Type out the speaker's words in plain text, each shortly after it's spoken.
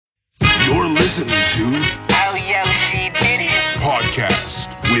You're listening to Oh, Yoshi did it. Podcast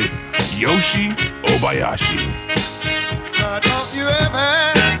with Yoshi Obayashi. Don't you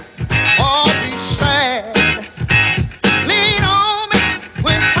ever all be sad. Lean on me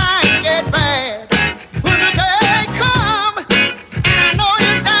when times get bad. When the day come and I know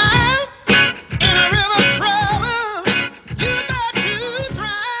you're down in a river of trouble, you got to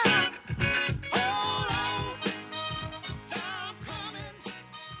drown. Hold on, time coming.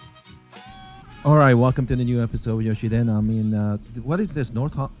 All right, welcome to the new episode of Yoshiden. I mean, what is this,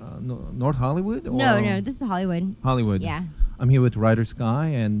 North Hollywood? Or No, this is Hollywood. Hollywood. Yeah. I'm here with Ryder Sky,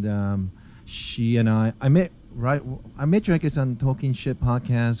 and she and I met you, I guess, on Talking Shit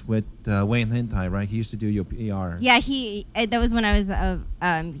podcast with Wayne Hentai, right? He used to do your PR. Yeah, that was when I was,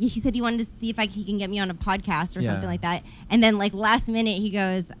 he said he wanted to see if he can get me on a podcast or Yeah. something like that. And then, like, last minute, he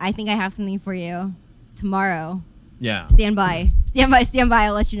goes, I think I have something for you tomorrow. Yeah. Stand by.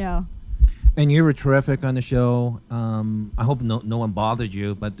 I'll let you know. And you were terrific on the show. I hope no one bothered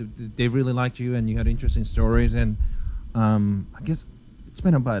you, but they really liked you, and you had interesting stories. And I guess it's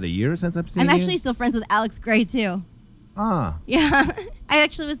been about a year since I've seen I'm you. actually still friends with Alex Gray, too. Ah. Yeah. I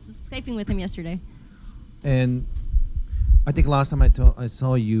actually was Skyping with him yesterday. And I think last time I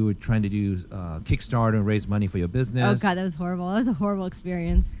saw you were trying to do Kickstarter and raise money for your business. Oh, God, that was horrible. That was a horrible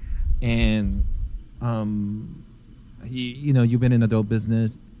experience. And you know, you've been in adult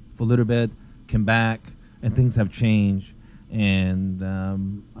business for a little bit, came back, and things have changed. And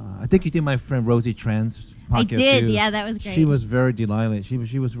I think you did my friend Rosie Tran's podcast. I did, too. yeah, that was great. She was very delighted. She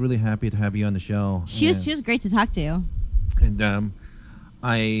was really happy to have you on the show. She was great to talk to. And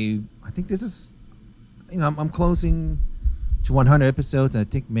I think this is, you know, I'm closing to 100 episodes, and I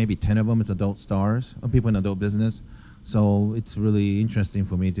think maybe 10 of them is adult stars or people in adult business. So it's really interesting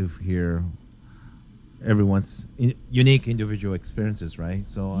for me to hear everyone's unique individual experiences, right?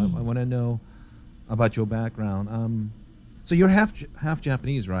 So I want to know about your background. So you're half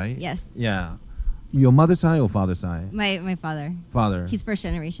Japanese, right? Yes. Yeah. Your mother's side or father's side? My father. Father. He's first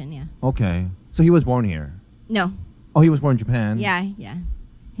generation, yeah. Okay. So he was born here? No. Oh, he was born in Japan? Yeah. He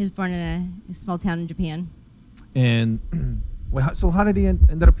was born in a small town in Japan. And so how did he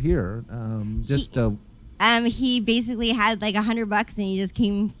end up here? He basically had like $100 and he just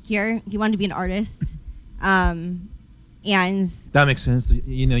came here. He wanted to be an artist. And that makes sense.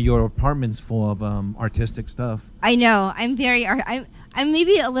 You know, your apartment's full of artistic stuff. I know. I'm I'm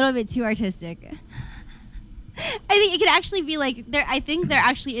maybe a little bit too artistic. I think it could actually be like I think there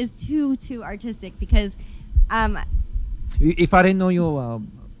actually is too artistic because if I didn't know your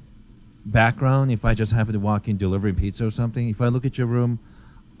background, if I just happened to walk in delivering pizza or something, if I look at your room,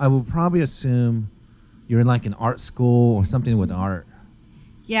 I would probably assume you're in like an art school or something with art.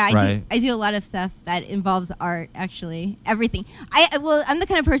 Yeah, I do a lot of stuff that involves art, actually. Everything. I'm the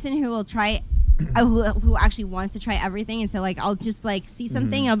kind of person who will try, who actually wants to try everything. And so, like, I'll just, like, see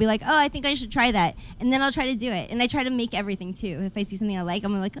something and I'll be like, oh, I think I should try that. And then I'll try to do it. And I try to make everything, too. If I see something I like,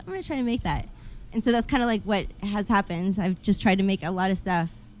 I'm like, I'm going to try to make that. And so that's kind of like what has happened. I've just tried to make a lot of stuff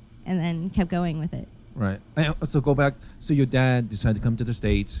and then kept going with it. Right. So go back. So your dad decided to come to the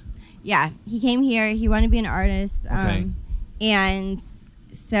States. Yeah. He came here. He wanted to be an artist. Okay. And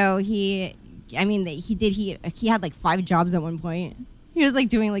so he had like 5 jobs at one point. He was like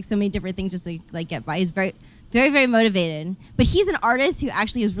doing like so many different things just to like get by. He's very, very, very motivated. But he's an artist who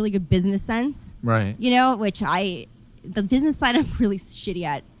actually has really good business sense. Right. You know, which the business side I'm really shitty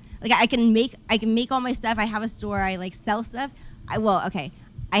at. Like I can make all my stuff. I have a store. I like sell stuff. I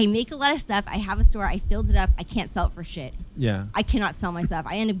make a lot of stuff. I have a store. I filled it up. I can't sell it for shit. Yeah. I cannot sell my stuff.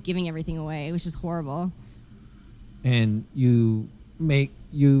 I end up giving everything away, which is horrible. And you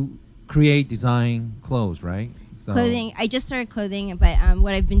create, design clothes, right? So Clothing. I just started clothing, but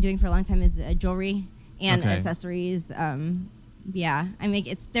what I've been doing for a long time is jewelry and accessories. Yeah, I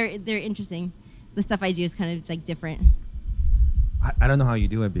make they're interesting. The stuff I do is kind of like different. I don't know how you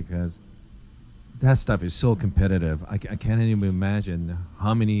do it because that stuff is so competitive. I can't even imagine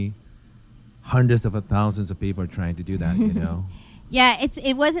how many hundreds of thousands of people are trying to do that, you know? Yeah,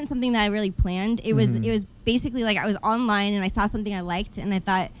 it wasn't something that I really planned. It was basically like I was online and I saw something I liked and I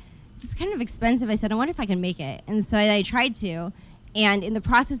thought, it's kind of expensive. I said, I wonder if I can make it. And so I tried to. And in the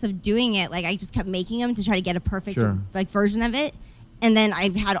process of doing it, like I just kept making them to try to get a perfect like version of it. And then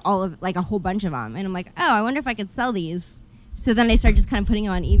I've had all of like a whole bunch of them. And I'm like, oh, I wonder if I could sell these. So then I started just kind of putting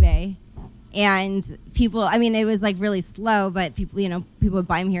them on eBay. And people, I mean, it was like really slow, but people would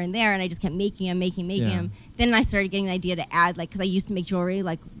buy them here and there. And I just kept making them. Then I started getting the idea to add, like, because I used to make jewelry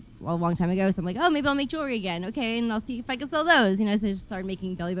like a long time ago. So I'm like, oh, maybe I'll make jewelry again. Okay, and I'll see if I can sell those. So I just started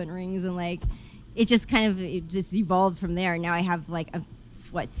making belly button rings and like, it just evolved from there. Now I have like a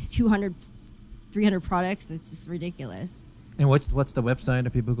what 200, 300 products. It's just ridiculous. And what's the website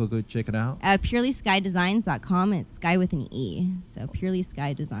that people go check it out? Purelyskydesigns.com, and it's sky with an E. So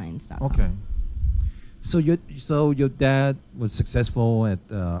purelyskydesigns.com. Okay. So your dad was successful at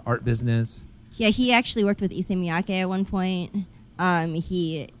art business. Yeah, he actually worked with Issey Miyake at one point.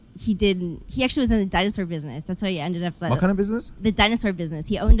 He actually was in the dinosaur business. That's how he ended up. What kind of business? The dinosaur business.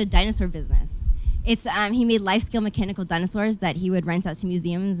 He owned a dinosaur business. It's he made life scale mechanical dinosaurs that he would rent out to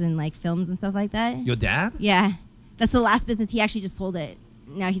museums and like films and stuff like that. Your dad? Yeah, that's the last business. He actually just sold it.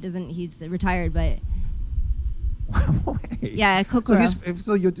 Now he doesn't. He's retired, but. Wait. Yeah, Kokoro.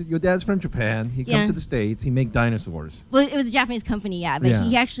 So your dad's from Japan. He comes Yeah. to the States. He make dinosaurs. Well, it was a Japanese company, yeah. But Yeah.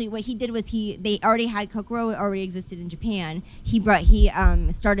 he actually, what he did was they already had Kokoro, already existed in Japan. He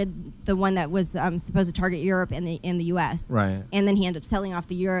started the one that was supposed to target Europe and the U.S. Right. And then he ended up selling off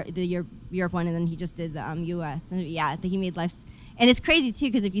the Europe one, and then he just did the U.S. And yeah, he made life. And it's crazy too,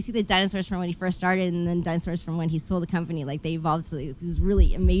 because if you see the dinosaurs from when he first started, and then dinosaurs from when he sold the company, like they evolved to like, these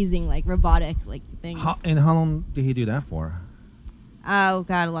really amazing, like robotic, like things. And how long did he do that for? Oh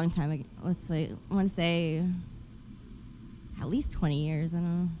God, a long time ago. Let's say, I want to say, at least 20 years. I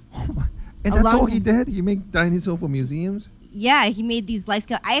don't know. Oh my. And A that's long all he time. did? He make dinosaurs for museums? Yeah, he made these life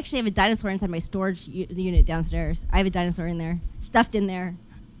scale. I actually have a dinosaur inside my storage unit downstairs. I have a dinosaur in there, stuffed in there.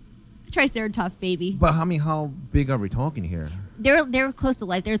 Triceratops baby. But how big are we talking here? They were close to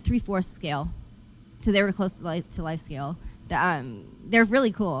life. They're 3/4 scale, so they were close to life scale. They're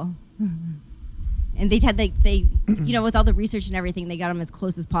really cool. And they with all the research and everything, they got them as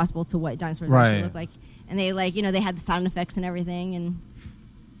close as possible to what dinosaurs actually Right. look like. And they they had the sound effects and everything. And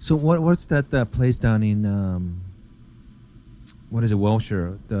So what's that place down in what is it,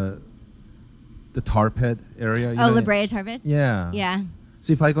 Wilshire? The tar pit area? La Brea Tar Pits? Yeah. Yeah.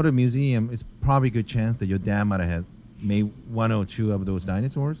 So if I go to a museum, it's probably a good chance that your dad might have made one or two of those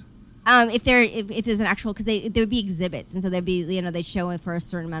dinosaurs. If there's an actual, because there would be exhibits, and so there'd be they'd show it for a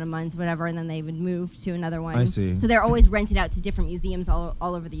certain amount of months, whatever, and then they would move to another one. I see. So they're always rented out to different museums all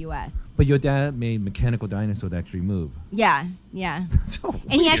over the U.S. But your dad made mechanical dinosaurs that actually move. Yeah, yeah. So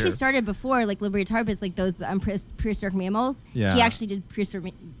And he actually weird. started before, like Liberty Tar Pits, like those prehistoric mammals. Yeah. He actually did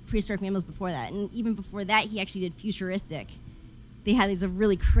prehistoric mammals before that, and even before that, he actually did futuristic. They had these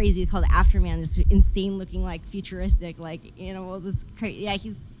really crazy called Afterman, just insane looking like futuristic like animals. It's crazy. Yeah,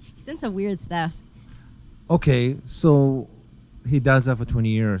 he's done some weird stuff. Okay, so he does that for 20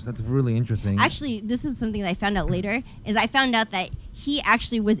 years. That's really interesting. Actually, this is something that I found out later. Is I found out that he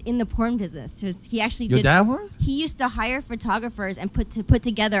actually was in the porn business. So he actually Your dad was? He used to hire photographers and put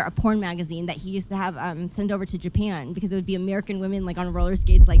together a porn magazine that he used to have send over to Japan, because it would be American women like on roller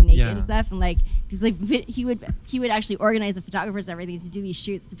skates, like naked Yeah. and stuff, and like because like he would actually organize the photographers and everything to do these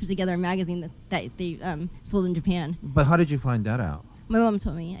shoots to put together a magazine that they sold in Japan. But how did you find that out? My mom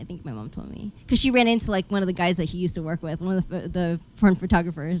told me. I think my mom told me because she ran into like one of the guys that he used to work with, one of the porn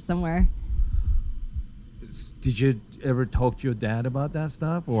photographers somewhere. Did you ever talk to your dad about that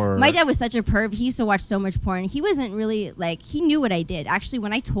stuff? Or My dad was such a perv. He used to watch so much porn. He wasn't really like, he knew what I did. Actually,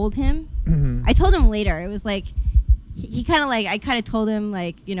 when I told him, I told him later. It was like, he kind of like, I kind of told him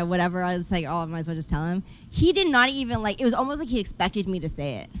like, whatever. I was like, oh, I might as well just tell him. He did not even like, it was almost like he expected me to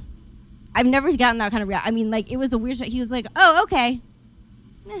say it. I've never gotten that kind of reaction. I mean, like, it was the weirdest. He was like, oh, okay.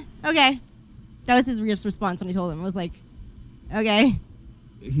 Okay. That was his weirdest response when I told him. I was like, okay.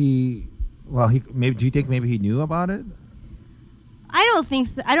 Maybe. Do you think maybe he knew about it? I don't think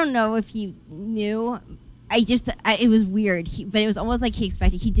so. I don't know if he knew. It was weird. But it was almost like he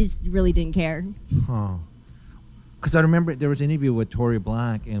expected. He just really didn't care. Huh. Because I remember there was an interview with Tori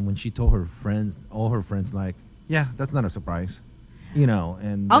Black, and when she told her friends, all her friends, like, yeah, that's not a surprise.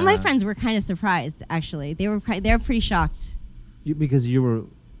 And All my friends were kind of surprised, actually. They were pretty shocked. Because you were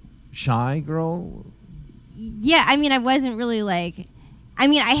shy girl? Yeah, I mean, I wasn't really like... I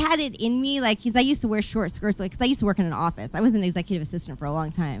mean, I had it in me, like, because I used to wear short skirts, like, because I used to work in an office. I was an executive assistant for a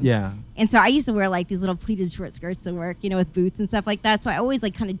long time. Yeah. And so I used to wear, like, these little pleated short skirts to work, with boots and stuff like that. So I always,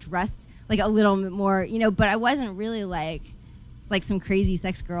 like, kind of dressed, like, a little bit more, but I wasn't really, like some crazy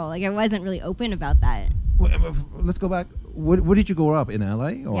sex girl. Like, I wasn't really open about that. Let's go back. Where did you grow up? In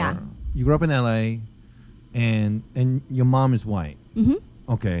L.A.? Or Yeah. You grew up in L.A., and your mom is white. Mm-hmm.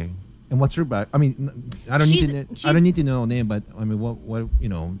 Okay. And what's her back? I mean, I don't need to know her name, but I mean, what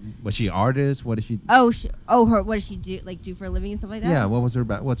was she an artist? What did she? What did she do? Like do for a living and stuff like that? Yeah. What's her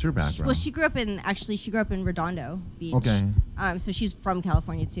background? Well, she grew up in Redondo Beach. Okay. So she's from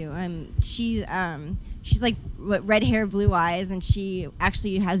California too. She's like red hair, blue eyes, and she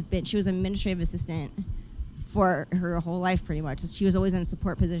actually she was an administrative assistant for her whole life pretty much. She was always in a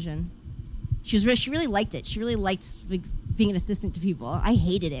support position. she really liked it. She really liked like, being an assistant to people. I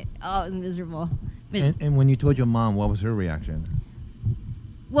hated it. Oh, it was miserable. But And when you told your mom, what was her reaction?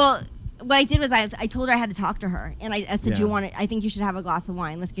 well, what I did was I told her I had to talk to her, and I said, Yeah. "Do you want it? I think you should have a glass of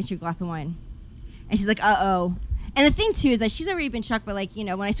wine. Let's get you a glass of wine." And she's like, "Uh-oh." And the thing too is that she's already been shocked by like, you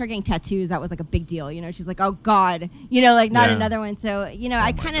know, when I started getting tattoos, that was like a big deal. You know, she's like, "Oh God," you know, like not Yeah. another one. So you know, Oh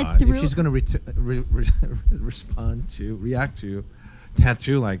I my kind God. of threw. If she's gonna react to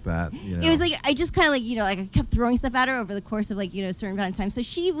tattoo like that, you know. It was like I just kind of like, you know, like I kept throwing stuff at her over the course of like, you know, a certain amount of time. So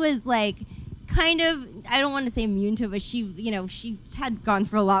she was like kind of, I don't want to say immune to it, but she, you know, she had gone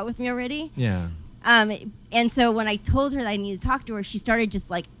through a lot with me already. Yeah. And so when I told her that I needed to talk to her, she started just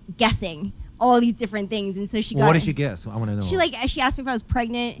like guessing all these different things. And so she Well, got what did she guess? I want to know. she asked me if I was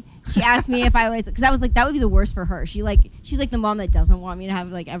pregnant. She asked me if I was, because I was like, that would be the worst for her. She's like the mom that doesn't want me to have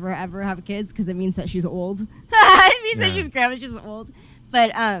like ever have kids because it means that she's old. It means that Yeah. she's grandma, she's old.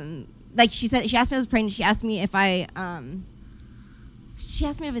 But like she said, she asked me if I was pregnant. She asked me if I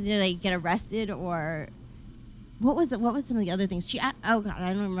did I get arrested or what was some of the other things? Oh God,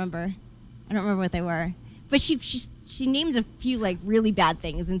 I don't remember what they were. But she named a few like really bad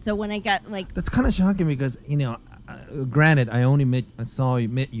things, and so when I got like That's kind of shocking because, you know, granted, I saw you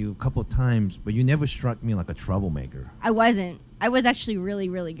met you a couple of times, but you never struck me like a troublemaker. I wasn't. I was actually really,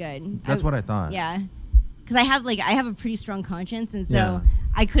 really good. That's what I thought. Yeah, because I have a pretty strong conscience, and so Yeah.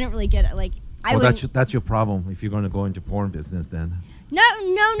 I couldn't really get like. I Well, would, that's your problem if you're going to go into porn business then. no,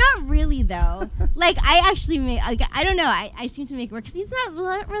 not really though. Like I actually make. Like, I don't know. I seem to make it work because he's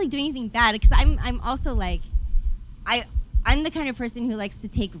not really doing anything bad. Because I'm also like, I'm the kind of person who likes to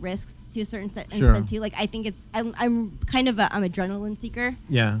take risks to a certain Sure. extent too. Like I think I'm kind of I'm adrenaline seeker.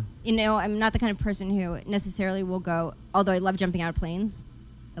 Yeah. You know, I'm not the kind of person who necessarily will go, although I love jumping out of planes.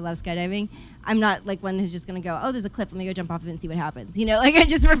 I love skydiving. I'm not like one who's just going to go, oh, there's a cliff, let me go jump off of it and see what happens. You know, like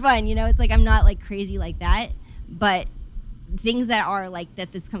just for fun, you know, it's like I'm not like crazy like that. But things that are like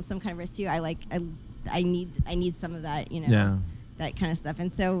that this comes some kind of risk to, I need some of that, you know, Yeah. that kind of stuff.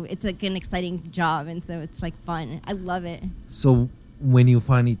 And so it's like an exciting job. And so it's like fun. I love it. So when you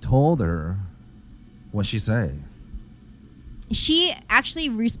finally told her, what'd she say? She actually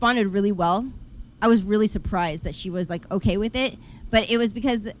responded really well. I was really surprised that she was like okay with it, but it was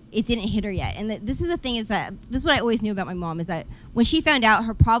because it didn't hit her yet. And this is the thing is that this is what I always knew about my mom is that when she found out,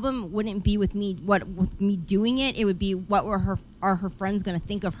 her problem wouldn't be with me doing it. It would be what were her friends going to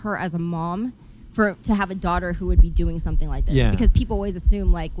think of her as a mom to have a daughter who would be doing something like this. Yeah. Because people always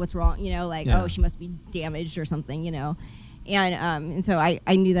assume like what's wrong, you know, like Yeah. oh, she must be damaged or something, you know. And so I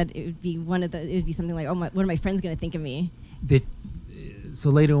knew that it would be something like, oh, what are my friends going to think of me? So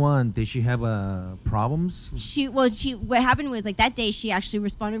later on, did she have problems? What happened was like that day she actually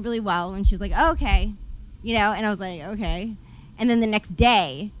responded really well and she was like, oh, okay, you know, and I was like, okay. And then the next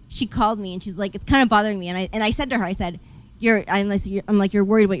day she called me and she's like, it's kind of bothering me. And I said to her, I said, I'm like, you're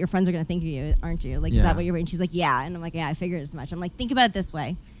worried what your friends are going to think of you, aren't you? Like, Yeah. is that what you're worried? And she's like, yeah. And I'm like, yeah, I figured as much. I'm like, think about it this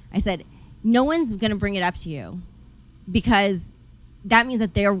way. I said, no one's going to bring it up to you because that means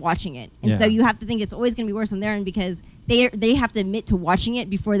that they're watching it. And so Yeah. you have to think it's always going to be worse on their end because they have to admit to watching it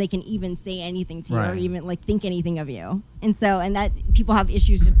before they can even say anything to you or Right. even like think anything of you. And that people have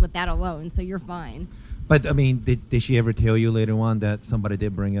issues just with that alone. So you're fine. But I mean, did she ever tell you later on that somebody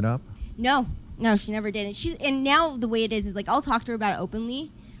did bring it up? No, she never did. And now the way it is like I'll talk to her about it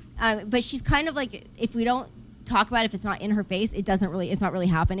openly, but she's kind of like if we don't talk about it, if it's not in her face, it's not really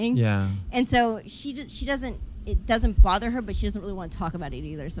happening. Yeah. And so she doesn't. It doesn't bother her, but she doesn't really want to talk about it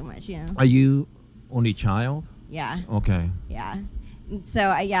either so much. You know. Are you only child? Yeah. Okay. Yeah. And so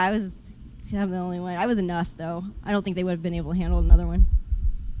I'm the only one. I was enough though. I don't think they would have been able to handle another one.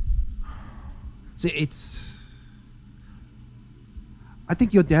 See, I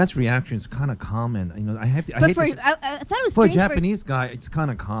think your dad's reaction is kind of common. You know, I But I thought it was for a strange Japanese guy, it's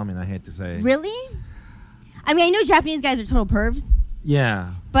kind of common. I had to say. Really? I mean, I know Japanese guys are total pervs,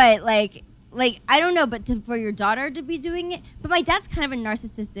 Yeah. but like I don't know, but for your daughter to be doing it. But my dad's kind of a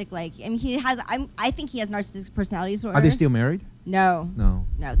narcissistic. Like, I mean, I think he has narcissistic personality disorder. Are they still married? No. No.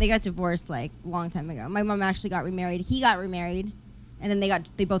 They got divorced like a long time ago. My mom actually got remarried. He got remarried, and then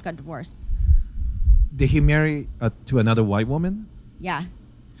they both got divorced. Did he marry to another white woman? Yeah.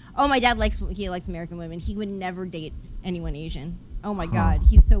 Oh, my dad likes American women. He would never date anyone Asian. Oh my God,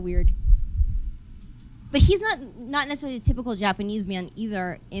 he's so weird. But he's not necessarily the typical Japanese man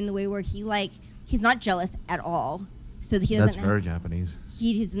either, in the way where he's not jealous at all. So that he doesn't. That's very Japanese.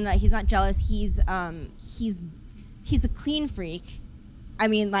 He's not jealous. He's a clean freak. I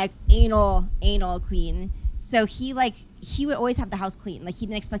mean, like anal clean. So he would always have the house clean. Like he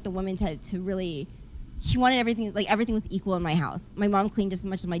didn't expect the woman to really. He wanted everything was equal in my house. My mom cleaned just as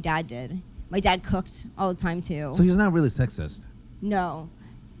much as my dad did. My dad cooked all the time too. So he's not really sexist. No.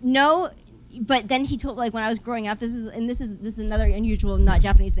 But then he told, like, when I was growing up, this is another unusual, not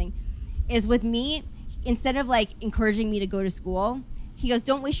Japanese thing, is with me, instead of like encouraging me to go to school, he goes,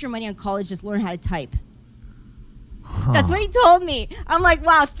 "Don't waste your money on college, just learn how to type." Huh. That's what he told me. I'm like,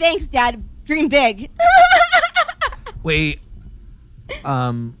 wow, thanks, Dad. Dream big. Wait.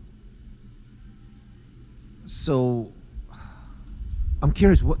 So, I'm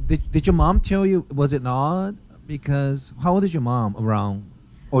curious. What did your mom tell you? Was it odd? Because how old is your mom around?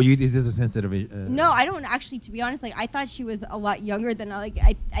 Or is this a sensitive? No, I don't actually. To be honest, like I thought she was a lot younger than I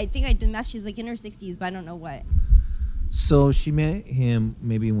think I did math. She was like in her 60s, but I don't know what. So she met him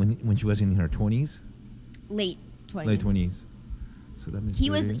maybe when she was in her 20s. Late 20s. Late 20s. So that means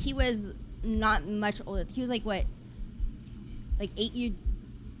He was not much older. He was like what? Like 8 years.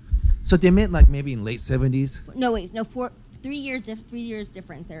 So they met like maybe in late 70s. No, wait, no, 3 years. 3 years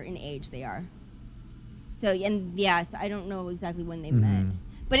difference. They're in age. They are. So and yes, I don't know exactly when they met,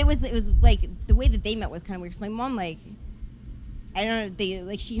 but it was like the way that they met was kind of weird. 'Cause my mom, like, I don't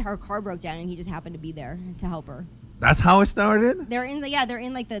know, her car broke down and he just happened to be there to help her. That's how it started. They're in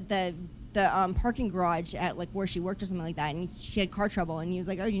like the parking garage at like where she worked or something like that, and she had car trouble, and he was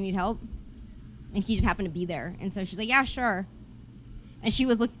like, "Oh, do you need help?" And he just happened to be there, and so she's like, "Yeah, sure." And she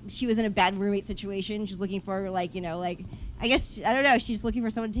was in a bad roommate situation. She's looking for like, you know, like, I guess, I don't know, she's looking for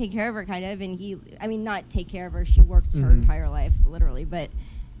someone to take care of her kind of, and not take care of her. She worked her entire life, literally, but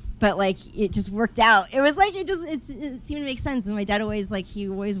like it just worked out. It was like it seemed to make sense. And my dad always he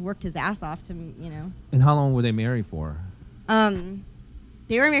always worked his ass off to, you know. And how long were they married for?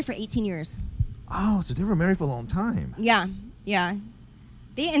 They were married for 18 years. Oh, so they were married for a long time. Yeah.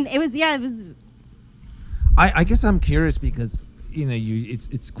 It was. I guess I'm curious because, you know,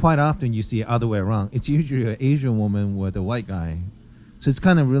 it's quite often you see it other way around. It's usually an Asian woman with a white guy, so it's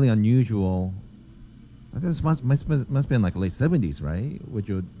kind of really unusual. I think this must have been like late 70s, right? With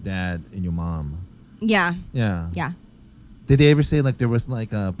your dad and your mom. Yeah. Yeah. Yeah. Did they ever say like there was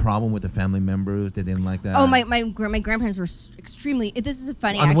like a problem with the family members? They didn't like that. Oh, my grandparents were extremely. This is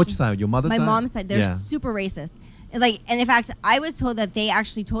funny. On which side? Your mother's side? My mom's side. They're super racist. And in fact, I was told that they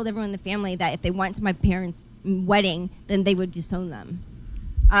actually told everyone in the family that if they went to my parents' wedding, then they would disown them.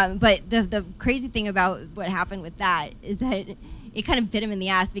 But the crazy thing about what happened with that is that it kind of bit him in the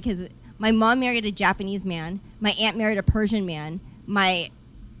ass because my mom married a Japanese man, my aunt married a Persian man, my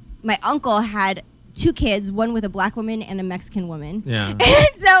uncle had 2 kids, one with a black woman and a Mexican woman. Yeah. And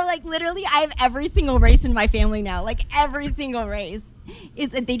so, like, literally, I have every single race in my family now. Like, every single race.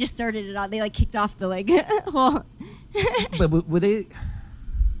 They just started it on. They, like, kicked off the, like, whole... But were they...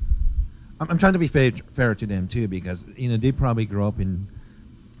 I'm trying to be fair to them, too, because, you know, they probably grew up in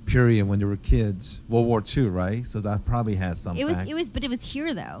period when they were kids, World War II, right? So that probably has some But it was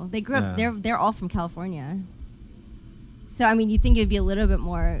here, though. They grew up... They're all from California. So, I mean, you think it'd be a little bit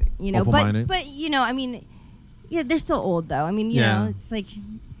more, you know, but you know, I mean, yeah, they're so old though. I mean, you know, it's like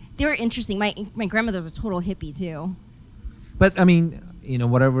they were interesting. My grandmother was a total hippie too. But I mean, you know,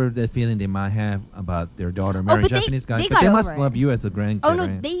 whatever the feeling they might have about their daughter marrying Japanese guys, but they must love you as a grandkid. Oh no,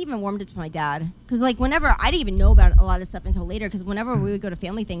 right? They even warmed it to my dad because like whenever I didn't even know about a lot of stuff until later because whenever we would go to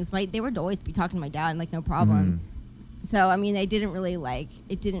family things, they would always be talking to my dad, like no problem. So I mean, I didn't really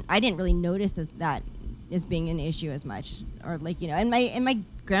notice that as being an issue as much, or like, you know, and my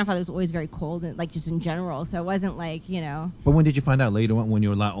grandfather was always very cold, and like just in general, so it wasn't like, you know. But when did you find out? Later on, when you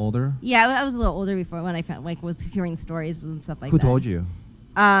were a lot older? Yeah, I was a little older before when I found, like, was hearing stories and stuff like that. Who told you?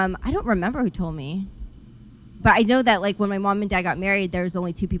 I don't remember who told me, but I know that like when my mom and dad got married, there was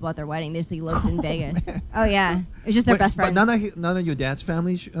only 2 people at their wedding. They just eloped in Vegas. Man. Oh yeah, it was just their best friends. But none of your dad's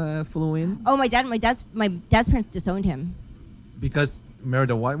family flew in. Oh, my dad's parents disowned him because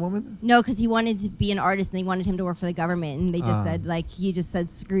married a white woman? No, because he wanted to be an artist and they wanted him to work for the government, and they just said, like, he just said,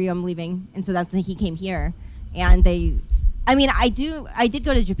 screw you, I'm leaving. And so that's when he came here. And I did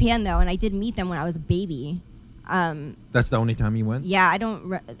go to Japan though, and I did meet them when I was a baby. That's the only time you went? Yeah, I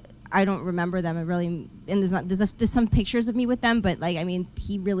don't remember them. And there's some pictures of me with them, but like, I mean,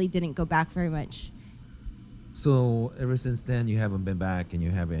 he really didn't go back very much. So ever since then, you haven't been back and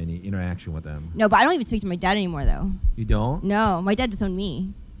you have any interaction with them? No, but I don't even speak to my dad anymore, though. You don't? No, my dad disowned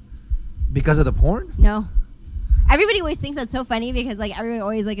me. Because of the porn? No. Everybody always thinks that's so funny because like everyone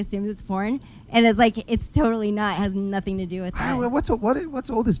always like assumes it's porn, and it's like it's totally not. It has nothing to do with that. What's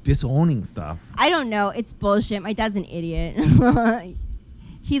all this disowning stuff? I don't know. It's bullshit. My dad's an idiot.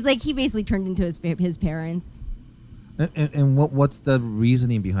 He basically turned into his parents. And what's the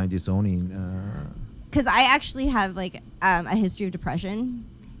reasoning behind disowning? Because I actually have like a history of depression,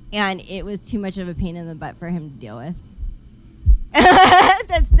 and it was too much of a pain in the butt for him to deal with.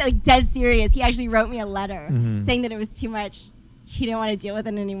 that's like dead serious. He actually wrote me a letter Mhm. saying that it was too much. He didn't want to deal with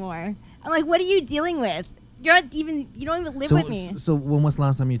it anymore. I'm like, what are you dealing with? You don't even live with me. So when was the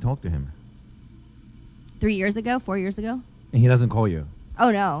last time you talked to him? 3 years ago, 4 years ago. And he doesn't call you?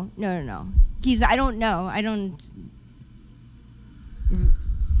 Oh no. I don't know.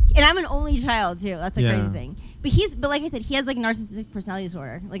 And I'm an only child too. That's a Yeah. crazy thing. But like I said, he has like narcissistic personality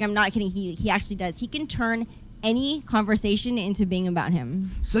disorder. Like I'm not kidding. He actually does. He can turn any conversation into being about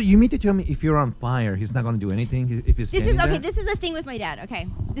him. So you mean to tell me if you're on fire, he's not going to do anything if he's This standing is okay. there? This is a thing with my dad. Okay,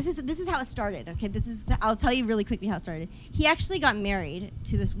 this is how it started. Okay, I'll tell you really quickly how it started. He actually got married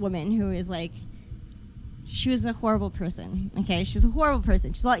to this woman who is like, she was a horrible person. Okay, she's a horrible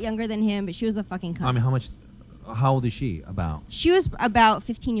person. She's a lot younger than him, but she was a fucking cunt. I mean, how old is she about? She was about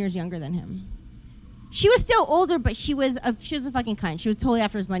 15 years younger than him. She was still older, but she was a fucking cunt. She was totally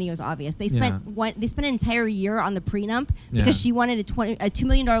after his money. It was obvious. They spent an entire year on the prenup because she wanted a $2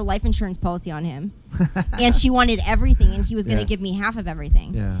 million life insurance policy on him, and she wanted everything, and he was going to give me half of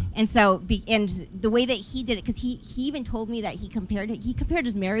everything. Yeah. And so, and the way that he did it, because he even told me that he compared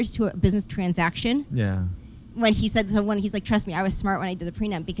his marriage to a business transaction. Yeah. When he said, so when he's like, trust me, I was smart when I did the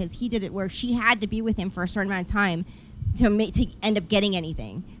prenup, because he did it where she had to be with him for a certain amount of time to end up getting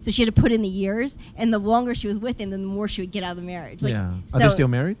anything. So she had to put in the years, and the longer she was with him, then the more she would get out of the marriage. Like, yeah. So, Are they still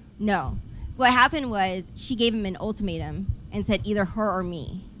married? No. What happened was she gave him an ultimatum and said either her or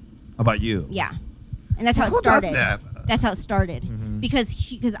me. About you? Yeah. And that's how Who it started. does that? That's how it started. Mhm.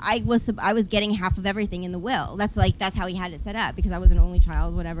 Because I was getting half of everything in the will. That's how he had it set up, because I was an only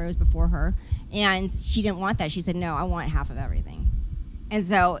child, whatever, it was before her. And she didn't want that. She said, no, I want half of everything. And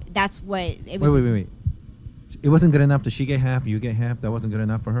so that's what it was. Wait. It wasn't good enough that she get half, you get half? That wasn't good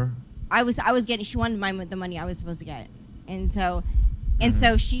enough for her? I was getting, she wanted the money I was supposed to get. And so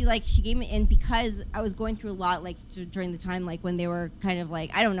she gave me, and because I was going through a lot, like during the time, like when they were kind of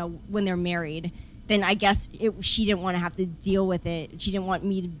like, I don't know, when they're married, then I guess she didn't want to have to deal with it. She didn't want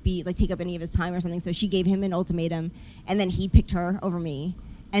me to be like take up any of his time or something. So she gave him an ultimatum, and then he picked her over me.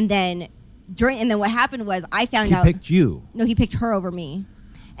 And then what happened was I found out He picked you. No, he picked her over me.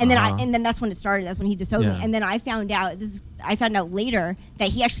 And then that's when it started. That's when he disowned me. And then I found out later that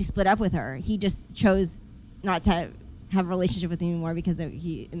he actually split up with her. He just chose not to have a relationship with me anymore because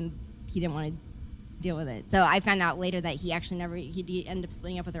he didn't want to deal with it. So I found out later that he actually he ended up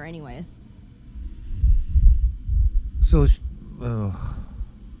splitting up with her anyways. So,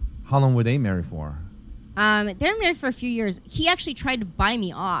 how long were they married for? They're married for a few years. He actually tried to buy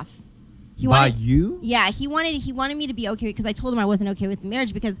me off. You? Yeah, he wanted me to be okay because I told him I wasn't okay with the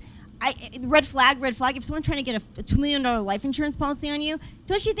marriage because red flag. If someone's trying to get a $2 million life insurance policy on you,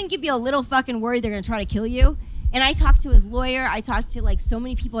 don't you think you'd be a little fucking worried they're going to try to kill you? And I talked to his lawyer. I talked to like so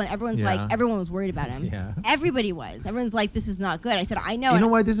many people, and everyone was worried about him. Yeah. Everybody was. Everyone's like, this is not good. I said, I know. You know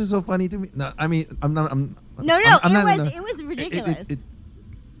why this is so funny to me? No, I mean, I'm not. It was ridiculous.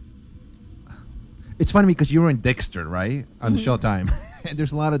 It's funny because you were in Dexter, right? On the Showtime. And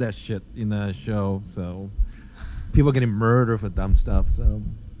there's a lot of that shit in the show. So people getting murdered for dumb stuff. So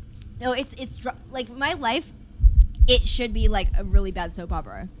no, it's like my life. It should be like a really bad soap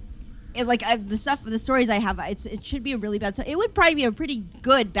opera. The stories I have, it should be a really bad. It would probably be a pretty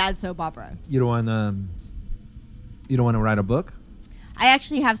good bad soap opera. You don't want to write a book? I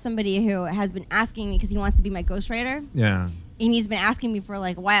actually have somebody who has been asking me because he wants to be my ghostwriter. Yeah. And he's been asking me for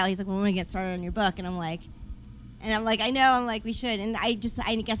like a while. He's like, "When are we gonna get started on your book?" And I'm like, I know. I'm like, we should. And I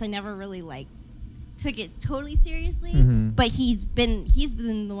guess I never really like took it totally seriously. Mm-hmm. But he's been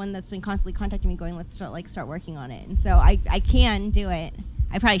the one that's been constantly contacting me, going, "Let's start working on it." And so I can do it.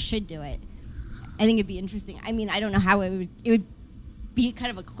 I probably should do it. I think it'd be interesting. I mean, I don't know how it would be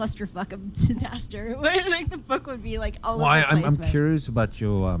kind of a clusterfuck of disaster. Like the book would be like all over the place. I'm curious about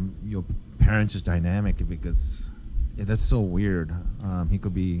your parents' dynamic because that's so weird. He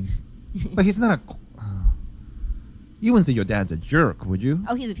could be, but he's not a. You wouldn't say your dad's a jerk, would you?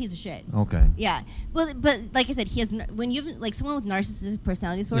 Oh, he's a piece of shit. Okay. Yeah. Well, but like I said, he has when you have like someone with narcissistic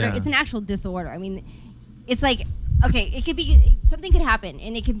personality disorder, it's an actual disorder. I mean, it's like. Okay, it could be something could happen,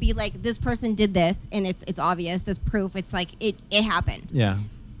 and it could be like this person did this, and it's obvious. There's proof. It's like it happened. Yeah.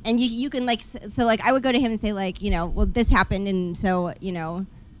 And you can like so like I would go to him and say like well this happened, and so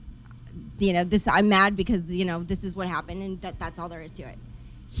this I'm mad because this is what happened, and that's all there is to it.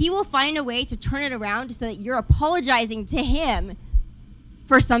 He will find a way to turn it around so that you're apologizing to him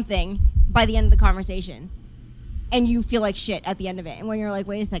for something by the end of the conversation, and you feel like shit at the end of it. And when you're like,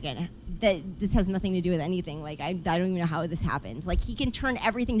 wait a second. That this has nothing to do with anything. Like I don't even know how this happened. Like he can turn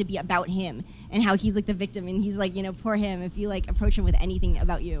everything to be about him and how he's like the victim and he's like poor him if you like approach him with anything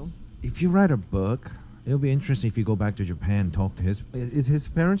about you. If you write a book, It'll be interesting if you go back to Japan and talk to his. Is his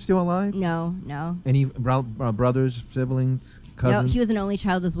parents still alive? No. Any brothers, siblings, cousins? No, he was an only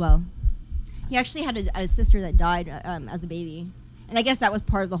child as well. He actually had a sister that died as a baby. And I guess that was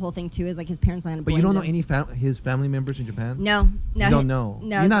part of the whole thing too. Is like his parents landed. But you don't know any his family members in Japan? No. You don't know.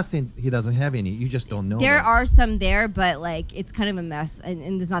 No. You're not saying he doesn't have any. You just don't know. There them. are some there, but like it's kind of a mess,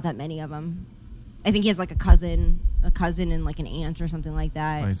 and there's not that many of them. I think he has like a cousin, and like an aunt or something like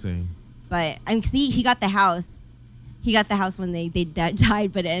that. I see. But see, he got the house. He got the house when they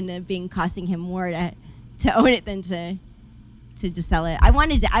died, but it ended up being costing him more to own it than to just sell it. I want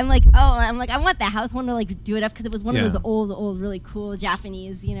the house. I want to like do it up because it was one of those old, really cool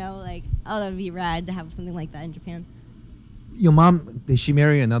Japanese. Like that would be rad to have something like that in Japan. Your mom, did she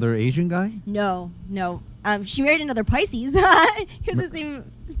marry another Asian guy? No. She married another Pisces. He was the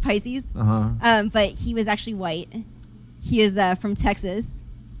same Pisces. But he was actually white. He is from Texas,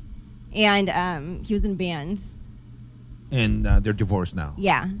 and he was in bands. And they're divorced now.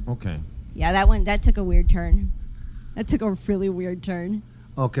 Yeah. Okay. Yeah, that took a weird turn. That took a really weird turn.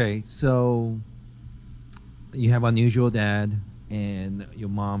 Okay, so you have unusual dad, and your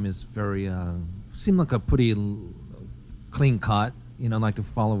mom is very seemed like a pretty clean cut. Like to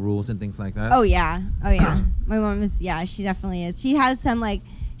follow rules and things like that. Oh yeah. My mom is. Yeah, she definitely is. She has some like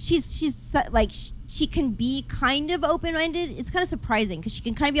she can be kind of open-minded. It's kind of surprising because she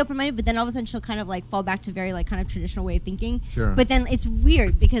can kind of be open-minded, but then all of a sudden she'll kind of like fall back to very like kind of traditional way of thinking. Sure. But then it's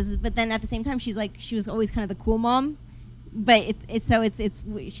weird but then at the same time she was always kind of the cool mom, but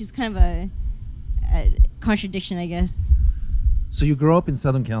she's kind of a contradiction, I guess. So you grew up in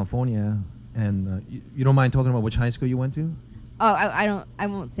Southern California, and you don't mind talking about which high school you went to? Oh, I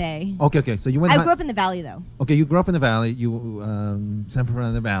won't say. Okay. So you went. I grew up in the Valley though. Okay, you grew up in the Valley. You San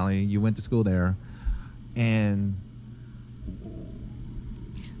Fernando Valley. You went to school there. And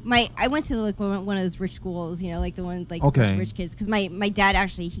I went to like one of those rich schools, like the one like rich kids. Because my dad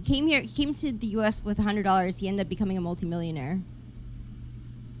actually he came to the U.S. with $100. He ended up becoming a multimillionaire.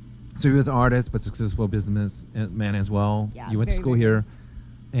 So he was an artist, but successful businessman as well. Yeah, you went to school here,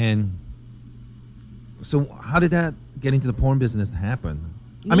 and so how did that get into the porn business happen?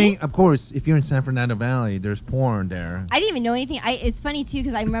 Me? I mean, of course, if you're in San Fernando Valley, there's porn there. I didn't even know anything. It's funny too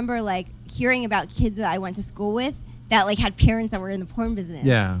because I remember like hearing about kids that I went to school with that like had parents that were in the porn business.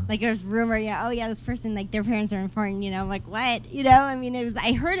 Yeah. Like there's rumor, this person like their parents are in porn. I'm like, what? I mean,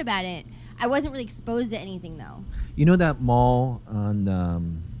 I heard about it. I wasn't really exposed to anything though. You know that mall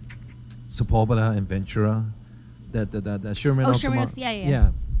on Sepulveda and Ventura, the Sherman Oaks. Sherman Oaks, yeah.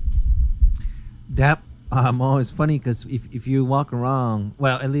 That mall is funny because if you walk around,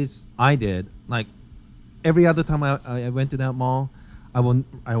 well, at least I did. Like every other time I went to that mall, I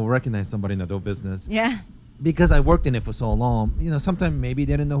will recognize somebody in the dope business. Yeah. Because I worked in it for so long. Sometimes maybe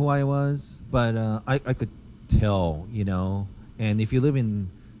they didn't know who I was, but I could tell. And if you live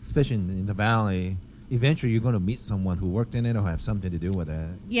especially in the Valley, eventually you're going to meet someone who worked in it or have something to do with it.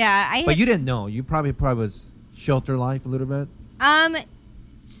 Yeah, but you didn't know. You probably was shelter life a little bit.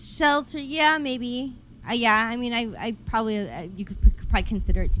 Shelter, yeah, maybe. I mean, I probably you could probably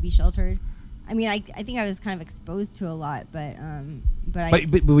consider it to be sheltered. I mean, I think I was kind of exposed to a lot, but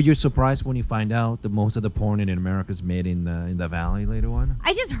were you surprised when you find out that most of the porn in America is made in the Valley later on?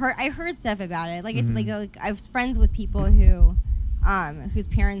 I heard stuff about it. Like I said, like I was friends with people who whose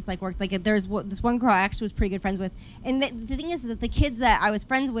parents like worked. Like there's this one girl I actually was pretty good friends with, and the thing is that the kids that I was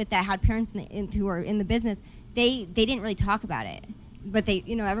friends with that had parents who were in the business, they didn't really talk about it. But they,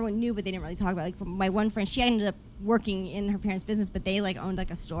 everyone knew, but they didn't really talk about it. Like my one friend, she ended up working in her parents' business, but they like owned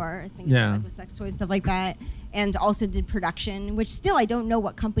like a store, I think, like, with sex toys, stuff like that, and also did production. Which still, I don't know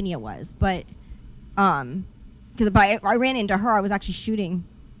what company it was, but because I ran into her, I was actually shooting.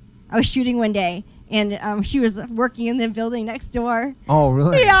 I was shooting one day, and she was working in the building next door. Oh,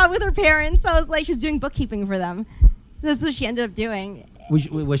 really? Yeah, with her parents. I was like, she was doing bookkeeping for them. That's what she ended up doing.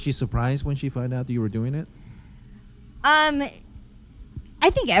 Was she surprised when she found out that you were doing it? I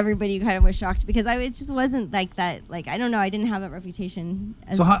think everybody kind of was shocked because it just wasn't like that. Like, I don't know. I didn't have that reputation.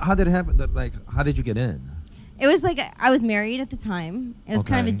 So how did it happen? Like, how did you get in? It was like I was married at the time. It was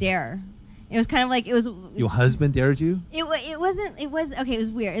kind of a dare. It was kind of like it was. Your husband dared you? It wasn't. It was okay. It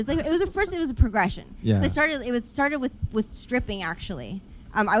was weird. It's like it was first. It was a progression. Yeah. So it started with stripping actually.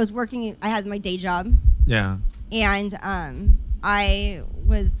 I was working. I had my day job. Yeah. And I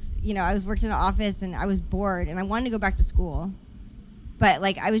was I was working in an office and I was bored and I wanted to go back to school. But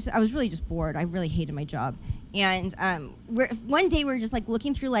like I was really just bored. I really hated my job. And one day we were just like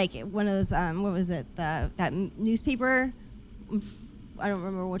looking through like one of those what was it that newspaper I don't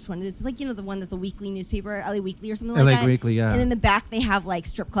remember which one it is. It's like, the one that the weekly newspaper, LA Weekly or something like that. LA Weekly, yeah. And in the back they have like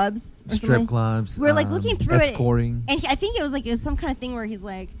strip clubs or Strip something. clubs. We're like looking through escorting. it. And I think it was some kind of thing where he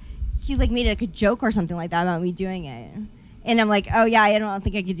made like a joke or something like that about me doing it. And I'm like, oh yeah, I don't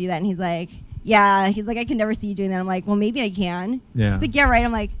think I could do that. And he's like, yeah. He's like, I can never see you doing that. I'm like, well, maybe I can. Yeah. He's like, yeah, right.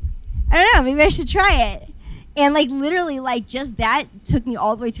 I'm like, I don't know. Maybe I should try it. And like literally, like just that took me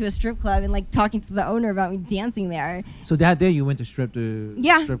all the way to a strip club and like talking to the owner about me dancing there. So that day you went to strip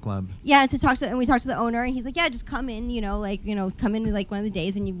club. Yeah, and we talked to the owner, and he's like, yeah, just come in, come in like one of the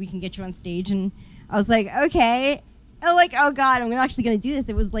days, and we can get you on stage. And I was like, okay. I'm like, oh god, I'm actually gonna do this.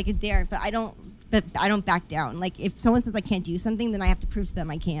 It was like a dare, but I don't back down. Like if someone says I can't do something, then I have to prove to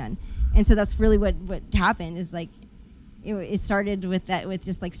them I can. And so that's really what happened is like. It started with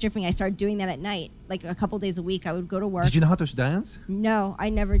just like stripping. I started doing that at night, like a couple days a week. I would go to work. Did you know how to dance? No, I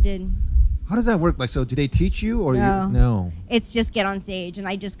never did. How does that work? Like, so do they teach you or No. No? It's just get on stage, and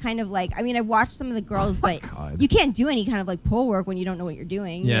I just kind of like. I mean, I watched some of the girls, but God. you can't do any kind of like pole work when you don't know what you're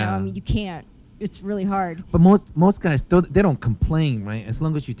doing. Yeah. You know? I mean, you can't. It's really hard. But most guys they don't complain, right? As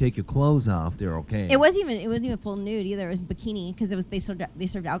long as you take your clothes off, they're okay. It wasn't even full nude either. It was bikini because they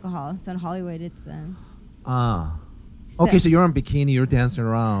served alcohol. So in Hollywood, it's. Okay, so you're in bikini, you're dancing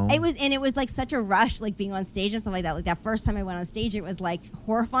around. It was like such a rush, like being on stage and stuff like that. Like that first time I went on stage, it was like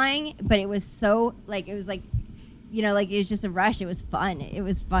horrifying, but it was so like it was like, like it was just a rush. It was fun. It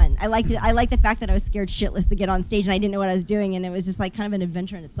was fun. I liked it. I liked the fact that I was scared shitless to get on stage and I didn't know what I was doing, and it was just like kind of an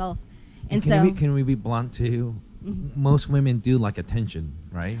adventure in itself. And can we be blunt too? Mm-hmm. Most women do like attention,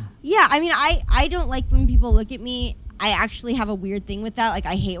 right? Yeah, I mean, I don't like when people look at me. I actually have a weird thing with that. Like,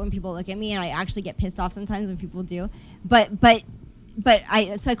 I hate when people look at me, and I actually get pissed off sometimes when people do. But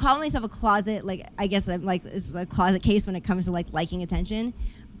I call myself a closet. Like, I guess I'm like it's a closet case when it comes to like liking attention.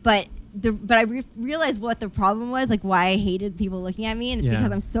 But I realized what the problem was, like why I hated people looking at me, and it's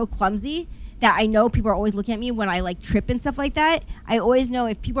because I'm so clumsy that I know people are always looking at me when I like trip and stuff like that. I always know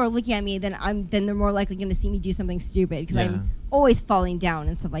if people are looking at me, then they're more likely going to see me do something stupid because I'm always falling down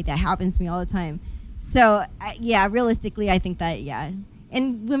and stuff like that. Happens to me all the time. So realistically, I think that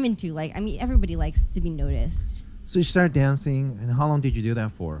and women too. Like, I mean, everybody likes to be noticed. So you started dancing, and how long did you do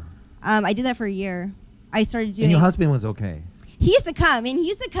that for? I did that for a year. I started doing. And your husband was okay. He used to come, and he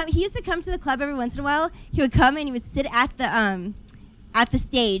used to come to the club every once in a while. He would come and he would sit at the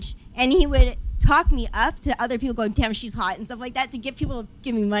stage, and he would talk me up to other people, going, "Damn, she's hot," and stuff like that, to get people to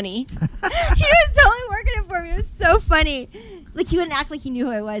give me money. He was totally working it for me. It was so funny. Like, he wouldn't act like he knew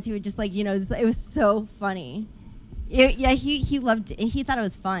who I was. He would just like, it was so funny. He loved it, and he thought it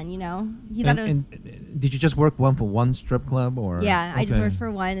was fun. He thought it was. And did you just work for one strip club, or? Yeah, I just worked for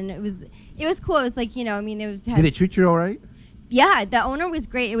one, and it was cool. It was like, I mean, it was. Did they treat you all right? Yeah, the owner was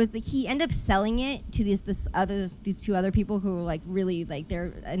great. It was he ended up selling it to these two other people who were like really like I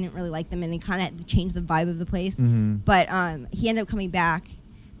didn't really like them, and it kind of changed the vibe of the place. Mm-hmm. But he ended up coming back.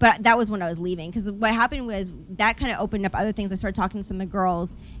 But that was when I was leaving, because what happened was that kind of opened up other things. I started talking to some of the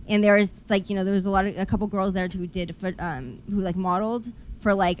girls, and there's like there was a couple girls there who did who like modeled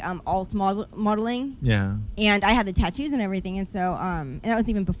for like alt modeling. Yeah. And I had the tattoos and everything, and so and that was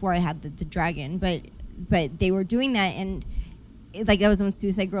even before I had the dragon. But they were doing that, and like that was when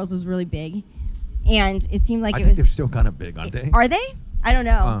Suicide Girls was really big, and it seemed like I think they're still kind of big, aren't they? Are they? I don't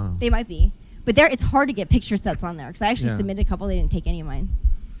know. They might be, but it's hard to get picture sets on there because I actually submitted a couple. They didn't take any of mine.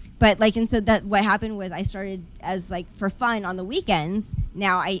 But like, and so that what happened was I started as like for fun on the weekends.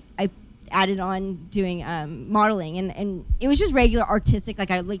 Now I added on doing modeling, and it was just regular artistic.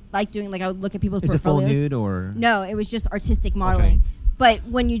 Like I like doing, like I would look at people's portfolios. Is it full nude or? No, it was just artistic modeling. Okay. But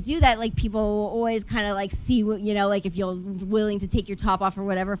when you do that, like people will always kind of like see what, like if you're willing to take your top off or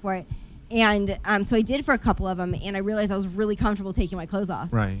whatever for it. And so I did for a couple of them, and I realized I was really comfortable taking my clothes off.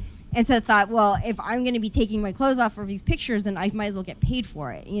 Right. And so I thought, well, if I'm going to be taking my clothes off for these pictures, then I might as well get paid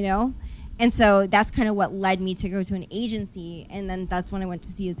for it, And so that's kind of what led me to go to an agency, and then that's when I went to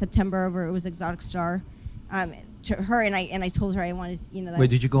see in September over it was Exotic Star, to her, and I told her I wanted, that. Wait,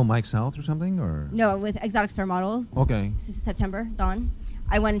 did you go Mike South or something, or? No, with Exotic Star Models. Okay. This is September, Dawn.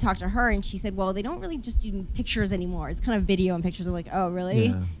 I went and talked to her, and she said, well, they don't really just do pictures anymore. It's kind of video and pictures. I'm like, oh, really?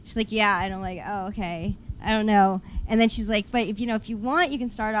 Yeah. She's like, yeah. And I'm like, oh, okay. I don't know. And then she's like, but if you want, you can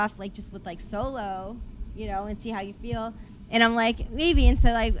start off like just with like solo, and see how you feel. And I'm like, maybe. And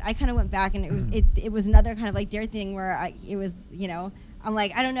so I kind of went back, and it was another kind of like dare thing where I'm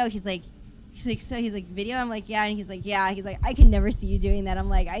like, I don't know. He's like, video? I'm like, yeah. And he's like, yeah. He's like, I can never see you doing that. I'm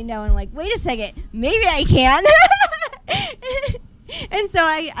like, I know. And I'm like, wait a second, maybe I can. And so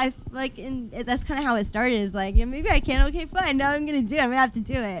I like, and that's kind of how it started. Is like, maybe I can. Okay, fine. Now I'm gonna do it. I'm gonna have to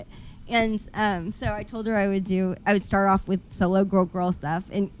do it. And so I told her I would start off with solo girl stuff,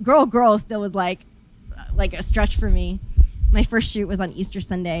 and girl still was like a stretch for me. My first shoot was on Easter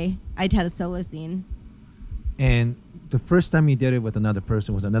Sunday. I'd had a solo scene. And the first time you did it with another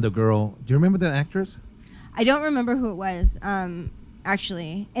person was another girl. Do you remember the actress? I don't remember who it was,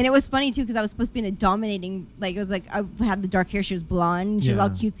 actually. And it was funny too because I was supposed to be in a dominating. Like it was like I had the dark hair. She was blonde. She was all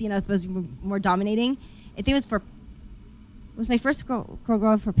cutesy, and I was supposed to be more dominating. I think it was for. It was my first girl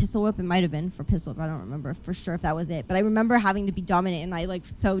for Pistol Whip. It might have been for Pistol Whip. I don't remember for sure if that was it. But I remember having to be dominant, and I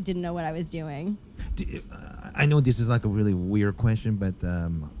so didn't know what I was doing. I know this is like a really weird question, but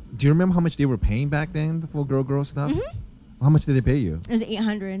do you remember how much they were paying back then for girl stuff? Mm-hmm. How much did they pay you? It was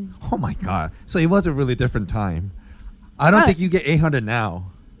 $800. Oh my god! So it was a really different time. I don't think you get $800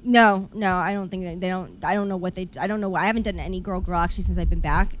 now. No, I don't think they don't. I don't know what they. I don't know. I haven't done any girl actually since I've been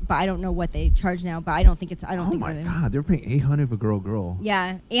back, but I don't know what they charge now. But I don't think it's. I don't think. Oh my god! They're paying $800 for girl.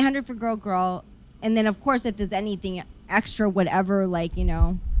 Yeah, $800 for girl, and then of course if there's anything extra, whatever, like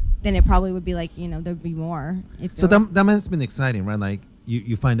then it probably would be like there'd be more. So that must have been exciting, right? Like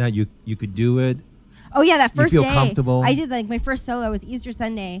you find out you could do it. Oh yeah, that first you day. feel comfortable. I did my first solo was Easter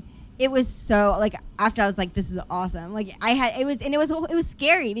Sunday. It was so after I was like, this is awesome. It was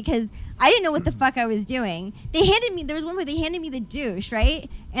scary because I didn't know what the fuck I was doing. There was one where they handed me the douche, right?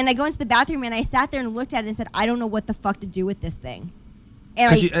 And I go into the bathroom and I sat there and looked at it and said, I don't know what the fuck to do with this thing.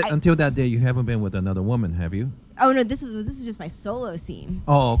 And until that day, you haven't been with another woman, have you? Oh no, this is just my solo scene.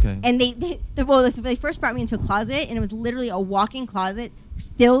 Oh, okay. And they first brought me into a closet, and it was literally a walk-in closet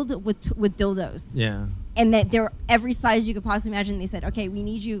filled with dildos. Yeah. And that they were every size you could possibly imagine. They said, okay, we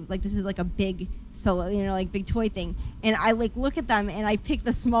need you, this is a big solo, big toy thing. And I look at them and I pick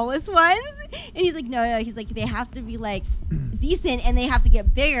the smallest ones. And he's like, no, he's like, they have to be decent and they have to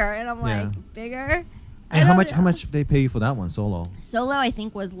get bigger. And I'm like, bigger? And how much did they pay you for that one, solo? Solo, I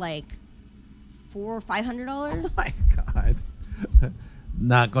think, was $400 or $500. Oh my god.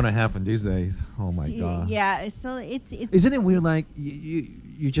 Not gonna happen these days. Oh my god. Yeah, so it's Isn't it weird?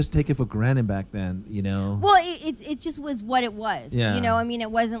 You just take it for granted back then, Well, it just was what it was. Yeah. It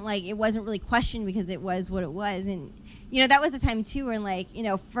wasn't it wasn't really questioned because it was what it was, and that was the time too when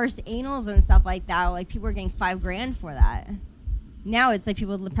first anals and stuff like that. People were getting $5,000 for that. Now it's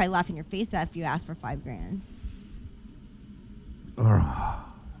people would probably laugh in your face if you asked for $5,000.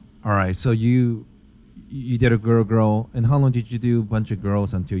 All right, so you did a girl, and how long did you do a bunch of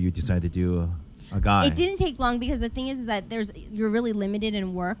girls until you decided to do a guy? It didn't take long because the thing is that you're really limited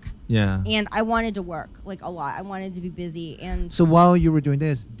in work. Yeah. And I wanted to work a lot. I wanted to be busy, and so while you were doing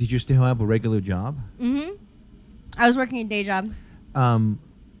this, did you still have a regular job? Mm-hmm. I was working a day job.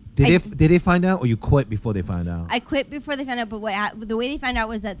 Did they find out, or you quit before they found out? I quit before they found out, but the way they found out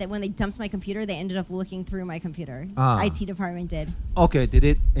was that when they dumped my computer, they ended up looking through my computer. IT department did. Okay, did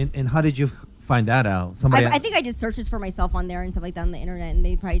it? And how did you find that out? I think I did searches for myself on there and stuff like that on the internet, and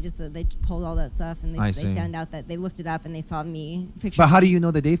they probably just they pulled all that stuff, and they found out that they looked it up and they saw me. But how do you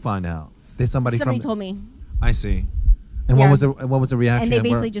know that they found out? Did somebody told me. I see. And what was the reaction? And they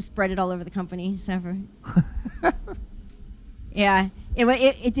basically just spread it all over the company. Yeah,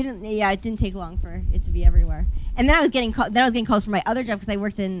 it didn't take long for it to be everywhere. And then I was getting calls for my other job because I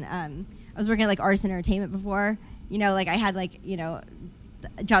worked in I was working at artist and entertainment before. I had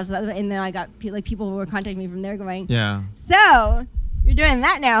jobs, and then I got people who were contacting me from there going, yeah. So you're doing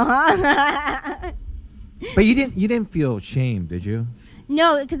that now, huh? But you didn't feel shame, did you?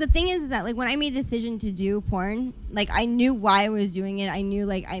 No, because the thing is that when I made a decision to do porn, I knew why I was doing it. I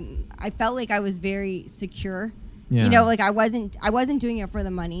knew I felt like I was very secure. Yeah. I wasn't doing it for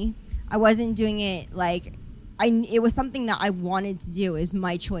the money. I wasn't doing it it was something that I wanted to do. It was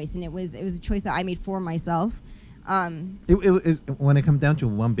my choice, and it was a choice that I made for myself. It when it comes down to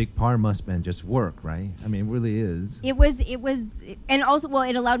one big part, must have been just work, right? I mean, it really is. It was, and also,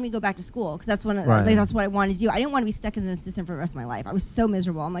 it allowed me to go back to school because that's that's what I wanted to do. I didn't want to be stuck as an assistant for the rest of my life. I was so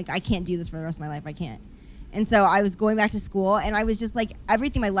miserable. I'm I can't do this for the rest of my life. I can't. And so I was going back to school, and I was just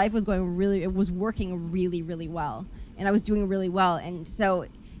everything. My life was it was working really, really well, and I was doing really well. And so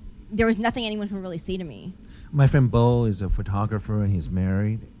there was nothing anyone could really say to me. My friend Bo is a photographer, and he's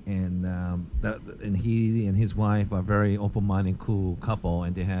married, and he and his wife are a very open-minded, cool couple,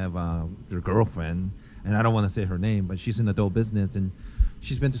 and they have their girlfriend, and I don't want to say her name, but she's in the adult business, and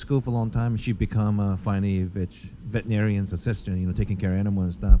she's been to school for a long time, and she's become finally a veterinarian's assistant, taking care of animals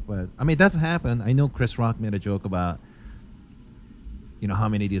and stuff. But I mean, that's happened. I know Chris Rock made a joke about, how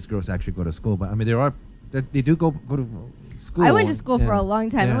many of these girls actually go to school, but I mean, they do go to school. I went to school for a long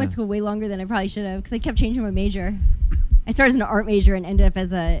time. I went to school way longer than I probably should have because I kept changing my major. I started as an art major and ended up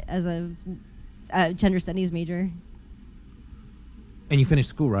as a gender studies major. And you finished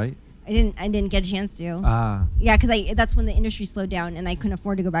school, right? I didn't get a chance to. Ah. Yeah, because that's when the industry slowed down, and I couldn't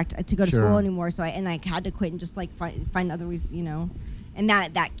afford to go back to go to Sure. school anymore. So I had to quit and just like find other ways, and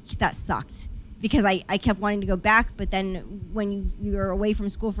that sucked because I kept wanting to go back, but then when you're away from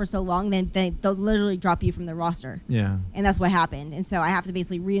school for so long, then they'll literally drop you from the roster, Yeah. and that's what happened. And so I have to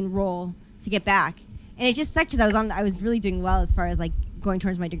basically re-enroll to get back, and it just sucked because I was really doing well as far as like going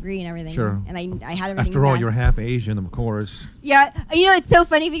towards my degree and everything. Sure. And I had everything. After all, back. you're half Asian, of course. Yeah, it's so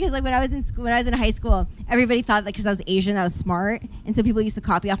funny because like when I was in school, when I was in high school, everybody thought that because I was Asian, I was smart, and so people used to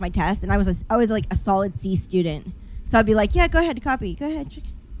copy off my test, and I was like a solid C student. So I'd be like, yeah, go ahead, copy, go ahead.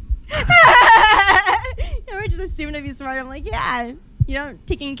 Everyone just assumed I'd be smart. I'm like, yeah,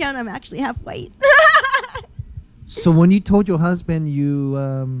 taking into account I'm actually half white. So when you told your husband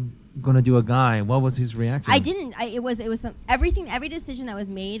you gonna do a guy, what was his reaction? I didn't. It was every decision that was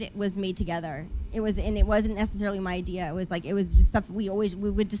made together. It wasn't necessarily my idea. It was just stuff we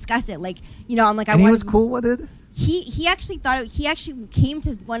would discuss it. Like, I'm like, And he was cool with it? He actually thought he actually came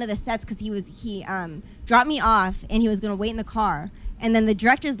to one of the sets because he dropped me off and he was gonna wait in the car, and then the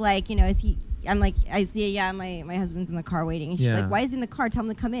director's like, is he? I'm like, I see, yeah, my husband's in the car waiting. And she's like, why is he in the car? Tell him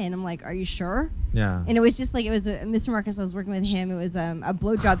to come in. I'm like, are you sure? Yeah. And it was just like, it was Mr. Marcus. I was working with him. It was a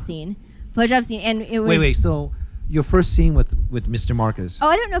blowjob scene, and it was. Wait. So your first scene with Mr. Marcus? Oh,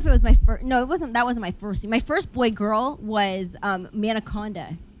 I don't know if it was my first. No, it wasn't. That wasn't my first scene. My first boy girl was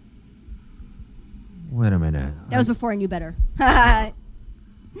Manaconda. Wait a minute. That was before I knew better.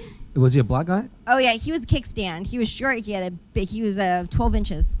 Was he a black guy? Oh yeah, he was a kickstand. He was short. He was 12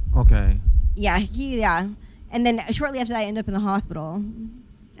 inches. Okay. Yeah. And then shortly after that, I ended up in the hospital.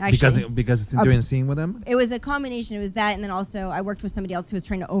 Actually, because it's during the scene with him? it was a combination. It was that, and then also I worked with somebody else who was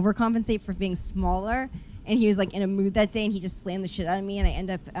trying to overcompensate for being smaller, and he was like in a mood that day, and he just slammed the shit out of me, and I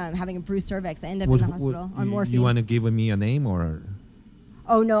ended up having a bruised cervix. I ended up in the hospital on morphine. You want to give me a name or?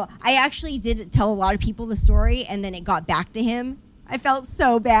 Oh no, I actually did tell a lot of people the story, and then it got back to him. I felt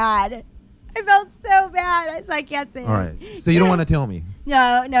so bad. So I can't say it. All right. So you don't want to tell me?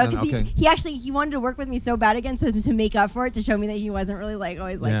 No, because okay. he wanted to work with me so bad again to make up for it, to show me that he wasn't really like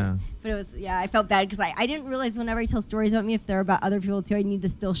always like. Yeah. But it was, I felt bad because I didn't realize whenever I tell stories about me, if they're about other people too, I need to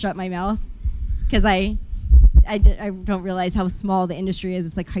still shut my mouth because I don't realize how small the industry is.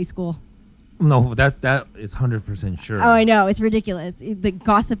 It's like high school. No, that is 100% sure. Oh, I know, it's ridiculous. The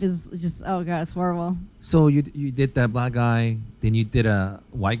gossip is just, oh god, it's horrible. So you did that black guy, then you did a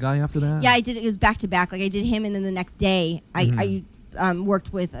white guy after that? Yeah, I did. It was back to back. Like I did him, and then the next day I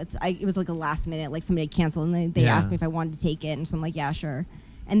worked with. It was like a last minute, like somebody had canceled, and they asked me if I wanted to take it, and so I'm like, yeah, sure.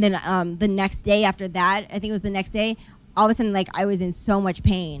 And then the next day after that, I think it was the next day, all of a sudden, like I was in so much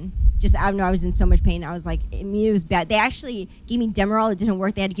pain. Just I don't know, I was in so much pain. I was like, it was bad. They actually gave me Demerol. It didn't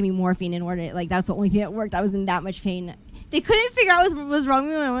work. They had to give me morphine in order. Like that's the only thing that worked. I was in that much pain. They couldn't figure out what was wrong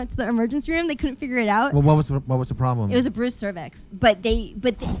with me when I went to the emergency room. They couldn't figure it out. Well, what was the problem? It was a bruised cervix. Oh my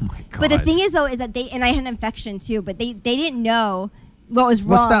God. But the thing is though is that I had an infection too. But they didn't know what was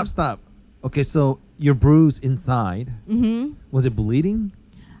wrong. Well, stop. Okay, so your bruise inside. Mm-hmm. Was it bleeding?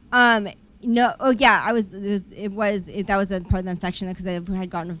 No. Oh yeah, I was. That was a part of the infection because I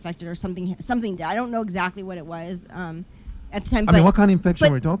had gotten infected or something. Something. I don't know exactly what it was. At the time. I mean, what kind of infection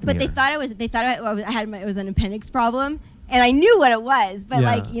were we talking But here? it was an appendix problem, and I knew what it was. But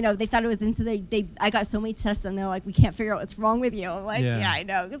Yeah. they thought it was into I got so many tests, and they're like, we can't figure out what's wrong with you. I'm like, Yeah. I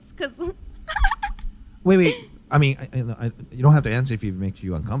know. It's because. Wait. I mean, you don't have to answer if it makes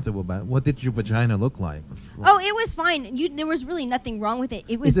you uncomfortable, but what did your vagina look like? Oh, it was fine. There was really nothing wrong with it.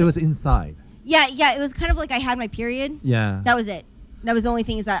 It was inside. Yeah. It was kind of like I had my period. Yeah. That was it. That was the only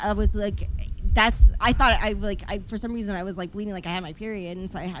thing is that I was like, I thought for some reason I was like bleeding like I had my period,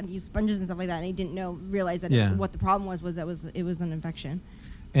 and so I had to use sponges and stuff like that, and I didn't realize that what the problem was it was an infection.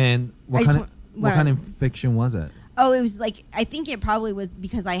 And what kind of infection was it? Oh, it was like, I think it probably was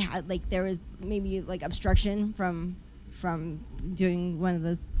because I had like, there was maybe like obstruction from doing one of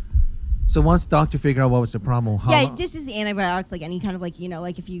those. So once doctor figured out what was the problem, this is antibiotics, like any kind of like,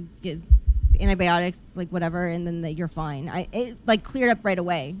 like if you get antibiotics, like whatever, and then you're fine. It like cleared up right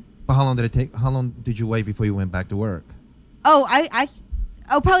away. But how long did it take? How long did you wait before you went back to work? Oh,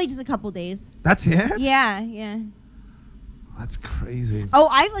 probably just a couple days. That's it? Yeah. That's crazy. Oh,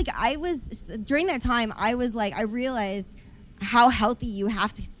 I was during that time. I was like, I realized how healthy you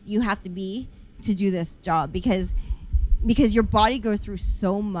have to be to do this job because your body goes through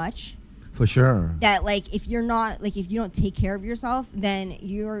so much. For sure. that like if you're not like if you don't take care of yourself, then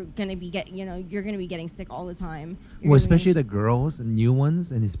you're gonna be you're gonna be getting sick all the time. Well, especially the girls, the new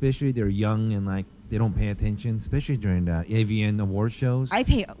ones, and especially they're young and like they don't pay attention, especially during the avian award shows. I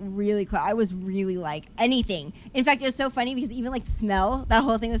pay really close. I was really like anything. In fact, it was so funny because even like smell, that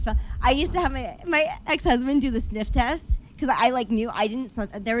whole thing was fun. I used to have my ex-husband do the sniff test because I like knew I didn't.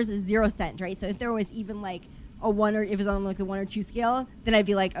 There was a 0 scent, right? So if there was even like a 1 or if it was on like the 1 or 2 scale, then I'd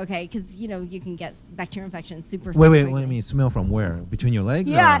be like, okay, because you can get bacterial infections super. Wait, quickly. I mean, smell from where? Between your legs?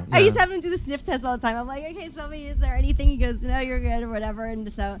 Yeah, or? I used to have him do the sniff test all the time. I'm like, okay, smell me. Is there anything? He goes, no, you're good or whatever.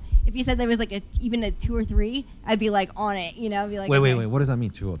 And so if he said there was like even a 2 or 3, I'd be like on it. I'd be like, wait. okay. What does that mean?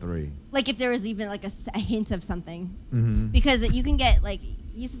 2 or 3? Like if there was even like a hint of something, Mm-hmm. because you can get like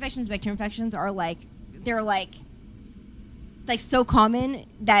yeast infections, bacterial infections are like they're like so common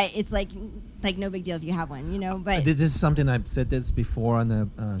that it's like no big deal if you have one, But This is something I've said this before on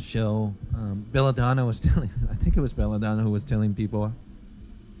the show. Belladonna was telling, I think it was Belladonna who was telling people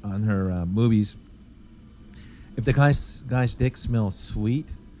on her movies, if the guy's dick smells sweet,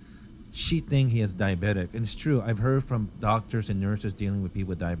 she think he is diabetic. And it's true. I've heard from doctors and nurses dealing with people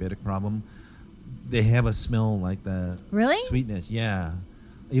with diabetic problem. They have a smell like the Really? sweetness. Yeah.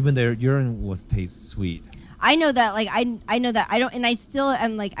 Even their urine was taste sweet. I know that, like, I know that I don't, and I still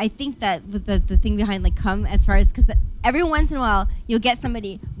am, like, I think that the thing behind, like, cum, as far as, because every once in a while, you'll get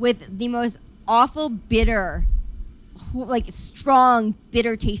somebody with the most awful, bitter, like, strong,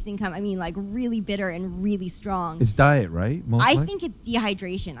 bitter tasting cum. I mean, like, really bitter and really strong. It's diet, right? I think it's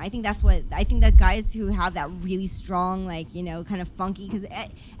dehydration. I think that guys who have that really strong, like, kind of funky, because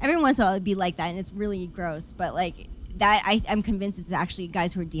every once in a while it'd be like that, and it's really gross, but, like, that I'm convinced it's actually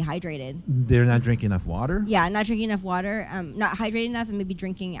guys who are dehydrated. They're not drinking enough water? Yeah, not drinking enough water, not hydrated enough, and maybe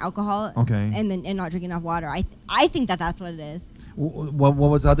drinking alcohol. Okay. And not drinking enough water. I think that's what it is. What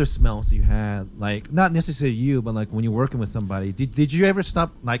was other smells you had? Like, not necessarily you, but like when you're working with somebody, did you ever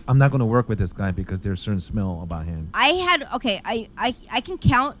stop, like, I'm not going to work with this guy because there's a certain smell about him? I can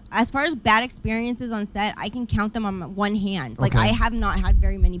count, as far as bad experiences on set, I can count them on one hand. Like, Okay. I have not had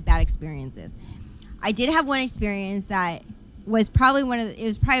very many bad experiences. I did have one experience that was probably one of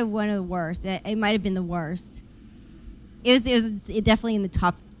the worst. It might have been the worst. It was definitely in the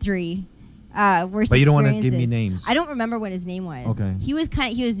top 3 worst. But you don't want to give me experiences. names. I don't remember what his name was. Okay. He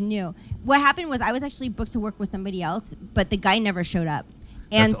was new. What happened was I was actually booked to work with somebody else, but the guy never showed up.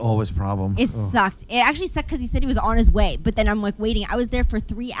 And That's always a problem. it Ugh. sucked. It actually sucked because he said he was on his way, but then I'm like waiting. I was there for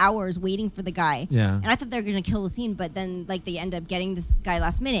 3 hours waiting for the guy. Yeah. And I thought they were gonna kill the scene, but then like they end up getting this guy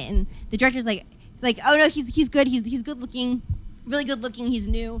last minute, and the director's like, oh no, he's good. He's good looking, really good looking. He's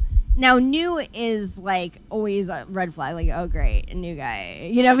new. Now new is like always a red flag. Like, oh great, a new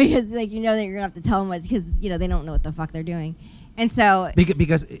guy. Because like that you're gonna have to tell them what's, because they don't know what the fuck they're doing, and so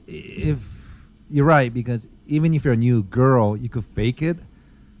Because if you're right, because even if you're a new girl, you could fake it.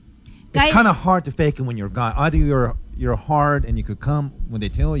 Guys- It's kind of hard to fake it when you're a guy. Either you're hard and you could come when they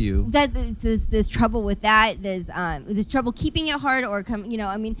tell you. that there's trouble with that. There's trouble keeping it hard or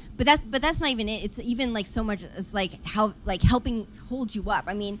but that's not even it. It's even like so much. It's like how like helping hold you up.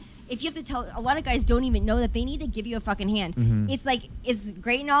 I mean, if you have to tell, a lot of guys don't even know that they need to give you a fucking hand. Mhm. It's like, it's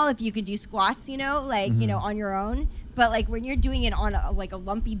great and all if you could do squats, on your own, but like when you're doing it on a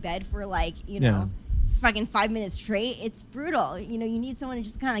lumpy bed for like Yeah. fucking 5 minutes straight, it's brutal. You need someone to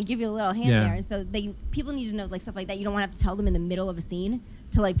just kind of give you a little hand Yeah. there, and so people need to know like stuff like that. You don't want to have to tell them in the middle of a scene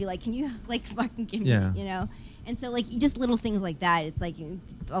to like be like, can you like fucking give Yeah. me, and so like just little things like that. It's like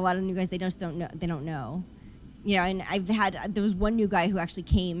a lot of new guys, they just don't know, and there was one new guy who actually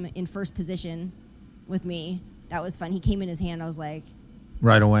came in first position with me. That was fun. He came in his hand. I was like,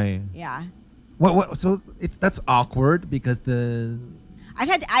 Right away. yeah. What? So that's awkward because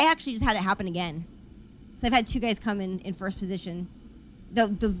I actually just had it happen again. So I've had 2 guys come in first position.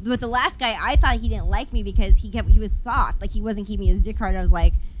 With the last guy, I thought he didn't like me because he was soft, like he wasn't keeping his dick hard. I was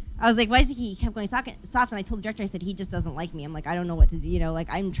like, why is he kept going soft? And I told the director, I said, he just doesn't like me. I'm like, I don't know what to do. Like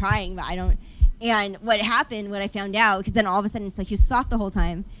I'm trying, but I don't. And what happened, what I found out, because then all of a sudden, so he was soft the whole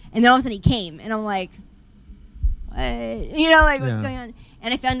time, and then all of a sudden he came, and I'm like, what? Like what's Yeah. going on?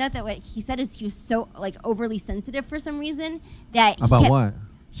 And I found out that what he said is he was so like overly sensitive for some reason that what?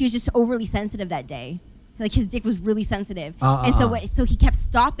 he was just overly sensitive that day. Like his dick was really sensitive, Uh-uh. and so he kept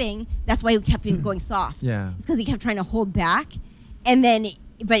stopping. That's why he kept going soft. Yeah. It's because he kept trying to hold back, and then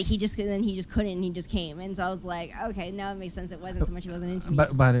but he just couldn't, and he just came. And so I was like, okay, now it makes sense. It wasn't so much he wasn't into me.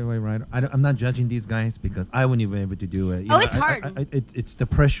 But by the way, right, I'm not judging these guys because I wouldn't even be able to do it. You know, it's hard. It's the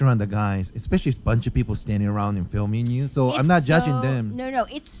pressure on the guys, especially a bunch of people standing around and filming you. So I'm not judging them. No,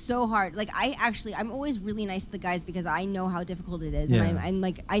 it's so hard. Like I'm always really nice to the guys because I know how difficult it is, Yeah. and I'm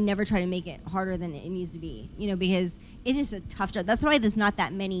like, I never try to make it harder than it needs to be. You know, because it is a tough job. That's why there's not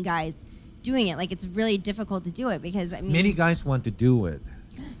that many guys doing it. Like it's really difficult to do it because I mean, Many guys want to do it.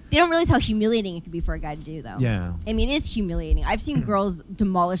 they don't realize how humiliating it could be for a guy to do, though. Yeah. I mean, it is humiliating. I've seen girls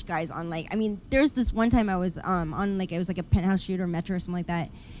demolish guys on, like, I mean, there's this one time I was on, like, it was like a Penthouse shoot or Metro or something like that.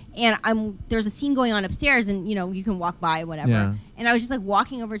 And there's a scene going on upstairs, and, you know, you can walk by, whatever. Yeah. And I was just, like,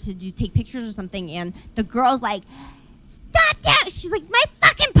 walking over to take pictures or something, and the girl's like, stop that! She's like, my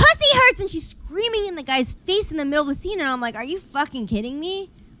fucking pussy hurts! And she's screaming in the guy's face in the middle of the scene, and I'm like, are you fucking kidding me?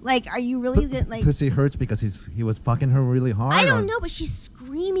 Like, are you really like? Pussy hurts because he was fucking her really hard. I don't know, but she's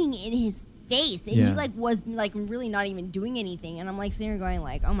screaming in his face, and Yeah. he like was like really not even doing anything, and I'm like sitting here going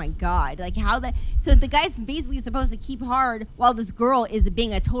like, oh my god, like how that? So the guy's basically supposed to keep hard while this girl is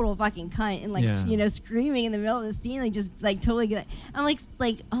being a total fucking cunt and like Yeah. you know, screaming in the middle of the scene, like just like totally good. I'm like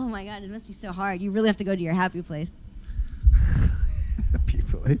oh my god, it must be so hard. You really have to go to your happy place. Happy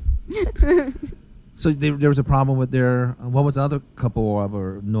place. So there was a problem with their. What was the other couple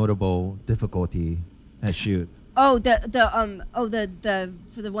of notable difficulty at shoot? Oh, the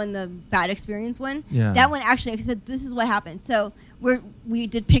for the one, the bad experience one. Yeah. That one actually, I said this is what happened. So we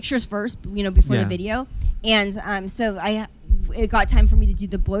did pictures first, you know, before Yeah. the video, and so it got time for me to do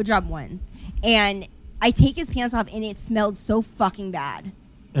the blowjob ones, and I take his pants off, and it smelled so fucking bad.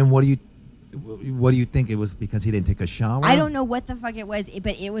 And what do you think it was because he didn't take a shower? I don't know what the fuck it was,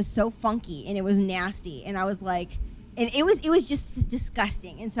 but it was so funky and it was nasty, and I was like, and it was just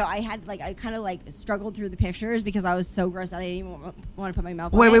disgusting, and so I kind of like struggled through the pictures because I was so grossed out. I didn't even want to put my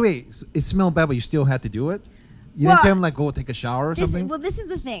mouth on it. Wait. So it smelled bad, but you still had to do it? You Well, didn't tell him like go take a shower or something? Well, this is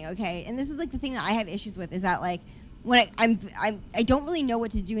the thing, okay, and this is like the thing that I have issues with is that like when I don't really know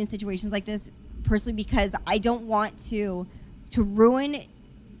what to do in situations like this personally because I don't want to ruin.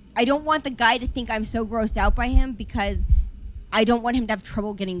 I don't want the guy to think I'm so grossed out by him because I don't want him to have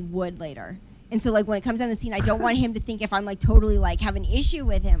trouble getting wood later. And so, like, when it comes down to the scene, I don't want him to think if I'm, like, totally, like, have an issue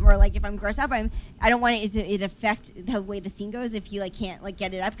with him or, like, if I'm grossed out by him, I don't want it to affect the way the scene goes if he, like, can't, like,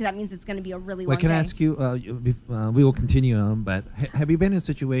 get it up because that means it's going to be a really long Wait, can day. I ask you, we will continue on, but have you been in a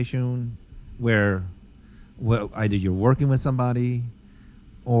situation where either you're working with somebody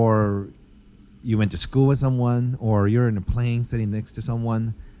or you went to school with someone or you're in a plane sitting next to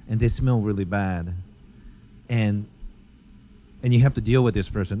someone and they smell really bad and you have to deal with this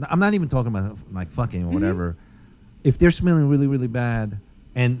person. I'm not even talking about like fucking or whatever. If they're smelling really, really bad,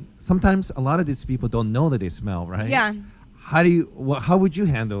 and sometimes a lot of these people don't know that they smell, right? Yeah. How would you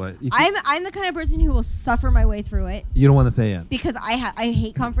handle it? I'm the kind of person who will suffer my way through it. You don't want to say it. Because I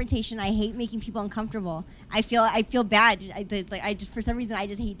hate confrontation. I hate making people uncomfortable. I feel bad. I just for some reason I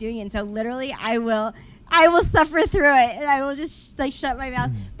just hate doing it. And so literally I will suffer through it, and I will just like shut my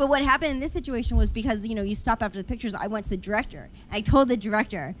mouth. But what happened in this situation was because you know you stop after the pictures. I went to the director. I told the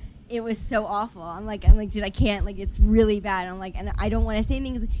director it was so awful. I'm like, dude, I can't. Like, it's really bad. I'm like, and I don't want to say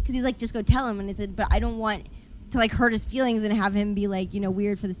things because he's like, just go tell him. And I said, but I don't want to like hurt his feelings and have him be like, you know,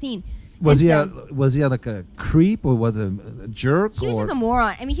 weird for the scene. Was he like a creep or was a jerk? He was just a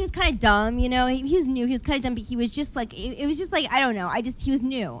moron. I mean, he was kind of dumb, you know. He was new. He was kind of dumb, but he was just like it was just like I don't know. He was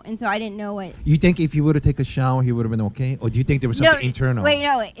new, and so I didn't know what. You think if he would have taken a shower, he would have been okay, or do you think there was something internal? Wait,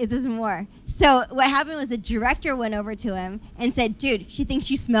 no, there's more. So what happened was the director went over to him and said, "Dude, she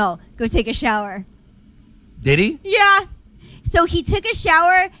thinks you smell. Go take a shower." Did he? Yeah. So he took a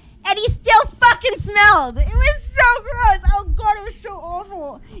shower. And he still fucking smelled. It was so gross. Oh god, it was so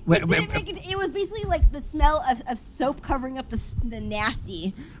awful. It was basically like the smell of soap covering up the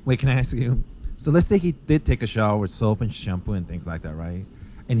nasty. Wait, can I ask you? So let's say he did take a shower with soap and shampoo and things like that, right?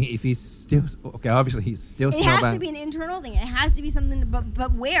 And if he's still okay, obviously he's still. It has to be an internal thing. It has to be something.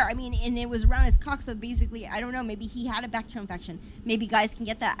 But where? I mean, and it was around his cock. So basically, I don't know. Maybe he had a bacterial infection. Maybe guys can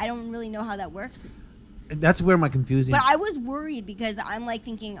get that. I don't really know how that works. That's where my confusing. But I was worried because I'm like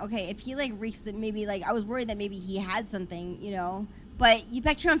thinking, okay, if he like reeks, that maybe like I was worried that maybe he had something, you know. But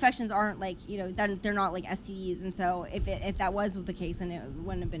bacterial infections aren't like, you know, they're not like STDs, and so if that was the case, then it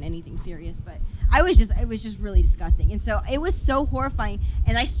wouldn't have been anything serious. But it was just really disgusting, and so it was so horrifying,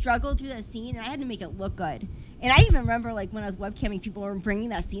 and I struggled through that scene, and I had to make it look good, And I even remember, like, when I was webcamming, people were bringing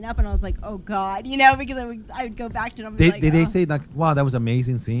that scene up, and I was like, oh, God, you know, because I would go back to it and be like, Did they oh. say, like, wow, that was an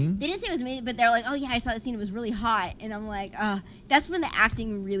amazing scene? They didn't say it was amazing, but they're like, oh, yeah, I saw the scene. It was really hot. And I'm like, that's when the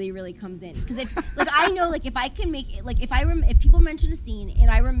acting really, really comes in. Because, like, I know, like, if I can make it, like, if people mention a scene and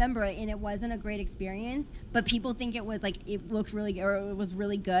I remember it and it wasn't a great experience, but people think it was, like, it looked really good or it was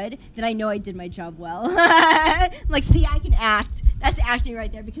really good, then I know I did my job well. Like, see, I can act. That's acting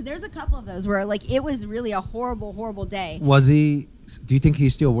right there. Because there's a couple of those where, like, it was really a horrible, horrible day. Was he, do you think he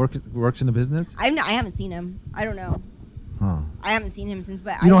still works in the business? I haven't seen him. I don't know. Huh. I haven't seen him since,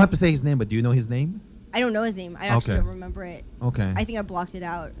 but You don't have to say his name, but do you know his name? I don't know his name. I actually Okay. don't remember it. Okay. I think I blocked it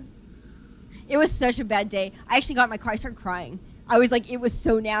out. It was such a bad day. I actually got in my car. I started crying. I was like, it was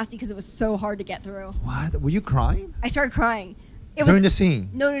so nasty because it was so hard to get through. What? Were you crying? I started crying. It During the was, scene?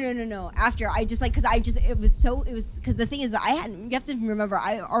 No. After, I just like, because because the thing is, you have to remember,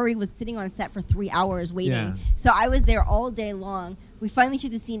 I already was sitting on set for 3 hours waiting. Yeah. So I was there all day long. We finally shoot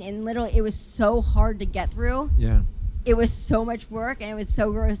the scene, and literally, it was so hard to get through. Yeah. It was so much work, and it was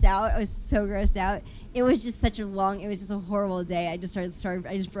so grossed out. I was so grossed out. It was just it was just a horrible day. I just I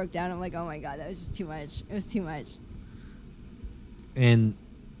just broke down. I'm like, oh my God, that was just too much. It was too much. And,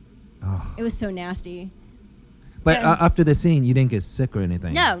 It was so nasty. but Yeah. after the scene, you didn't get sick or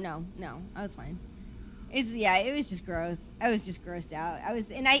anything? No. I was fine. It was just gross. I was just grossed out.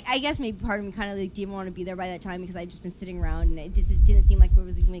 I guess maybe part of me kind of like didn't want to be there by that time because I'd just been sitting around and it didn't seem like what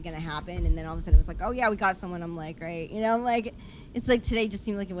was even going to happen. And then all of a sudden it was like, oh yeah, we got someone. I'm like, right, you know, I'm like, it's like today just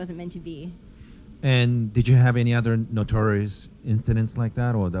seemed like it wasn't meant to be. And did you have any other notorious incidents like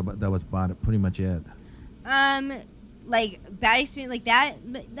that, or that was about it, pretty much it? Like bad experience like that.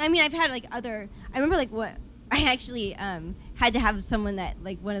 But, I mean, I've had like other. I remember like what I actually had to have someone that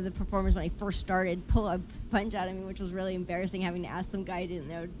like one of the performers when I first started pull a sponge out of me, which was really embarrassing. Having to ask some guy who didn't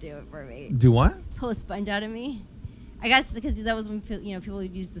know to do it for me. Do what? Pull a sponge out of me. I got because that was when people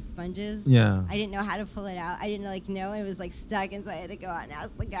would use the sponges. Yeah. I didn't know how to pull it out. I didn't know it was like stuck, and so I had to go out and ask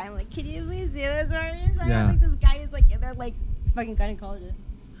the guy. I'm like, can you please do this for me? So Yeah. like this guy is like they're like fucking gynecologist.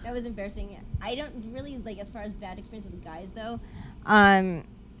 That was embarrassing. I don't really like as far as bad experience with the guys though.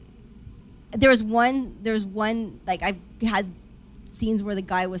 There was one like I had scenes where the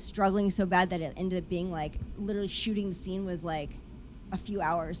guy was struggling so bad that it ended up being like literally shooting the scene was like a few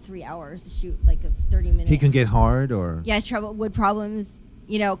hours, 3 hours to shoot like a 30-minute. He can get hard, or Yeah, wood problems.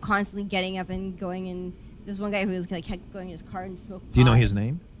 Constantly getting up and going. And there's one guy who was like kept going in his car and smoked pot. do you know his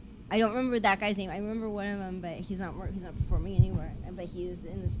name? I don't remember that guy's name. I remember one of them, but he's not performing anywhere. But he is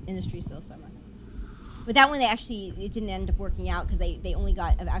in this industry still, so I'm not. But that one, it didn't end up working out because they only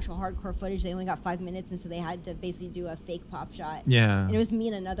got of actual hardcore footage. They only got 5 minutes, and so they had to basically do a fake pop shot. Yeah. And it was me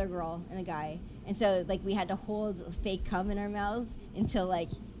and another girl and a guy, and so like we had to hold a fake cum in our mouths until like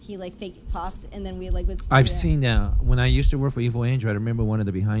he like fake popped, and then we like would. I've seen that. When I used to work for Evil Angel, I remember one of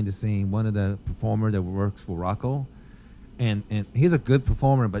the behind the scene, one of the performer that works for Rocco, and he's a good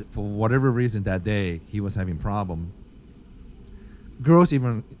performer, but for whatever reason that day he was having problem. Girls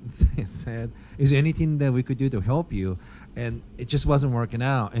even said, "Is there anything that we could do to help you?" And it just wasn't working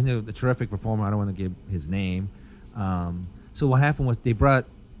out. And the terrific performer, I don't want to give his name. So what happened was they brought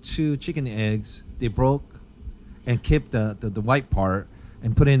 2 chicken eggs. They broke and kept the white part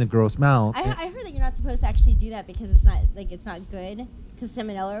and put it in the girl's mouth. I heard that you're not supposed to actually do that because it's not good. Because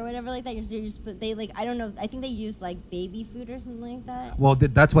salmonella or whatever like that, I don't know. I think they use like baby food or something like that. Well,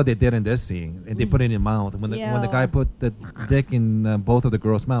 that's what they did in this scene, and they put it in the mouth. When the guy put the dick in both of the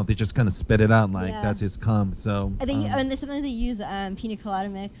girls' mouth, they just kind of spit it out like that's his cum. So I think sometimes they use pina colada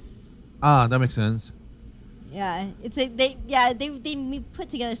mix. that makes sense. Yeah, it's like they put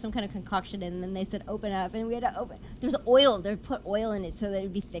together some kind of concoction and then they said open up, and we had to open. There's oil. They put oil in it so that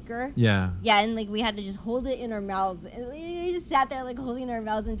it'd be thicker. Yeah. Yeah, and like we had to just hold it in our mouths. And we just sat there like holding our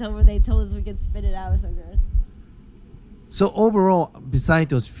mouths until they told us we could spit it out. It was so gross. So overall, besides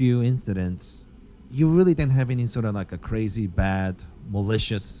those few incidents, you really didn't have any sort of like a crazy bad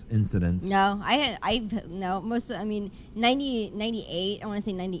malicious incidents. No, most I mean 98, I want to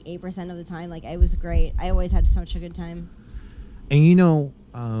say 98% of the time like it was great. I always had such a good time. And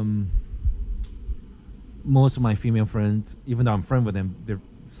most of my female friends, even though I'm friends with them,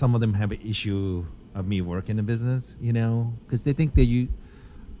 some of them have an issue of me working in the business, because they think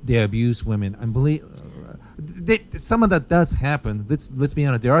they abuse women. I believe some of that does happen. Let's be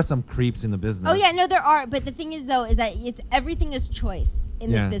honest. There are some creeps in the business. Oh yeah, no, there are. But the thing is, though, is that everything is choice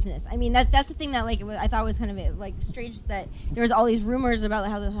in this business. I mean, that's the thing that I thought was kind of like strange that there was all these rumors about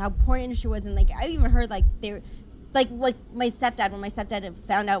how the porn industry was, and like I even heard like like my stepdad, when my stepdad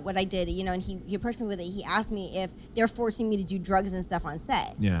found out what I did, you know, and he approached me with it, he asked me if they're forcing me to do drugs and stuff on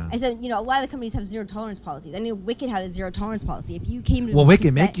set. Yeah. I said, you know, a lot of the companies have zero tolerance policies. I mean, Wicked had a zero tolerance policy. If you came to Well, Wicked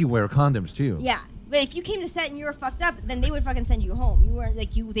set, make you wear condoms too. Yeah. But if you came to set and you were fucked up, then they would fucking send you home. You weren't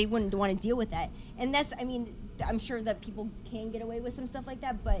like they wouldn't want to deal with that. And that's, I mean, I'm sure that people can get away with some stuff like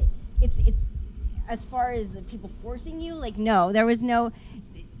that, but it's as far as the people forcing you, like, no, there was no.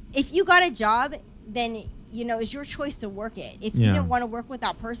 If you got a job, then you know it's your choice to work it. If you didn't want to work with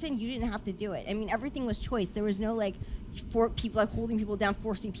that person, you didn't have to do it. I mean, everything was choice. There was no like for people like holding people down,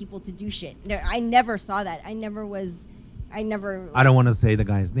 forcing people to do shit. I never saw that. I never. I don't want to say the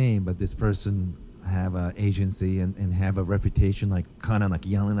guy's name, but this person have an agency and have a reputation like kind of like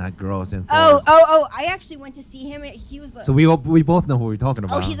yelling at girls and I actually went to see him. He was so we both know who we're talking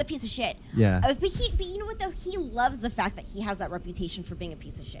about. Oh, he's a piece of shit. Yeah. But you know what though? He loves the fact that he has that reputation for being a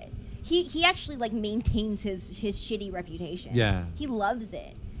piece of shit. He actually like maintains his shitty reputation. Yeah. He loves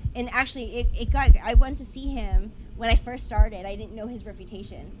it. And actually I went to see him when I first started. I didn't know his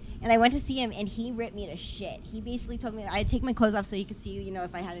reputation. And I went to see him and he ripped me to shit. He basically told me I'd take my clothes off so you could see, you know,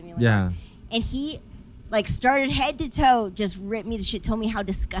 if I had any like And he like started head to toe, just ripped me to shit, told me how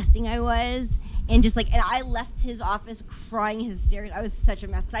disgusting I was, and just like, and I left his office crying hysterics. I was such a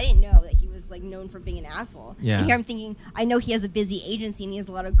mess because I didn't know that he was like known for being an asshole. Yeah. And here I'm thinking, I know he has a busy agency and he has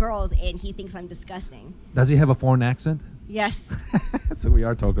a lot of girls, and he thinks I'm disgusing. Does he have a foreign accent? Yes. So we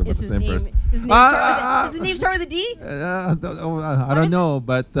are talking about the same person. Does his name start with a D? I don't know,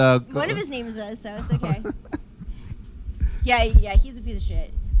 but one of his names does, so it's okay. yeah, he's a piece of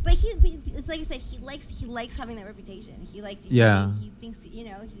shit. But it's like I said, he likes having that reputation. He thinks, you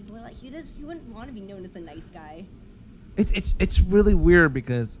know, he wouldn't want to be known as the nice guy. It's really weird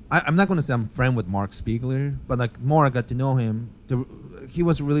because I'm not going to say I'm friend with Mark Spiegler, but like more I got to know him, he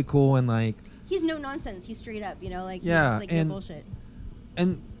was really cool and like he's no nonsense. He's straight up, you know, like he's like and, no bullshit.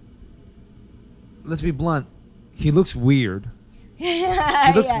 And let's be blunt, he looks weird. He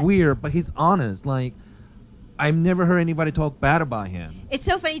looks weird, but he's honest. Like I've never heard anybody talk bad about him. It's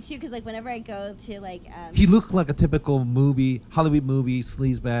so funny too, because like whenever I go to like, he looked like a typical Hollywood movie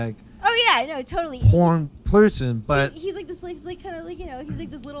sleazebag. Oh yeah, no, totally. Porn person, but he's like this, like kind of like, you know, he's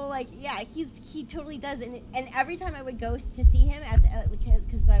like this little like, yeah, he totally does. And every time I would go to see him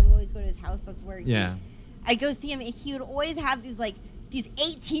because I would always go to his house. That's where I go see him, and he would always have these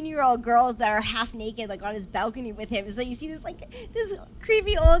 18-year-old girls that are half naked, like on his balcony with him. So you see this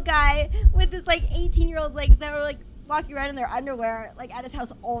creepy old guy with this like 18-year-olds like that were like walking around in their underwear like at his house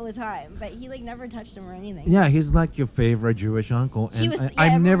all the time, but he like never touched them or anything. Yeah, he's like your favorite Jewish uncle, and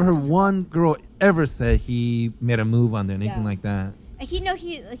I've never heard one girl ever say he made a move on there, anything like that.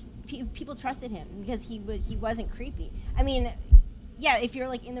 People trusted him because he wasn't creepy. I mean. Yeah, if you're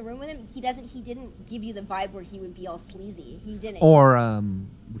like in the room with him, he didn't give you the vibe where he would be all sleazy. He didn't. Or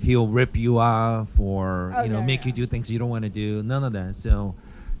he'll rip you off, or make you do things you don't want to do. None of that. So,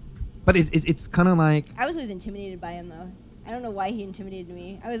 but it's kind of like I was always intimidated by him though. I don't know why he intimidated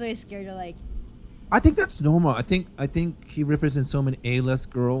me. I was always scared to like. I think that's normal. I think he represents so many A-list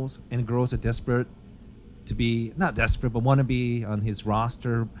girls, and girls are desperate to be not desperate, but want to be on his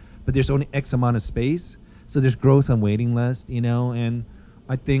roster. But there's only X amount of space. So there's girls on waiting list, you know, and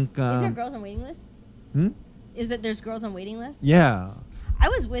I think... Is there girls on waiting list? Is that there's girls on waiting list? Yeah. I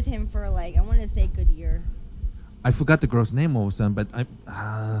was with him for like, I want to say a good year. I forgot the girl's name all of a sudden, but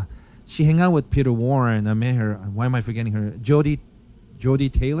she hung out with Peter Warren. I met her. Why am I forgetting her? Jodie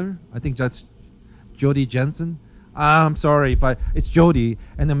Taylor? I think that's Jodie Jensen. I'm sorry if it's Jodie.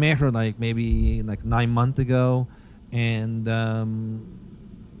 And I met her like maybe like 9 months ago. And...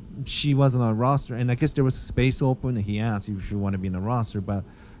 she wasn't on a roster, and I guess there was a space open, and he asked if she wanted to be in a roster. But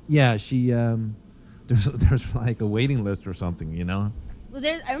yeah, she there's like a waiting list or something, you know. Well,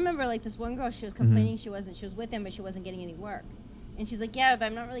 I remember like this one girl. She was complaining she was with him, but she wasn't getting any work. And she's like, yeah, but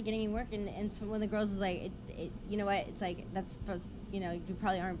I'm not really getting any work. And so one of the girls is like, you know what? It's like that's you know you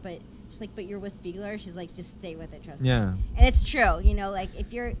probably aren't, but she's like, but you're with Spiegler. She's like, just stay with it, trust me. Yeah. And it's true, you know, like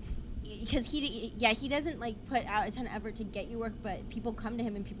if you're. Because he doesn't like put out a ton of effort to get you work, but people come to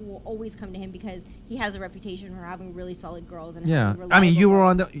him, and people will always come to him because he has a reputation for having really solid girls. And I mean, you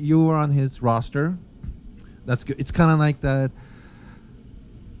were on his roster. That's good. It's kind of like that.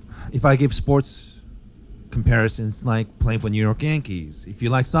 If I give sports comparisons, like playing for New York Yankees. If you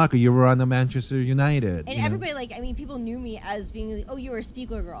like soccer, you were on the Manchester United. And everybody like, I mean, people knew me as being like, oh, you were a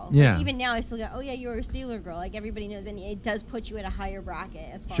Spiegler girl. Yeah. Like, even now, I still go, oh yeah, you were a Spiegler girl. Like everybody knows, and it does put you at a higher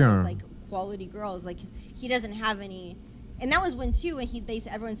bracket as far as like quality girls. Like he doesn't have any, and that was when too. And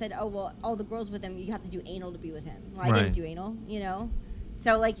everyone said, oh well, all the girls with him, you have to do anal to be with him. Well, I didn't do anal, you know.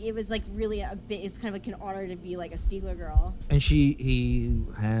 So like it was like really a bit. It's kind of like an honor to be like a Spiegler girl. And he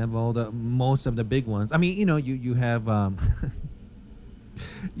have most of the big ones. I mean, you have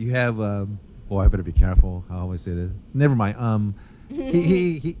you have boy, I better be careful how I always say this. Never mind.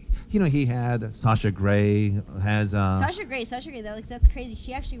 He had Sasha Grey has Sasha Grey, that's crazy.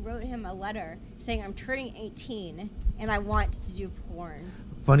 She actually wrote him a letter saying, "I'm turning 18 and I want to do porn."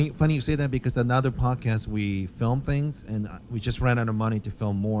 Funny you say that, because another podcast we film things and we just ran out of money to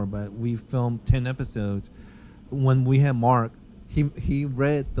film more, but we filmed 10 episodes. When we had Mark, he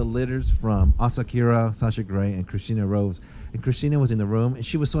read the letters from Asakura, Sasha Grey, and Christina Rose, and Christina was in the room and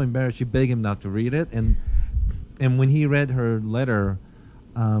she was so embarrassed. She begged him not to read it, and when he read her letter,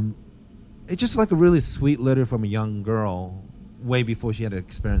 it's just like a really sweet letter from a young girl, way before she had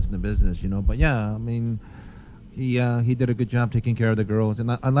experience in the business, But yeah, I mean, he did a good job taking care of the girls, and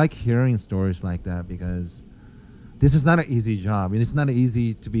I like hearing stories like that, because this is not an easy job. It's not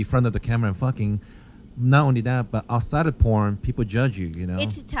easy to be in front of the camera and fucking. Not only that, but outside of porn, people judge you.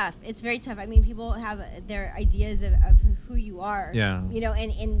 It's tough. It's very tough. I mean, people have their ideas of who you are. Yeah.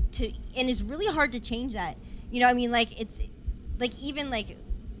 And it's really hard to change that. I mean, like it's like even like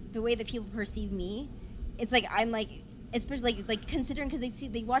the way that people perceive me. It's like I'm like, especially like considering,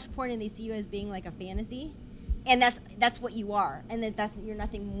 because they watch porn and they see you as being like a fantasy. And that's what you are, and you're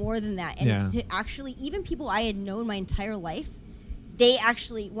nothing more than that. And to actually, even people I had known my entire life, they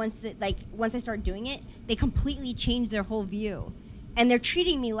actually once I started doing it, they completely changed their whole view, and they're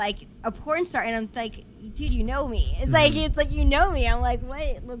treating me like a porn star. And I'm like, dude, you know me. It's like you know me. I'm like,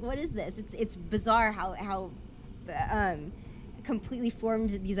 what is this? It's bizarre how completely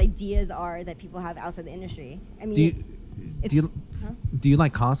formed these ideas are that people have outside the industry. I mean, do you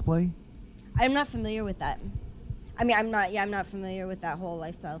like cosplay? I'm not familiar with that. I mean, I'm not familiar with that whole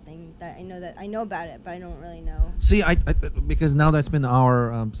lifestyle thing. That I know about it, but I don't really know. See, I because now that's been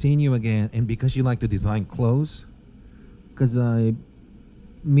our seeing you again, and because you like to design clothes, because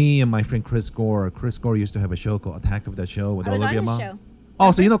me and my friend Chris Gore used to have a show called Attack of the Show with I was Olivia on his Munn. show.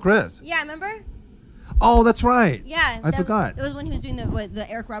 Oh, so you know Chris? Yeah, remember? Oh, that's right. Yeah, I forgot. It was when he was doing the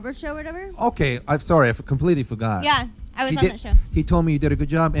Eric Roberts show or whatever. Okay, I'm sorry, I completely forgot. Yeah, I was on that show. He told me you did a good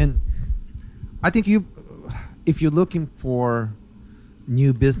job, and I think if you're looking for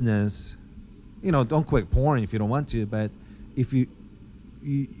new business, don't quit porn if you don't want to. But if you're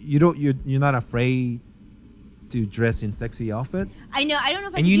not afraid to dress in sexy outfit. I know. I don't know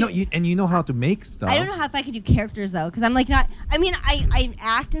if I. And you know how to make stuff. I don't know how if I could do characters though, because I'm like not. I mean, I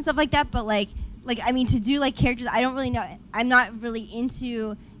act and stuff like that, but like I mean, to do like characters, I don't really know. I'm not really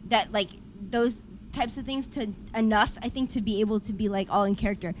into that, like those types of things enough, I think, to be able to be like all in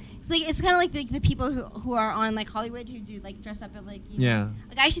character. It's kind of like the people who are on like Hollywood who do like dress up at like yeah.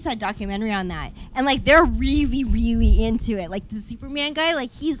 Like I actually saw a documentary on that, and like they're really really into it. Like the Superman guy,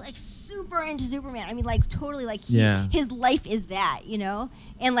 like he's like super into Superman. I mean, like totally like his life is that, and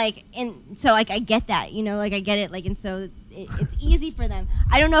so like I get that, like I get it, like, and so it's easy for them.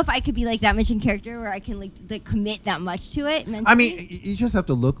 I don't know if I could be like that much in character where I can like commit that much to it mentally. I mean, you just have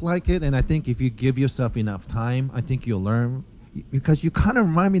to look like it, and I think if you give yourself enough time, I think you'll learn. Because you kind of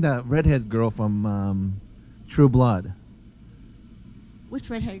remind me of that redhead girl from True Blood. Which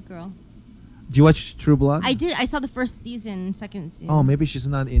redhead girl? Do you watch True Blood? I did. I saw the first season, second season. Oh, maybe she's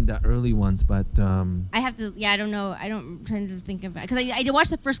not in the early ones, but I have to. Yeah, I don't know. I'm trying to think of it because I did watch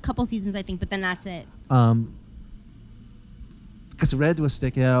the first couple seasons, I think, but then that's it. Because Red will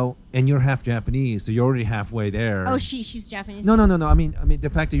stick out, and you're half Japanese, so you're already halfway there. Oh, she's Japanese. No. I mean the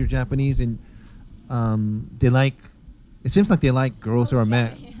fact that you're Japanese and they like. It seems like they like girls who are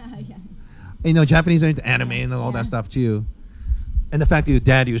men. Yeah. Japanese are into anime and all that stuff too. And the fact that your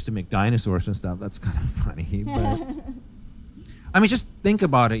dad used to make dinosaurs and stuff, that's kind of funny. But I mean, just think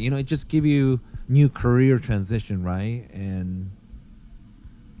about it. It just give you new career transition, right? And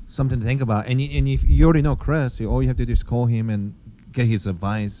something to think about. And if you already know Chris, all you have to do is call him and get his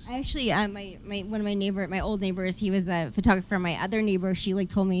advice. Actually, one of my old neighbors, he was a photographer. My other neighbor, she like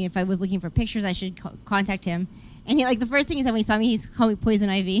told me if I was looking for pictures, I should contact him. And he the first thing he said when he saw me, he's called me Poison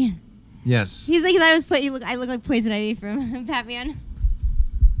Ivy. Yes. He's like, I look like Poison Ivy from Batman.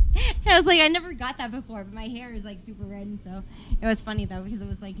 And I was like, I never got that before, but my hair is like super red, and so it was funny though because it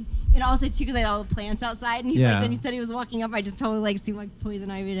was like, and also too because I had all the plants outside, and he's like, then he said he was walking up, I just totally like seemed like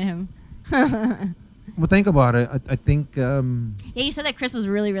Poison Ivy to him. Well, think about it. I think. Yeah, you said that Chris was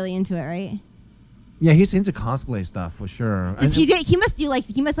really really into it, right? Yeah, he's into cosplay stuff for sure. He must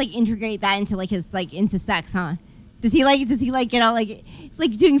integrate that into like his into sex, huh? Does he get all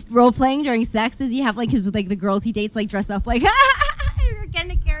like doing role playing during sex? Does he have like his the girls he dates dress up like getting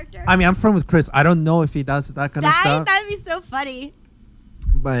a character? I mean, I'm friends with Chris. I don't know if he does that kind of stuff. That'd be so funny.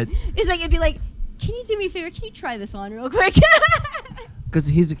 But It's like, it'd be like, can you do me a favor? Can you try this on real quick? because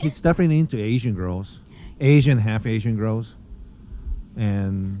he's definitely into Asian girls, half Asian girls,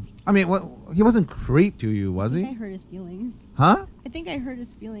 and I mean, what he wasn't creep to you, was I think I he? hurt his feelings. Huh? I think I hurt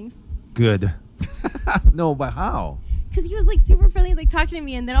his feelings. Good. No, but how? Because he was like super friendly, like talking to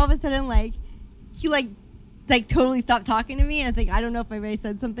me, and then all of a sudden, like, he like totally stopped talking to me. And I think, I don't know if I maybe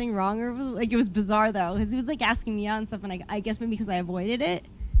said something wrong or like, it was bizarre though, because he was like asking me out and stuff, and I guess maybe because I avoided it,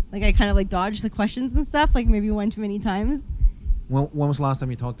 like I kind of like dodged the questions and stuff, like maybe one too many times. When was the last time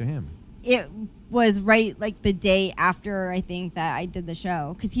you talked to him? It was right like the day after I think that I did the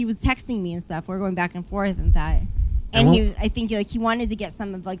show, because he was texting me and stuff. We're going back and forth and that. And I think he wanted to get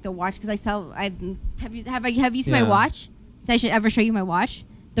some of like the watch, because have you seen my Yeah. watch? So I should ever show you my watch,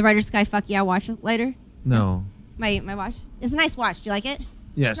 the Ryder Sky Fuck Yeah watch later. No. My watch. It's a nice watch. Do you like it?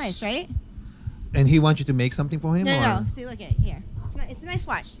 Yes. It's nice, right? And he wants you to make something for him? No, or? no. See, look at it here. It's a nice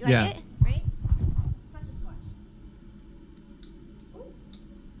watch. You like Yeah. it? Right? It's not just a watch.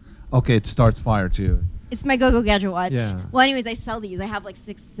 Okay, it starts fire too. It's my Go-Go Gadget watch. Yeah. Well, anyways, I sell these. I have like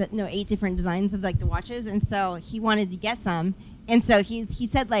 8 different designs of like the watches, and so he wanted to get some, and so he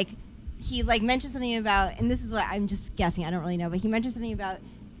said like he like mentioned something about, and this is what I'm just guessing. I don't really know, but he mentioned something about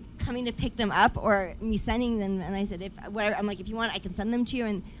coming to pick them up or me sending them, and I said I'm like, if you want, I can send them to you,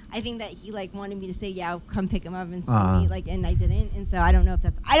 and I think that he like wanted me to say, yeah, I'll come pick them up and send me, like, and I didn't, and so I don't know if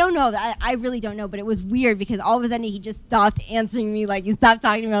that's, I don't know, I really don't know, but it was weird because all of a sudden he just stopped answering me, like he stopped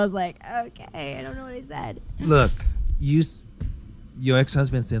talking to me. I was like, okay, I don't know what I said. Look, your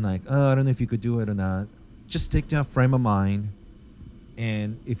ex-husband saying like, oh, I don't know if you could do it or not. Just stick to a frame of mind,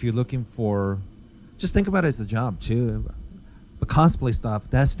 and if you're looking for, just think about it as a job too. But cosplay stuff,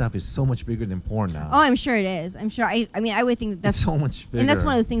 that stuff is so much bigger than porn now. Oh, I'm sure it is. I'm sure. I mean, I would think that that's it's so much bigger. and that's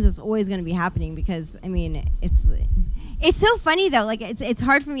one of those things that's always going to be happening, because I mean, it's so funny though. Like it's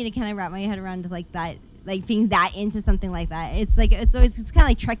hard for me to kind of wrap my head around like that, like being that into something like that. It's like it's kind of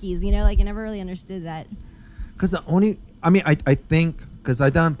like Trekkies, you know. Like I never really understood that. Because I think because I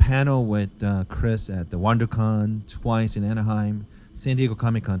done panel with Chris at the WonderCon twice in Anaheim, San Diego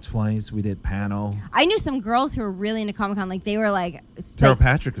Comic-Con twice. We did panel. I knew some girls who were really into Comic-Con. Like they were like, Tara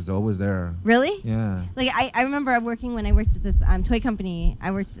Patrick is always there. Really? Yeah. Like I remember when I worked at this toy company. I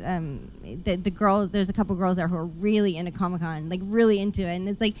worked the girls. There's a couple girls there who are really into Comic-Con, like really into it. And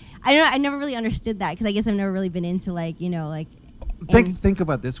it's like I don't know. I never really understood that, because I guess I've never really been into like, you know, like. Think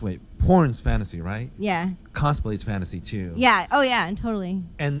about it this way. Porn's fantasy, right? Yeah. Cosplay is fantasy too. Yeah. Oh yeah. And totally.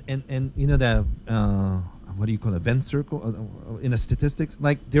 And you know that what do you call it? Venn circle in the statistics.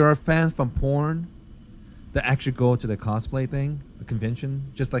 Like there are fans from porn that actually go to the cosplay thing, a convention,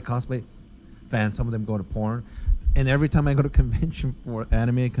 just like cosplay fans. Some of them go to porn, and every time I go to convention for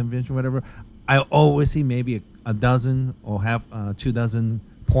anime convention, whatever, I always see maybe a dozen or 24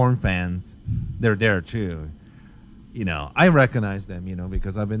 porn fans. They're there too. You know, I recognize them, you know,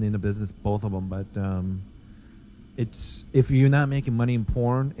 because I've been in the business, both of them. But it's, if you're not making money in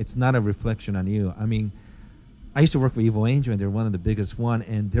porn, it's not a reflection on you. I mean, I used to work for Evil Angel, and they're one of the biggest one,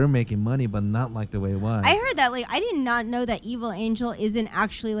 and they're making money, but not like the way it was. I heard that. Like I did not know that Evil Angel isn't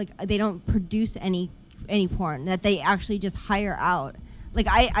actually like they don't produce any porn. That they actually just hire out. Like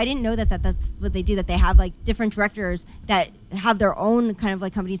I didn't know that's what they do. That they have like different directors that have their own kind of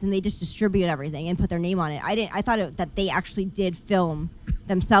like companies, and they just distribute everything and put their name on it. I thought that they actually did film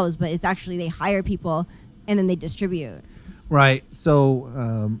themselves, but it's actually they hire people and then they distribute. Right.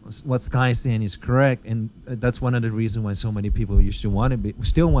 So what Sky's saying is correct, and that's one of the reasons why so many people still want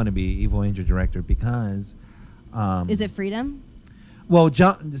to be Evil Angel director, because Is it freedom? well,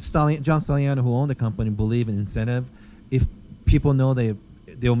 John Staliano, who owned the company, believe in incentive. If people know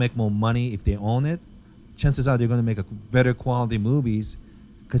they'll make more money if they own it, chances are they're going to make a better quality movies,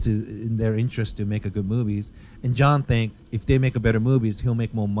 because it's in their interest to make a good movies. And John think if they make a better movies, he'll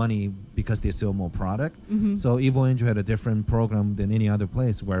make more money because they sell more product. Mm-hmm. So Evil Angel had a different program than any other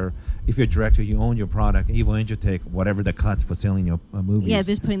place, where if you're a director, you own your product. Evil Angel take whatever the cuts for selling your movies. Yeah,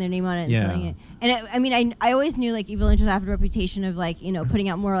 just putting their name on it and Yeah. selling it. And I mean, I always knew like Evil Angel had a reputation of like, you know, putting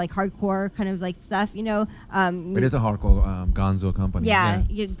out more like hardcore kind of like stuff, you know. It is a hardcore Gonzo company. Yeah,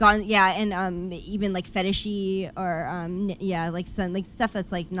 and even like fetishy or like some like stuff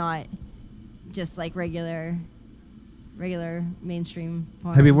that's like not just like regular mainstream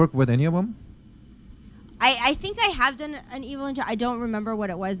porn. Have you worked with any of them? I think I have done an Evil Angel. I don't remember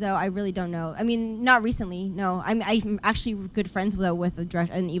what it was though. I really don't know. I mean, not recently. No, I'm actually good friends with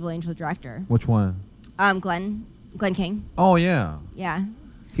an Evil Angel director. Which one? Glenn King. Oh yeah. Yeah.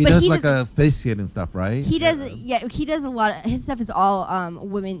 He But does he like does- a face hit and stuff, right? He does, yeah. He does a lot. His stuff is all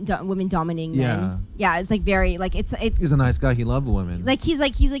women dominating men. Yeah, it's like very like it. He's a nice guy. He loves women. Like he's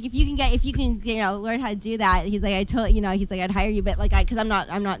like if you can learn how to do that. He's like he's like I'd hire you, but like because I'm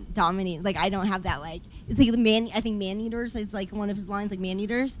not dominating. Like I don't have that like it's like the man. I think man eaters is like one of his lines, like man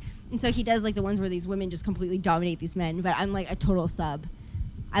eaters. And so he does like the ones where these women just completely dominate these men. But I'm like a total sub.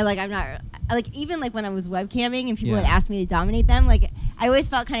 I'm not like even like when I was webcamming and people would ask me to dominate them. Like I always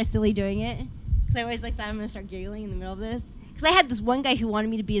felt kind of silly doing it because I always like thought I'm gonna start giggling in the middle of this. Because I had this one guy who wanted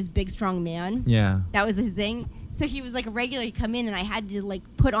me to be his big strong man. Yeah. That was his thing. So he was like a regular. He'd come in and I had to like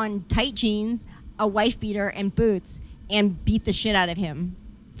put on tight jeans, a wife beater, and boots and beat the shit out of him.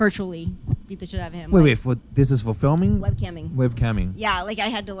 Virtually beat the shit out of him. Wait. This is for filming? Webcamming. Webcamming. Yeah, like I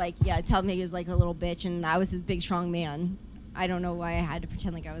had to tell him he was like a little bitch and I was his big strong man. I don't know why I had to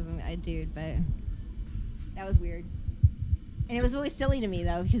pretend like I was a dude, but that was weird. And it was always silly to me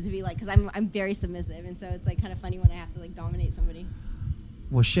though, because I'm very submissive, and so it's like kind of funny when I have to like dominate somebody.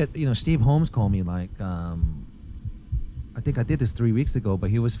 Well, shit. Steve Holmes called me like I think I did this 3 weeks ago, but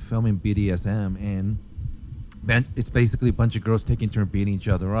he was filming BDSM and it's basically a bunch of girls taking turn beating each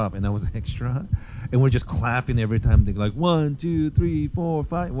other up, and that was extra. And we're just clapping every time they like 1, 2, 3, 4,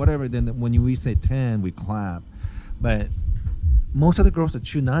 5, whatever. Then when we say 10, we clap. But most of the girls are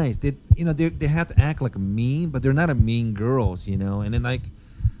too nice. They have to act like mean, but they're not a mean girls, And then like,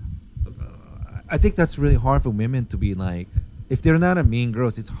 I think that's really hard for women to be like, if they're not a mean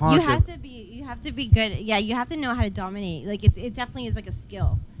girls, it's hard. You have to be good. Yeah, you have to know how to dominate. Like it definitely is like a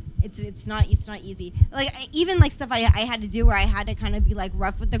skill. It's not easy. Like even like stuff I had to do where I had to kind of be like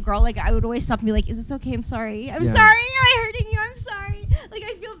rough with the girl. Like I would always stop and be like, "Is this okay? I'm sorry. I'm sorry. Am I hurting you? I'm sorry." Like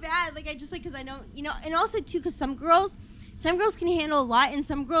I feel bad. Like I just like because I don't, and also too because some girls can handle a lot and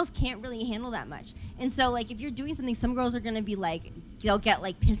some girls can't really handle that much. And so like if you're doing something, some girls are gonna be like they'll get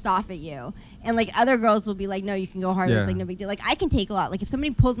like pissed off at you, and like other girls will be like, "No, you can go harder." It's like no big deal. Like I can take a lot. Like if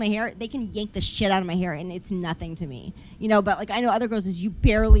somebody pulls my hair, they can yank the shit out of my hair and it's nothing to me, But like I know other girls is you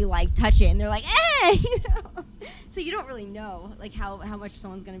barely like touch it and they're like, "Eh," So you don't really know like how much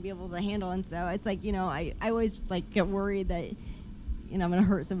someone's gonna be able to handle, and so it's like I always like get worried that I'm gonna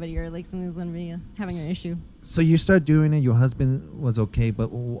hurt somebody or like somebody's gonna be having an issue. So you start doing it. Your husband was okay, but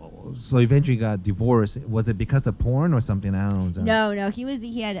so eventually got divorced. Was it because of porn or something else? Or? No.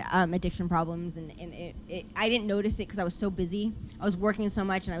 He had addiction problems, and I didn't notice it because I was so busy. I was working so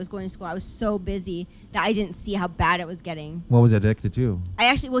much, and I was going to school. I was so busy that I didn't see how bad it was getting. What was he addicted to?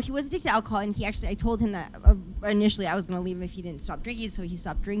 He was addicted to alcohol, and I told him that initially I was going to leave him if he didn't stop drinking, so he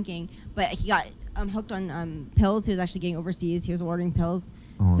stopped drinking. But he got hooked on pills. He was actually getting overseas. He was ordering pills.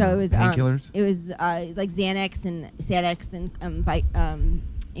 Oh, so it was painkillers. It was like Xanax and Xanax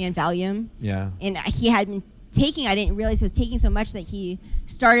and Valium. Yeah. And he had been taking. I didn't realize he was taking so much that he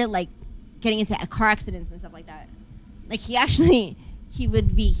started like getting into car accidents and stuff like that. Like he'd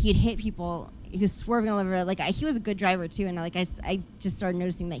hit people. He was swerving all over. Like he was a good driver too, and like I just started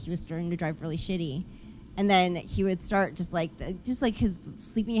noticing that he was starting to drive really shitty. And then he would start just like his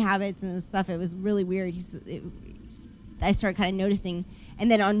sleeping habits and stuff. It was really weird. I started kind of noticing,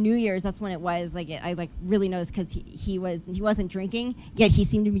 and then on New Year's, that's when it was like I like really noticed because he wasn't drinking, yet he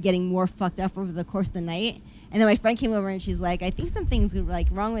seemed to be getting more fucked up over the course of the night. And then my friend came over and she's like, "I think something's like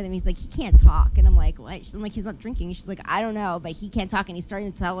wrong with him." He's like, "He can't talk," and I'm like, "What?" I'm like, "He's not drinking." She's like, "I don't know, but he can't talk," and he's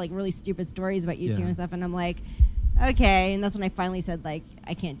starting to tell like really stupid stories about YouTube and stuff. And I'm like, okay. And that's when I finally said like,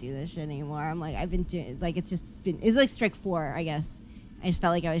 I can't do this shit anymore. I'm like, I've been doing like it's like strike 4, I guess. I just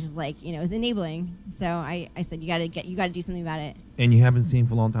felt like I was just like, it was enabling. So I said, you gotta do something about it. And you haven't seen him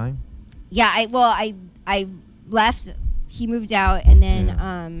for a long time? Yeah, I left. He moved out, and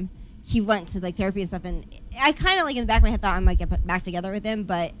then he went to like therapy and stuff. And I kind of like in the back of my head thought I might get back together with him,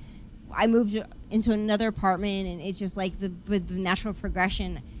 but I moved into another apartment, and it's just like with the natural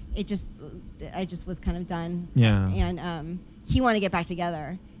progression, I just was kind of done. Yeah. And he wanted to get back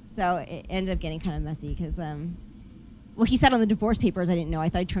together, so it ended up getting kind of messy because well, he said on the divorce papers, I didn't know. I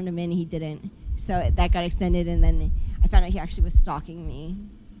thought I turned him in, and he didn't. So that got extended, and then I found out he actually was stalking me.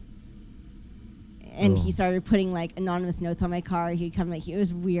 And he started putting like anonymous notes on my car. He'd come like, it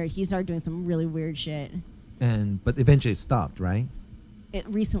was weird. He started doing some really weird shit. But eventually it stopped, right?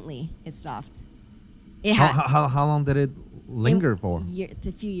 Recently it stopped. How long did it linger for?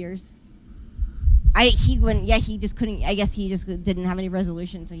 A few years. He just couldn't. I guess he just didn't have any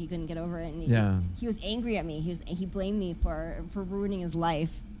resolution, so he couldn't get over it. And he was angry at me. He blamed me for ruining his life.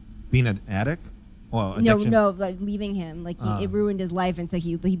 Being an addict? Well, addiction? No, like leaving him. Like it ruined his life, and so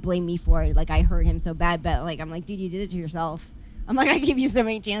he blamed me for it. Like I hurt him so bad, but like I'm like, dude, you did it to yourself. I'm like, I gave you so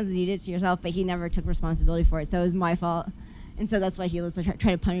many chances, you did it to yourself, but he never took responsibility for it, so it was my fault. And so that's why he was trying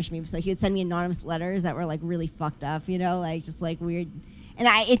to punish me. So he would send me anonymous letters that were like really fucked up, you know, like just like weird. And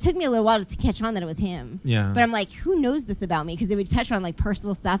it took me a little while to catch on that it was him. Yeah. But I'm like, who knows this about me? Because it would touch on like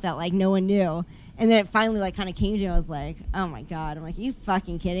personal stuff that like no one knew. And then it finally like kind of came to me. I was like, oh my God. I'm like, are you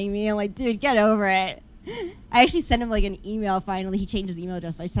fucking kidding me? I'm like, dude, get over it. I actually sent him like an email finally. He changed his email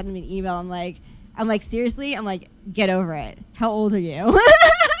address, but I sent him an email. I'm like, seriously? I'm like, get over it. How old are you? I'm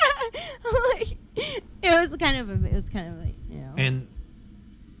like, it was kind of like, you know. And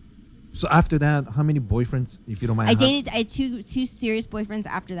so after that, how many boyfriends, if you don't mind? I had two serious boyfriends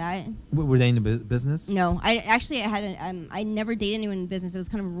after that. Were they in the business? No, I never dated anyone in business. It was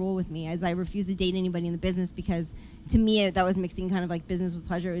kind of a rule with me, as I refused to date anybody in the business because to me that was mixing kind of like business with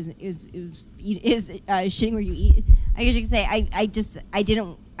pleasure. It was shitting where you eat. I guess you could say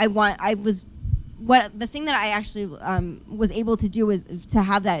the thing that I actually was able to do was to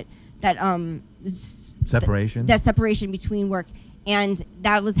have that separation. That separation between work. And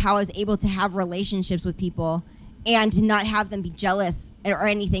that was how I was able to have relationships with people and to not have them be jealous or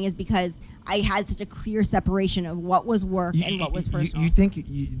anything, is because I had such a clear separation of what was work and what was personal. You think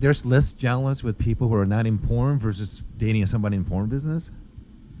there's less jealous with people who are not in porn versus dating somebody in porn business?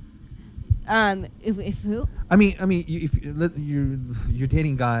 If who? I mean, if you're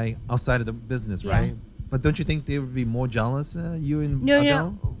dating a guy outside of the business, Yeah. right? But don't you think they would be more jealous, you and No,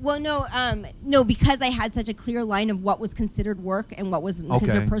 Adele? Well, no, because I had such a clear line of what was considered work and what was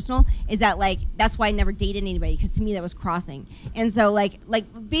considered personal. Is that like that's why I never dated anybody, because to me that was crossing. And so like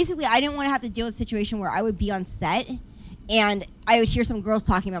basically I didn't want to have to deal with a situation where I would be on set and I would hear some girls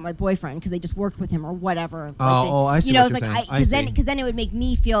talking about my boyfriend because they just worked with him or whatever. I see. You know, what it's you're like saying. because then it would make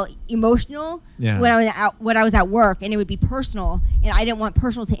me feel emotional Yeah. when I was at work, and it would be personal, and I didn't want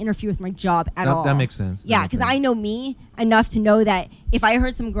personal to interfere with my job at all. That makes sense. Yeah, because I know me enough to know that if I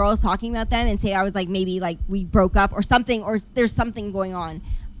heard some girls talking about them and say I was like maybe like we broke up or something, or there's something going on,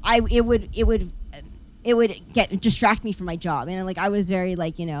 it would distract me from my job. And like I was very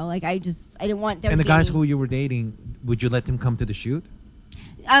like, you know, like I didn't want them. And the guys who you were dating, would you let them come to the shoot?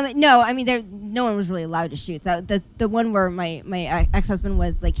 No, I mean no one was really allowed to shoot. So the one where my ex-husband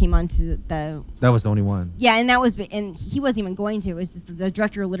was like came on to the. That was the only one. Yeah, and he wasn't even going to. It was just the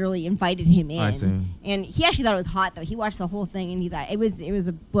director literally invited him in. I see. And he actually thought it was hot though. He watched the whole thing and he thought it was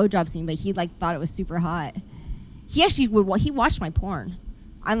a blowjob scene, but he like thought it was super hot. He actually he watched my porn.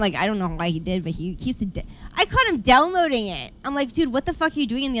 I'm like, I don't know why he did, but he used to. I caught him downloading it. I'm like, dude, what the fuck are you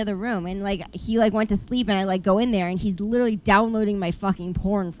doing in the other room? And like, he like went to sleep, and I like go in there, and he's literally downloading my fucking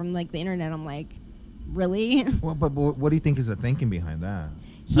porn from like the internet. I'm like, really? Well, but what do you think is the thinking behind that?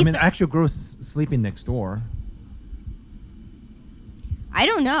 I mean, actual girls sleeping next door. I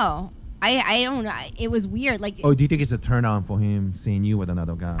don't know. I don't know. It was weird. Like, Oh, do you think it's a turn on for him seeing you with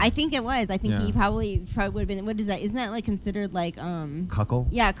another guy? I think it was. I think Yeah. he probably would have been. What is that? Isn't that like considered like Cuckold?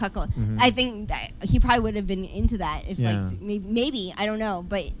 Yeah, cuckold. Mhm. I think that he probably would have been into that if Yeah. like maybe I don't know,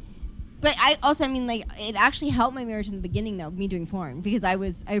 but I also, I mean, like, it actually helped my marriage in the beginning though, me doing porn, because I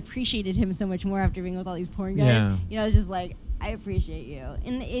appreciated him so much more after being with all these porn guys. Yeah. You know, it's just like, I appreciate you,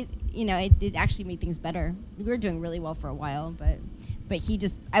 and it actually made things better. We were doing really well for a while, but he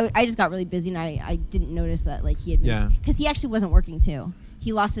just I just got really busy, and I didn't notice that like he had Yeah. because he actually wasn't working too.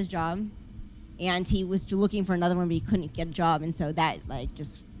 He lost his job, and he was looking for another one, but he couldn't get a job, and so that like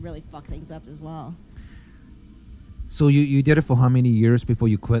just really fucked things up as well. So you did it for how many years before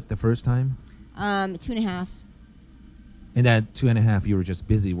you quit the first time? 2.5. And that 2.5, you were just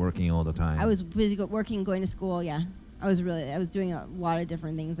busy working all the time. I was busy working, going to school. Yeah, I was doing a lot of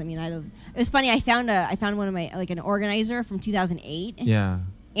different things. I mean, it was funny. I found one of my, like, an organizer from 2008. Yeah.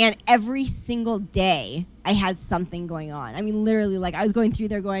 And every single day, I had something going on. I mean, literally, like, I was going through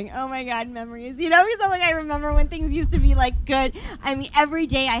there going, oh my God, memories. You know, because like, I remember when things used to be, like, good. I mean, every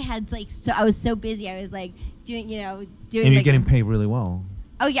day I had, like, I was so busy. I was, like, doing. And you're like, getting paid really well.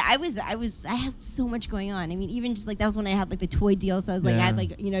 Oh yeah, I had so much going on. I mean, even just like that was when I had like the toy deal, so I was like, I had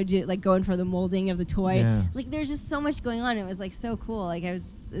like, you know, going for the molding of the toy. Yeah. Like there's just so much going on. It was like so cool. Like it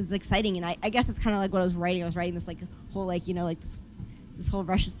was exciting, and I guess it's kind of like what I was writing. I was writing this like whole like, you know, like this whole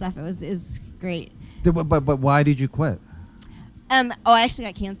rush of stuff. It was great. But why did you quit? I actually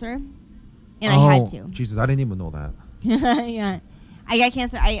got cancer, and I had to. Jesus, I didn't even know that. Yeah, I got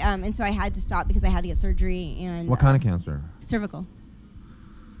cancer. And so I had to stop because I had to get surgery. And What kind of cancer? Cervical.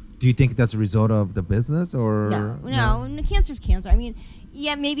 Do you think that's a result of the business or No, cancer's cancer. I mean,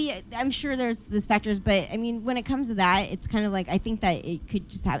 yeah, maybe I'm sure there's factors, but I mean, when it comes to that, it's kind of like I think that it could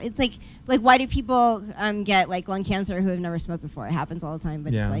just happen. It's like why do people get like lung cancer who have never smoked before? It happens all the time,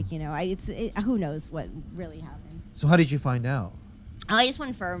 but Yeah. it's like, you know, who knows what really happened. So how did you find out? I just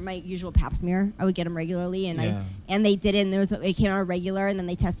went for my usual pap smear. I would get them regularly, and Yeah. they did it. And it came out regular, and then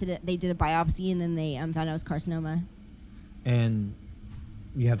they tested it. They did a biopsy, and then they found out it was carcinoma. And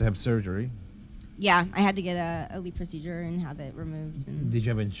you have to have surgery. Yeah, I had to get a leap procedure and have it removed. And Did you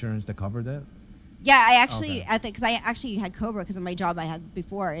have insurance that covered that? yeah, I actually Okay. because I actually had Cobra because of my job I had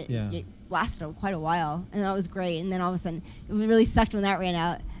before. It lasted quite a while, and that was great. And then all of a sudden, it really sucked when that ran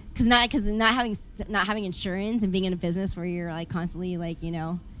out. Because not having insurance and being in a business where you're like constantly like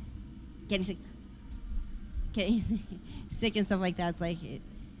getting sick and stuff like that. It's like it,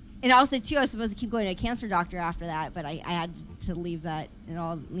 and also too, I was supposed to keep going to a cancer doctor after that, but I had to leave that and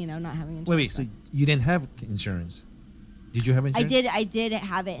all not having insurance. Wait. So you didn't have insurance? Did you have insurance? I did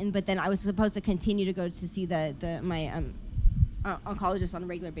have it, but then I was supposed to continue to go to see my oncologist on a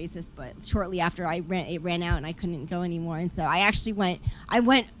regular basis, but shortly after it ran out and I couldn't go anymore, and so I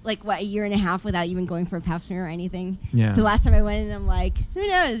went like a year and a half without even going for a pap smear or anything. Yeah. So last time I went, and I'm like, who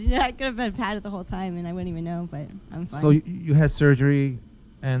knows? I could have been padded the whole time, and I wouldn't even know. But I'm fine. So you had surgery,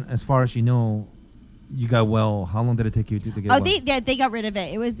 and as far as you know, you got well. How long did it take you to get well? They got rid of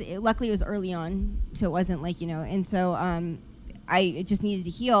it. Luckily it was early on, so it wasn't like and so I just needed to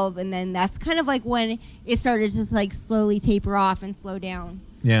heal, and then that's kind of like when it started to just like slowly taper off and slow down.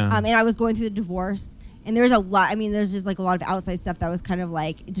 Yeah. And I was going through the divorce, and there's a lot. I mean, there's just like a lot of outside stuff that was kind of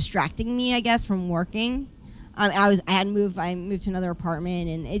like distracting me, I guess, from working. I moved to another apartment,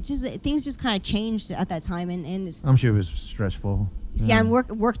 and things just kind of changed at that time, and it's, I'm sure it was stressful. yeah, and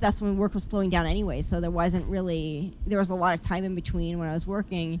work. That's when work was slowing down anyway. So there was a lot of time in between when I was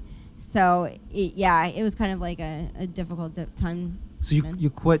working. So it was kind of like a difficult time. So you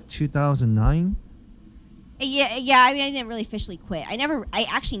quit 2009? Yeah. I mean, I didn't really officially quit. I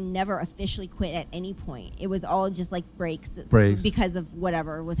actually never officially quit at any point. It was all just like breaks because of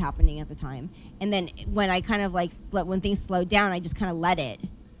whatever was happening at the time. And then when I kind of like when things slowed down, I just kind of let it.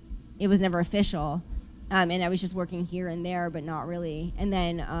 It was never official, and I was just working here and there, but not really. And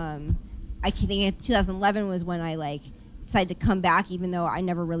then I think 2011 was when I like decided to come back, even though I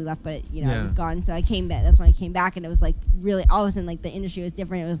never really left, but I was gone. So I came back. That's when I came back, and it was like really all of a sudden like the industry was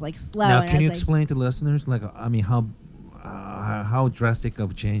different. It was like slow. Now, and can you explain to listeners, like, I mean, how drastic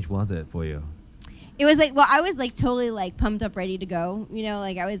of a change was it for you? It was like, well, I was like totally like pumped up, ready to go.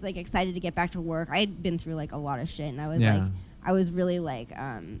 Like I was like excited to get back to work. I had been through like a lot of shit, and I was like, I was really like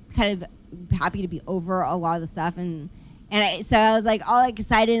kind of happy to be over a lot of the stuff, so I was like all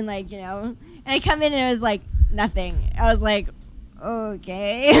excited and like and I come in and it was like nothing. I was like,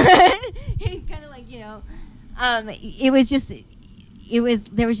 okay. Kind of like,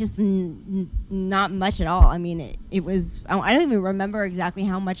 there was just not much at all. I mean, it was, I don't even remember exactly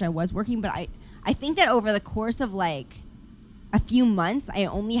how much I was working, but I think that over the course of like a few months, I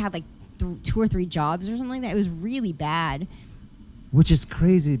only had like 2 or 3 jobs or something like that. It was really bad. Which is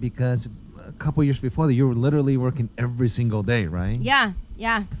crazy because a couple years before that, you were literally working every single day, right? Yeah.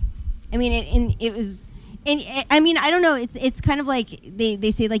 I mean, it was... And I mean, I don't know. It's kind of like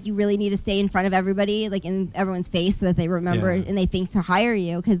they say like you really need to stay in front of everybody, like in everyone's face, so that they remember and they think to hire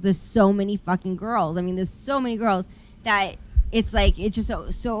you, because there's so many fucking girls. I mean, there's so many girls that it's like it's just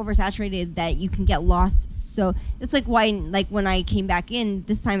so oversaturated that you can get lost. So it's like why, like when I came back in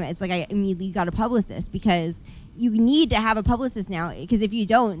this time, it's like I immediately got a publicist, because you need to have a publicist now, because if you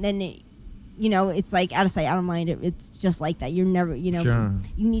don't, then it's like out of sight, out of mind. It's just like that. You're never, Sure.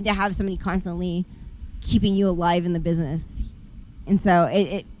 You need to have somebody constantly keeping you alive in the business, and so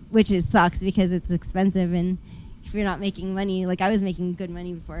it which sucks because it's expensive, and if you're not making money, like I was making good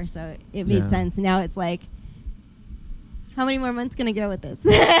money before, so it made sense. Now it's like, how many more months can I go with this?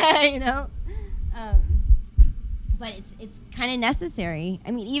 But it's kind of necessary.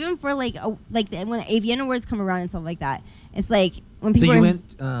 I mean, even for when AVN Awards come around and stuff like that, it's like when people. So you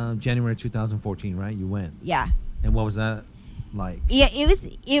went January 2014, right? You went. Yeah. And what was that like? Yeah, it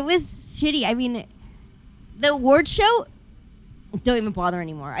was shitty. I mean, the award show, don't even bother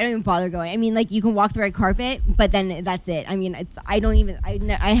anymore. I don't even bother going. I mean, like, you can walk the red carpet, but then that's it. I mean, I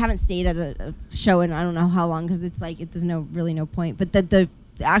haven't stayed at a show in I don't know how long, because it's like there's really no point. But the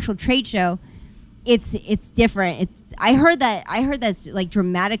actual trade show, it's different. I heard that's like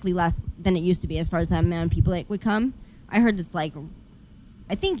dramatically less than it used to be as far as the amount of people that would come. I heard it's like,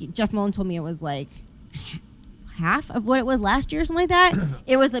 I think Jeff Mullen told me it was like half of what it was last year or something like that.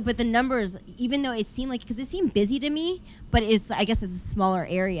 It was like, but the numbers, even though it seemed like, because it seemed busy to me, but I guess it's a smaller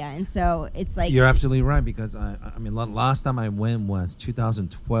area, and so it's like, you're absolutely right, because I mean, last time I went was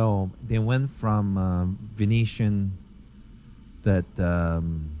 2012. They went from Venetian, that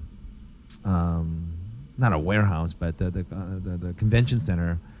not a warehouse, but the convention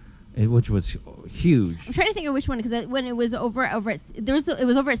center, which was huge. I'm trying to think of which one because when it was over at it was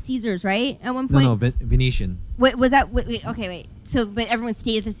over at Caesars, right? At one point. No, Venetian. Wait, was that? Wait, okay, wait. So, but everyone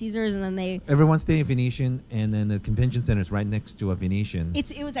stayed at the Caesars, and then they. Everyone stayed in Venetian, and then the convention center is right next to a Venetian.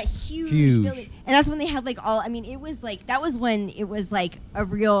 It was that huge building, and that's when they had like all. I mean, it was like that was when it was like a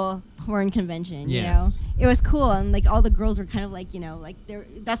real porn convention. You know, it was cool, and like all the girls were kind of like like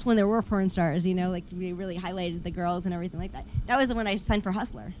that's when there were porn stars. You know, like we really highlighted the girls and everything like that. That was when I signed for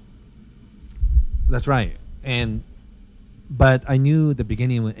Hustler. That's right, but I knew the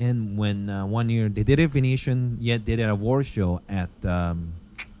beginning and end when 1 year they did a Venetian, yet they did a war show at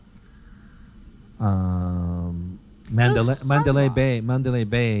Mandalay Bay.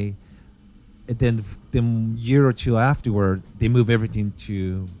 And then the year or two afterward, they moved everything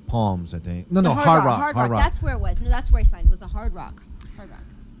to Palms, I think. No, Hard Rock. That's where it was. No, that's where I signed. Was the Hard Rock.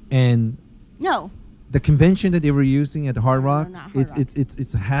 And no. The convention that they were using at the Hard Rock, not Hard Rock.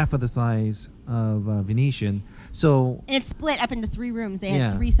 It's half of the size of Venetian. So and it's split up into 3 rooms. They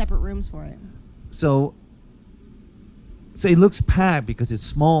had 3 separate rooms for it. So it looks packed because it's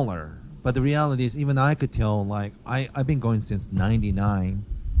smaller. But the reality is, even I could tell. Like I've been going since '99,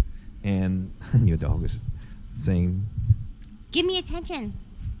 and your dog is saying, "Give me attention."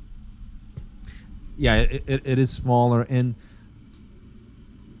 Yeah, it is smaller, and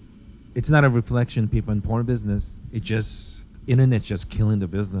it's not a reflection of people in porn business. It just internet's just killing the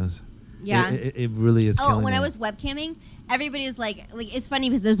business. Yeah, it really is. killing when it. I was webcamming, everybody was like it's funny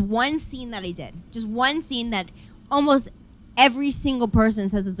because there's one scene that I did, just one scene that almost every single person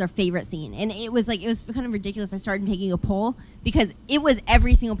says is their favorite scene, and it was kind of ridiculous. I started taking a poll because it was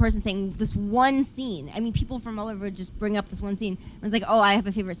every single person saying this one scene. I mean, people from all over would just bring up this one scene. I was like, "Oh, I have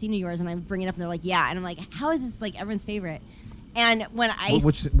a favorite scene of yours," and I bring it up, and they're like, "Yeah," and I'm like, "How is this like everyone's favorite?" And when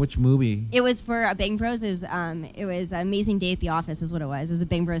which movie? It was for Bang Bros. It was Amazing Day at the Office is what it was. It was a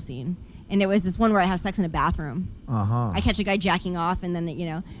Bang Bros scene, and it was this one where I have sex in a bathroom. I catch a guy jacking off, and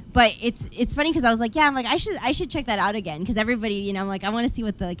then But it's funny because I was like, yeah, I'm like I should check that out again because everybody, I'm like I want to see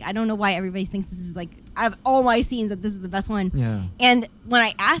what the I don't know why everybody thinks this is like out of all my scenes that this is the best one. Yeah. And when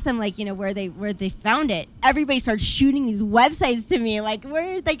I asked them where they found it, everybody started shooting these websites to me like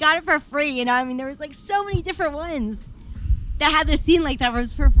where they got it for free. I mean there was like so many different ones that had this scene like that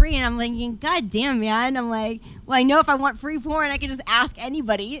was for free, and I'm thinking, God damn, man. I'm like, well, I know if I want free porn, I can just ask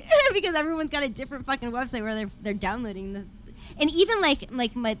anybody because everyone's got a different fucking website where they're downloading the. And even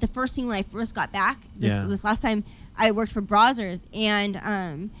the first scene when I first got back, this last time I worked for Brazzers, and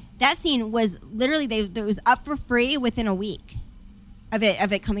that scene was literally it was up for free within a week of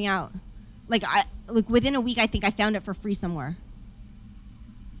it coming out. Like within a week, I think I found it for free somewhere.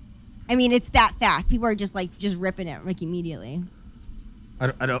 I mean, it's that fast. People are just ripping it like immediately.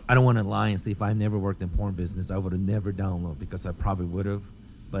 I don't want to lie and say if I never worked in porn business, I would have never downloaded because I probably would have.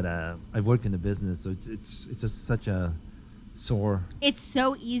 But I worked in the business, so it's just such a sore. It's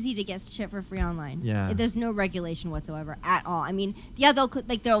so easy to get shit for free online. Yeah, there's no regulation whatsoever at all. I mean, yeah,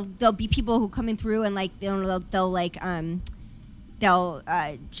 there'll be people who coming through and like they can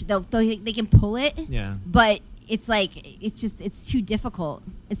pull it. Yeah, but. It's it's too difficult.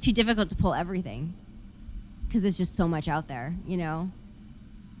 It's too difficult to pull everything because there's just so much out there,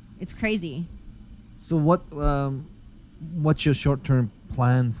 It's crazy. So what's your short-term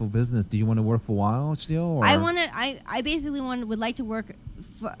plan for business? Do you want to work for a while still? Or? I basically would like to work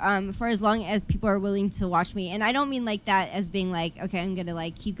for as long as people are willing to watch me. And I don't mean like that as being like, okay, I'm going to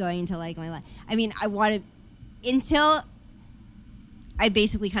like keep going until like my life. I mean, I want to, until I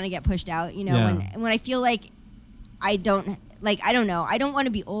basically kind of get pushed out, when I feel like I don't know. I don't want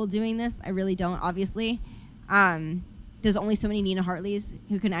to be old doing this. I really don't, obviously. There's only so many Nina Hartleys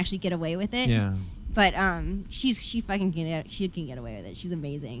who can actually get away with it. Yeah. But she fucking can get away with it. She's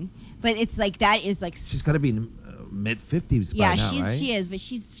amazing. But it's like that is like she's got to be in mid-50s by now, right? She is, but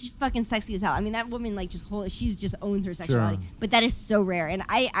she's fucking sexy as hell. I mean, that woman like she just owns her sexuality. Sure. But that is so rare, and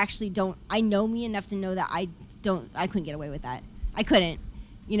I actually don't. I know me enough to know that I couldn't get away with that. I couldn't.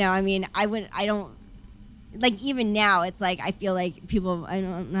 I mean, I don't. Like even now, it's like I feel like people. I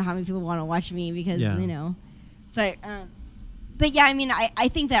don't know how many people want to watch me because but yeah, I mean, I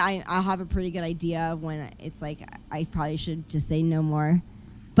think that I'll have a pretty good idea of when it's like I probably should just say no more.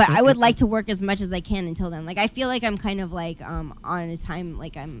 But I would like to work as much as I can until then. Like I feel like I'm kind of like on a time,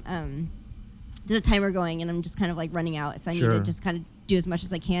 like I'm there's a timer going and I'm just kind of like running out. So I need to just kind of do as much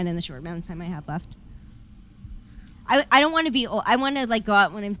as I can in the short amount of time I have left. I don't want to be old. I want to like go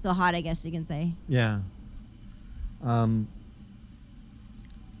out when I'm still hot, I guess you can say. Yeah. But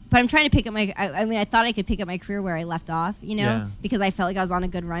I'm trying to pick up my. I mean, I thought I could pick up my career where I left off, because I felt like I was on a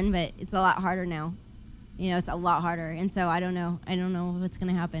good run, but it's a lot harder now. It's a lot harder. And so I don't know what's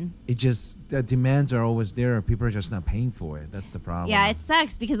going to happen. It just, the demands are always there. People are just not paying for it. That's the problem. Yeah, it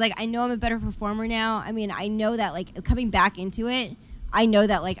sucks because, like, I know I'm a better performer now. I mean, I know that, like, coming back into it, I know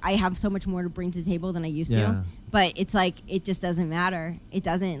that, like, I have so much more to bring to the table than I used to. But it's like, it just doesn't matter. It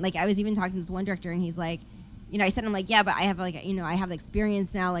doesn't. Like, I was even talking to this one director, and he's like, I said, I'm like, yeah, but I have, like, I have the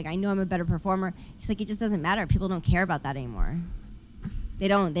experience now. Like, I know I'm a better performer. He's like, it just doesn't matter. People don't care about that anymore. They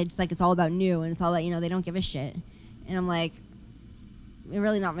don't. They're just like, it's all about new, and it's all about, they don't give a shit. And I'm like, there's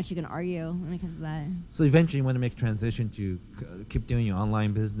really not much you can argue when it comes to that. So eventually you want to make a transition to keep doing your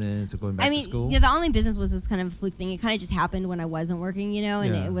online business or going back to school? Yeah, the online business was this kind of fluke thing. It kind of just happened when I wasn't working,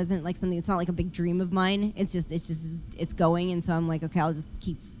 and Yeah. it wasn't like something, it's not like a big dream of mine. It's going, and so I'm like, okay, I'll just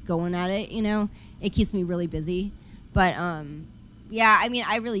keep going at it, It keeps me really busy. But, yeah, I mean,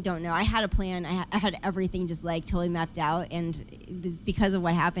 I really don't know. I had a plan. I had everything just, like, totally mapped out, and because of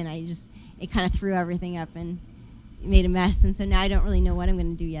what happened, it kind of threw everything up and made a mess, and so now I don't really know what I'm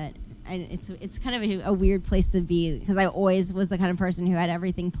going to do yet. It's kind of a weird place to be, because I always was the kind of person who had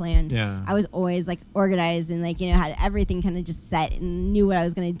everything planned. Yeah. I was always, like, organized and, like, had everything kind of just set and knew what I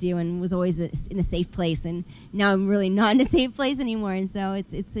was going to do and was always in a safe place, and now I'm really not in a safe place anymore, and so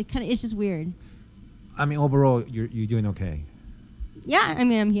it's just weird. I mean, overall, you're doing okay. Yeah, I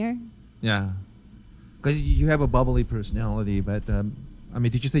mean, I'm here. Yeah. Because you have a bubbly personality, but, I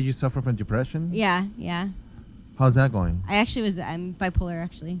mean, did you say you suffer from depression? Yeah. How's that going? I'm bipolar,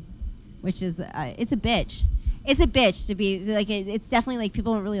 actually, which is, it's a bitch. It's a bitch to be, like, it's definitely, like,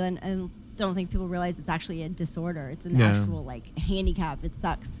 people don't really, I don't think people realize it's actually a disorder. It's an actual, like, handicap. It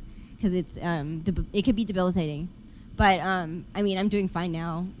sucks, because it could be debilitating. But, I mean, I'm doing fine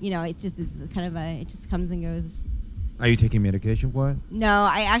now. It's just, it's kind of it just comes and goes. Are you taking medication for it? No,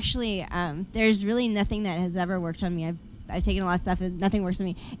 I actually, there's really nothing that has ever worked on me. I've taken a lot of stuff and nothing works on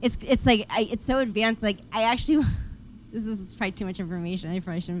me. It's like, it's so advanced. Like, I actually, this is probably too much information. I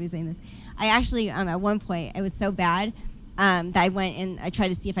probably shouldn't be saying this. I actually, at one point, it was so bad that I went and I tried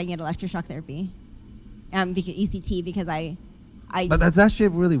to see if I can get electroshock therapy, because ECT, because But does that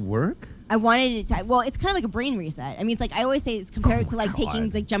shit really work? I wanted it to. Well, it's kind of like a brain reset. I mean, it's like I always say, it's compared to like taking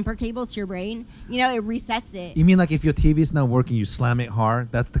God. like jumper cables to your brain. It resets it. You mean like if your TV is not working, you slam it hard?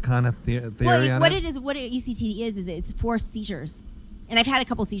 That's the kind of theory on what it? it is, what ECT is it's forced seizures. And I've had a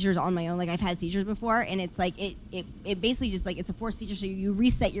couple seizures on my own. Like, I've had seizures before, and it's like it basically just like it's a forced seizure. So you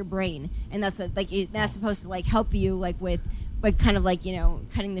reset your brain, and that's that's supposed to like help you like with. Like, kind of like,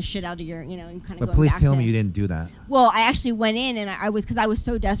 cutting the shit out of your, and kind of But going please back tell to me you didn't do that. Well, I actually went in, and because I was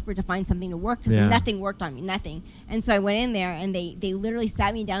so desperate to find something to work, because nothing worked on me, nothing. And so I went in there, and they literally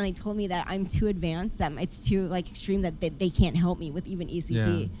sat me down, and they told me that I'm too advanced, that it's too, like, extreme, that they can't help me with even ECT.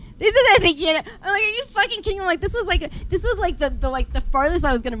 Yeah. This is, I think, I'm like, are you fucking kidding me? I'm like, this was like the farthest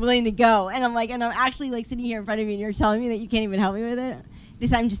I was willing to go. And I'm like, and I'm actually, like, sitting here in front of you, and you're telling me that you can't even help me with it?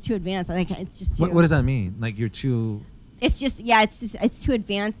 I'm just too advanced. I think it's just too... What does that mean? Like, you're too... It's too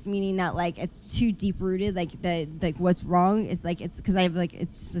advanced, meaning that like it's too deep rooted. Like what's wrong is like it's because I have like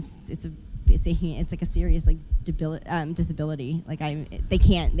it's like a serious like disability. Like they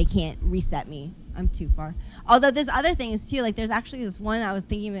can't reset me. I'm too far. Although there's other things too. Like there's actually this one I was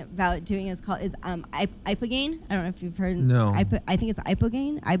thinking about doing is Ibogaine. I don't know if you've heard. No. I think it's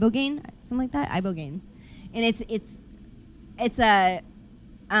Ibogaine, something like that. Ibogaine, and it's a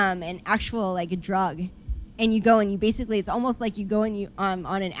an actual like a drug. And you go and you basically, it's almost like you go and you on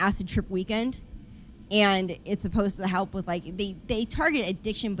an acid trip weekend, and it's supposed to help with like they target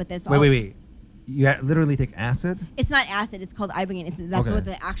addiction, but this Wait. You literally take acid? It's not acid. It's called Ibogaine. That's Okay. what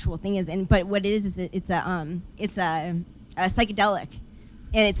the actual thing is. But what it is it's a psychedelic,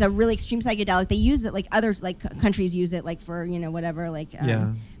 and it's a really extreme psychedelic. They use it like other like countries use it like for whatever like.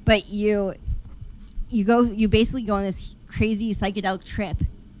 Yeah. But you basically go on this crazy psychedelic trip,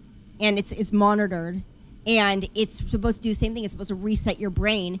 and it's monitored. And it's supposed to do the same thing. It's supposed to reset your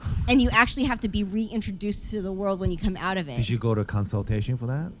brain, and you actually have to be reintroduced to the world when you come out of it. Did you go to consultation for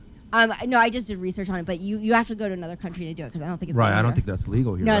that? No, I just did research on it, but you have to go to another country to do it because I don't think it's Right, legal I don't here. think that's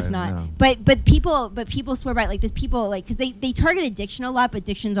legal here. No, right? it's not. No. But people swear by it. Like there's people like because they target addiction a lot, but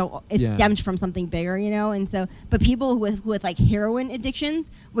addictions stemmed from something bigger, and so but people with like heroin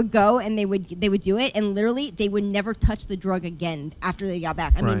addictions would go and they would do it, and literally they would never touch the drug again after they got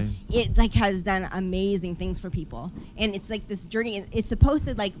back. I mean, it like has done amazing things for people, and it's like this journey. And it's supposed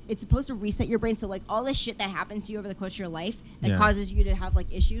to reset your brain. So like all this shit that happens to you over the course of your life that causes you to have like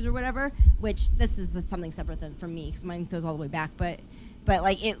issues or whatever. Which this is something separate from me because mine goes all the way back, but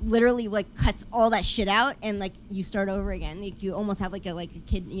like it literally like cuts all that shit out and like you start over again. Like, you almost have like a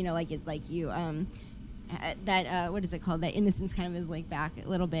kid, what is it called? That innocence kind of is like back a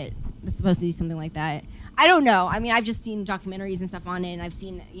little bit. that's supposed to do something like that. I don't know. I mean, I've just seen documentaries and stuff on it, and I've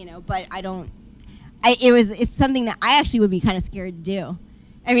seen, but I don't. It's something that I actually would be kind of scared to do.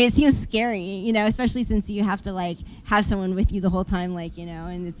 I mean, it seems scary, especially since you have to like have someone with you the whole time, like,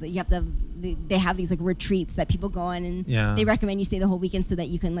 and it's you have to. They have these like retreats that people go on, and they recommend you stay the whole weekend so that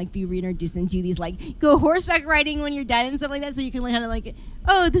you can like be reintroduced and do these like go horseback riding when you're dead and stuff like that, so you can kind of like,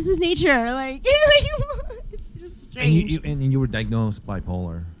 oh, this is nature, like it's just strange. And you were diagnosed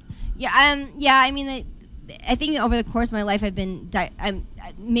bipolar. Yeah. I mean, I think over the course of my life, I've been.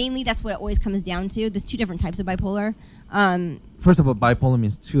 Mainly, that's what it always comes down to. There's two different types of bipolar. First of all, bipolar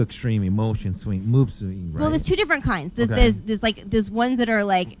means two extreme emotion swing, mood swing, right? Well, there's two different kinds. There's ones that are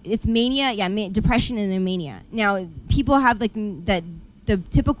like it's mania, depression and then mania. Now, people have like the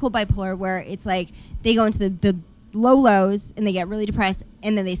typical bipolar where it's like they go into the low lows and they get really depressed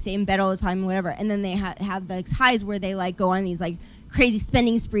and then they stay in bed all the time and whatever, and then they have the highs where they like go on these like crazy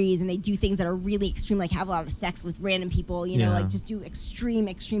spending sprees and they do things that are really extreme, like have a lot of sex with random people, like just do extreme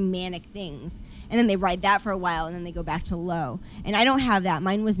manic things. And then they ride that for a while and then they go back to low. And I don't have that.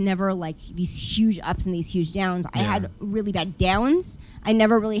 Mine was never like these huge ups and these huge downs. I had really bad downs. I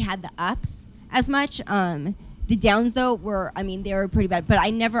never really had the ups as much. The downs, though, they were pretty bad. But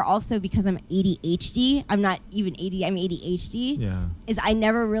I never also, because I'm ADHD, I'm not even AD, I'm ADHD. Yeah. Is I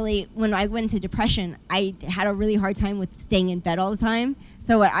never really, when I went into depression, I had a really hard time with staying in bed all the time.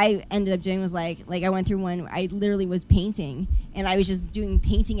 So what I ended up doing was like I went through one, I literally was painting. And I was just doing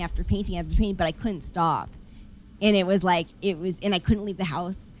painting after painting after painting, but I couldn't stop. And and I couldn't leave the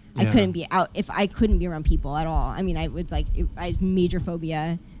house. I couldn't be out, I couldn't be around people at all. I mean, I had major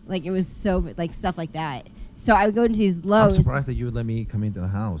phobia. Like, it was so, like, stuff like that. So I would go into these lows. I'm surprised that you would let me come into the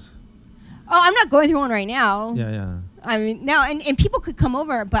house. Oh, I'm not going through one right now. Yeah. I mean, no, and people could come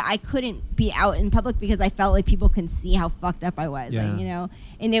over, but I couldn't be out in public because I felt like people can see how fucked up I was. Yeah. Like,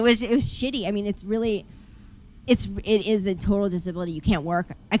 and it was shitty. I mean, it is a total disability. You can't work.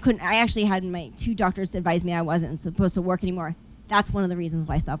 I actually had my 2 doctors advise me I wasn't supposed to work anymore. That's one of the reasons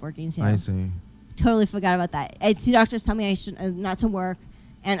why I stopped working too. I see. Totally forgot about that. I had 2 doctors tell me I should not to work,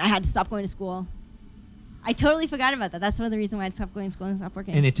 and I had to stop going to school. I totally forgot about that. That's one of the reasons why I stopped going to school and stopped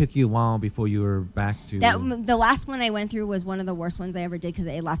working. And it took you a while before you were back to... The last one I went through was one of the worst ones I ever did because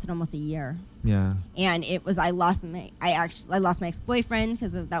it lasted almost a year. Yeah. And it was, I lost my ex-boyfriend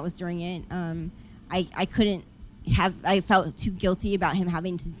because that was during it. I felt too guilty about him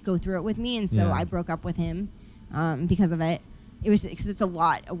having to go through it with me, and so I broke up with him because of it. Because it's a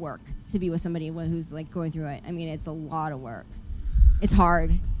lot of work to be with somebody who's like going through it. I mean, it's a lot of work. It's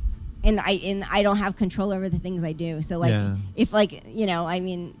hard. And I don't have control over the things I do. So like, if like, I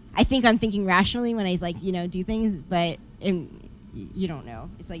mean, I think I'm thinking rationally when I like, do things, but you don't know.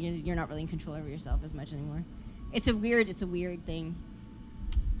 It's like you're not really in control over yourself as much anymore. It's a weird thing.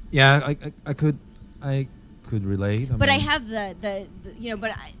 Yeah, I could relate. But I have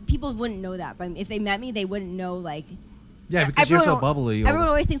people wouldn't know that. But if they met me, they wouldn't know like. Yeah, because you're so bubbly. Everyone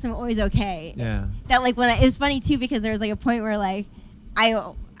always thinks I'm always okay. Yeah. That like it was funny too because there was like a point where like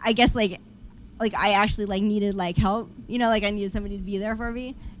I guess like I actually like needed like help, like I needed somebody to be there for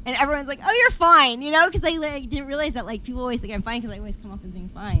me, and everyone's like, "Oh, you're fine," because they like didn't realize that like people always think I'm fine because I always come off as being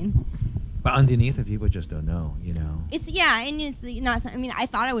fine. But underneath it, people just don't know, It's and it's not. I mean, I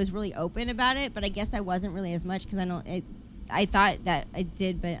thought I was really open about it, but I guess I wasn't really as much because I thought that I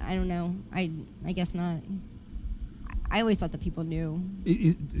did, but I don't know. I guess not. I always thought that people knew.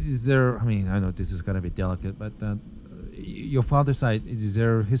 Is there? I mean, I know this is gonna be delicate, but your father's side, is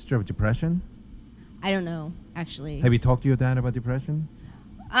there a history of depression? I don't know, actually. Have you talked to your dad about depression?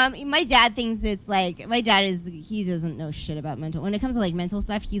 My dad thinks it's like he doesn't know shit about mental. When it comes to like mental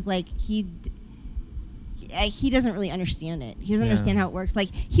stuff, he's like he doesn't really understand it. He doesn't understand how it works. Like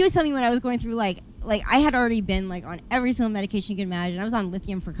he was telling me when I was going through like I had already been like on every single medication you can imagine. I was on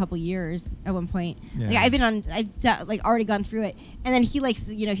lithium for a couple years at one point. Yeah. Like I've like already gone through it. And then he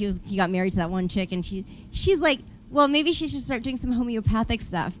he got married to that one chick, and she's like, well, maybe she should start doing some homeopathic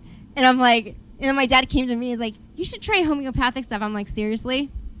stuff. And I'm like, and then my dad came to me and was like, you should try homeopathic stuff. I'm like, seriously?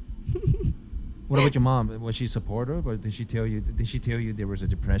 What about your mom? Was she supportive, or did she tell you there was a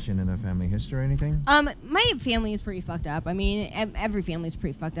depression in her family history or anything? My family is pretty fucked up. I mean, every family is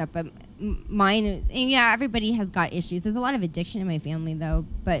pretty fucked up, but mine, everybody has got issues. There's a lot of addiction in my family, though,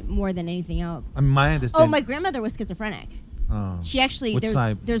 but more than anything else. I mean, my understanding. Oh, my grandmother was schizophrenic. Oh. She actually. Which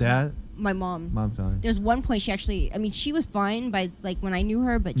side? Dad? My mom's. Mom's side. There's one point she actually. I mean, she was fine by like when I knew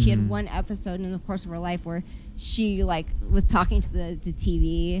her, but she had one episode in the course of her life where she like was talking to the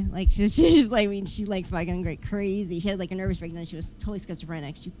TV. Like she's like, I mean, she like fucking like crazy. She had like a nervous breakdown. She was totally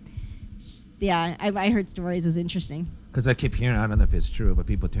schizophrenic. Yeah, I heard stories. It was interesting. Because I keep hearing, I don't know if it's true, but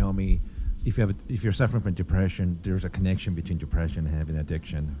people tell me if you're suffering from depression, there's a connection between depression and having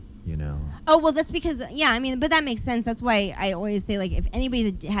addiction. You know. Oh well, that's because but that makes sense. That's why I always say like if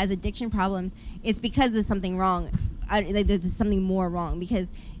anybody has addiction problems, it's because there's something wrong. There's something more wrong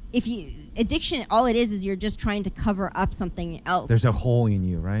because if addiction, all it is you're just trying to cover up something else. There's a hole in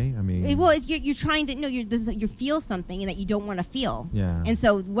you, right? I mean, well, you're trying to you feel something that you don't want to feel. Yeah. And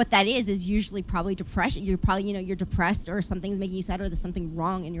so what that is usually probably depression. You're probably you're depressed or something's making you sad or there's something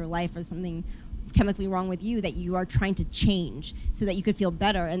wrong in your life or something chemically wrong with you that you are trying to change so that you could feel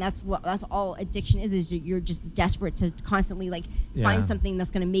better, and that's all addiction is you're just desperate to constantly find something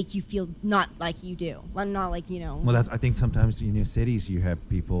that's going to make you feel not like you do, not like Well, I think sometimes in your cities you have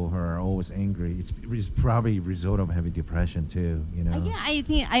people who are always angry. It's probably a result of having depression too. Yeah, I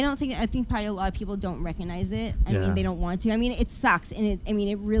think probably a lot of people don't recognize it. I mean, they don't want to. I mean, it sucks, and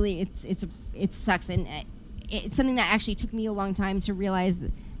it sucks, and it's something that actually took me a long time to realize.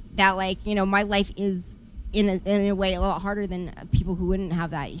 That my life is in a way a lot harder than people who wouldn't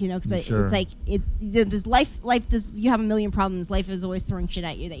have that, because Sure. it's like this life you have a million problems. Life is always throwing shit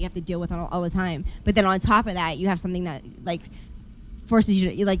at you that you have to deal with all the time. But then on top of that, you have something that forces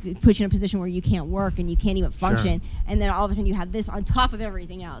you to puts you in a position where you can't work and you can't even function. Sure. And then all of a sudden you have this on top of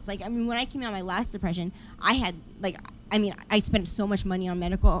everything else. When I came out of my last depression, I had I spent so much money on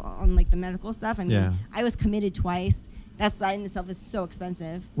the medical stuff. I was committed twice. That in itself is so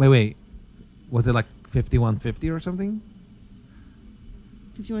expensive. Wait. Was it like $51.50 or something?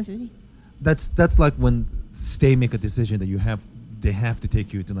 $51.50? That's like when state make a decision that they have to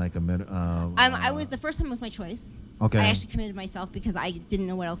take you to like a I was the first time was my choice. Okay. I actually committed myself because I didn't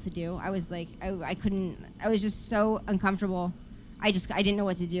know what else to do. I was I couldn't. I was just so uncomfortable. I didn't know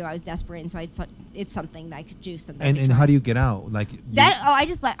what to do. I was desperate, and so I thought it's something that I could do something. And how do you get out? I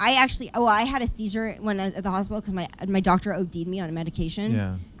had a seizure when I was at the hospital because my doctor OD'd me on a medication.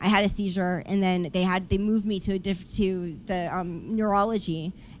 Yeah. I had a seizure, and then they moved me to the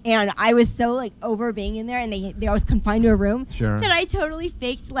neurology, and I was so over being in there, and they always confined to a room. Sure. That I totally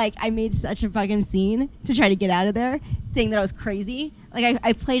faked I made such a fucking scene to try to get out of there, saying that I was crazy.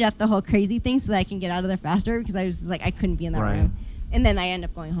 I played up the whole crazy thing so that I can get out of there faster because I was just I couldn't be in that room. And then I end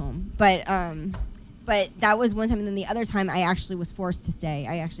up going home. But that was one time, and then the other time I actually was forced to stay.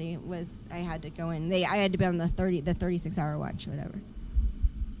 I had to go in. I had to be on the 36-hour watch or whatever.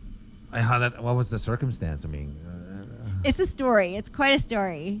 What was the circumstance? I mean, it's a story. It's quite a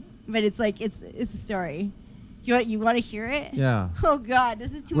story, but it's a story. You want to hear it? Yeah. Oh God,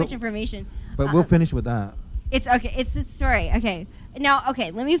 this is too much information. But we'll finish with that. It's okay. It's a story. Okay. Now,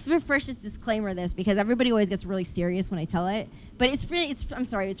 let me first just disclaimer this because everybody always gets really serious when I tell it. But I'm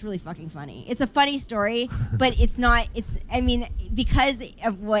sorry, it's really fucking funny. It's a funny story, but it's not. Because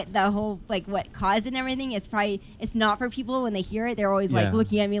of what the whole what caused it and everything. It's not for people when they hear it. They're always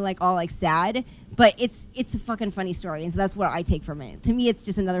looking at me all sad. But it's a fucking funny story, and so that's what I take from it. To me, it's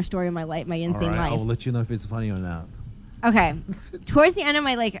just another story of my life, my insane life. I'll let you know if it's funny or not. Okay. Towards the end of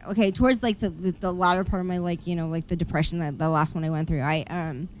my towards the latter part of my the depression, the last one I went through,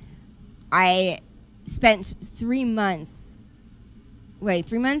 I spent 3 months. Wait,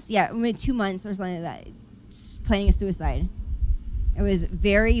 3 months? Yeah, 2 months or something like that, planning a suicide. It was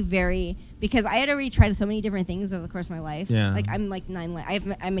very, very because I had already tried so many different things over the course of my life. Yeah. I'm 9 lives.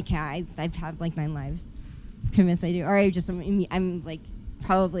 I'm a cat. I've had 9 lives. I'm convinced I do. Or I'm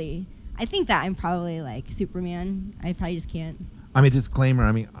probably. I think that I'm probably Superman. I probably just can't.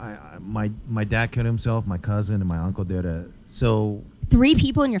 Disclaimer. My dad killed himself. My cousin and my uncle did it. So 3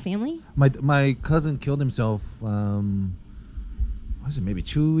 people in your family? My cousin killed himself. Was it maybe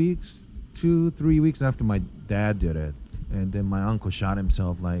 3 weeks after my dad did it, and then my uncle shot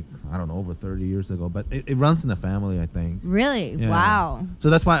himself over 30 years ago. But it runs in the family, I think. Really? Yeah. Wow. So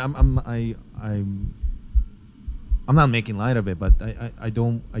that's why I'm not making light of it, but I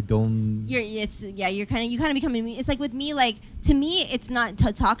don't. You kind of becoming. It's with me. To me, it's not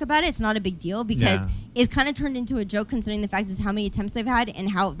to talk about it. It's not a big deal because it's kind of turned into a joke considering the fact is how many attempts I've had and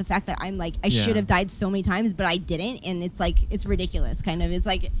how the fact that I'm I should have died so many times, but I didn't, and it's it's ridiculous. Kind of. It's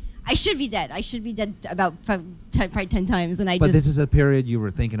I should be dead. I should be dead about probably 10 times, and But this is a period you were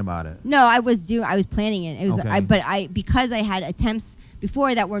thinking about it. No, I was planning it. It was okay. Because I had attempts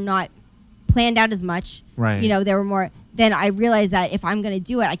before that were not planned out as much. Right. There were more. Then I realized that if I'm going to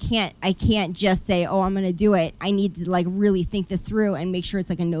do it, I can't just say, oh, I'm going to do it. I need to really think this through and make sure it's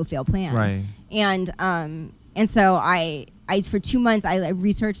a no-fail plan. Right. And so I for 2 months I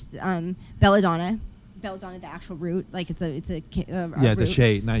researched belladonna, belladonna, the actual root. Like it's a Yeah, the root.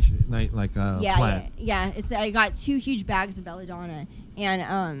 shade, night like plant. Yeah. I got 2 huge bags of belladonna,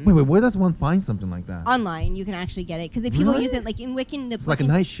 and Wait, where does one find something like that? online you can actually get it because if people Really? use it like in Wiccan. It's like a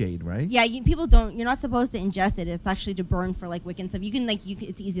nightshade, right? Yeah, people don't. You're not supposed to ingest it. It's actually to burn for like Wiccan stuff. You can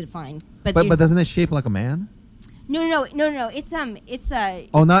it's easy to find. But But doesn't it shape like a man? no. It's a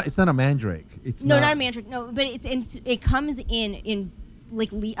Oh, not it's not a mandrake. It's not a mandrake. No, but it comes in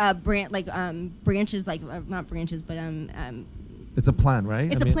branches like not branches but It's a plant,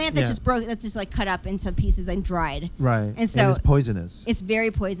 right? it's I a mean, plant that's yeah. just that's just like cut up into pieces and dried. Right. And so it's poisonous. It's very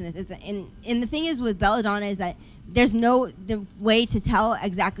poisonous. And the thing is with belladonna is that there's the way to tell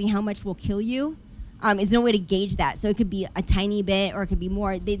exactly how much will kill you. There's no way to gauge that. So it could be a tiny bit or it could be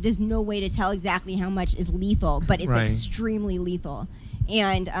more. There's no way to tell exactly how much is lethal, but it's Right. extremely lethal.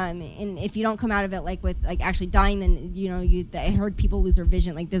 And if you don't come out of it like with like actually dying, then I heard people lose their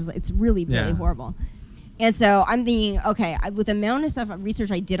vision. Like it's really Yeah. horrible. And so I'm thinking, okay, with the amount of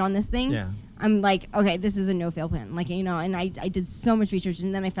research I did on this thing, Yeah. I'm like, okay, this is a no-fail plan. Like, and I did so much research,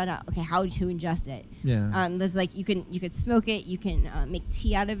 and then I found out, okay, how to ingest it. Yeah. There's like, you could smoke it, you can make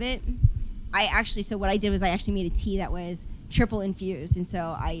tea out of it. So what I did was I actually made a tea that was triple infused, and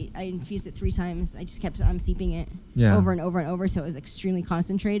so I infused it 3 times. I just kept steeping it over and over and over, so it was extremely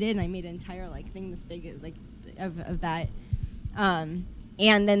concentrated, and I made an entire like thing this big like of that.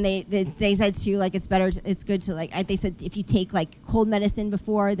 And then they said too, like it's good to like they said if you take like cold medicine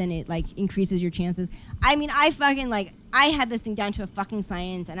before, then it like increases your chances. I mean, I had this thing down to a fucking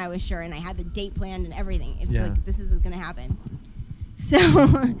science, and I was sure, and I had the date planned and everything. It was like this is gonna happen. So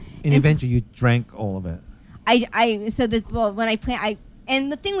and eventually you drank all of it. When I plan,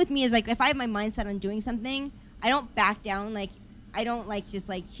 and the thing with me is like if I have my mindset on doing something, I don't back down. Like I don't like just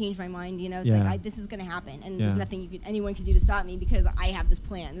like change my mind. It's like this is gonna happen, and there's nothing anyone can do to stop me because I have this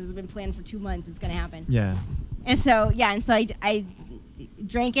plan. This has been planned for 2 months. It's gonna happen. Yeah. And so I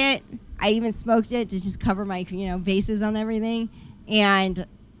drank it. I even smoked it to just cover my bases on everything, and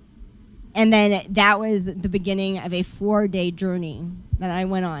then that was the beginning of a 4-day journey that I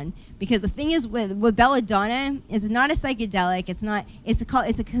went on. Because the thing is with belladonna, it's not a psychedelic.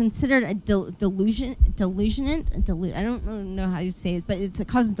 It's considered a delusionant. I don't know how you say it, but it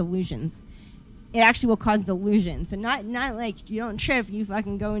causes delusions. It actually will cause delusions. So not like you don't trip, you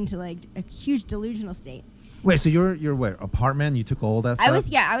fucking go into like a huge delusional state. Wait, so you're where? Apartment? You took all that stuff? I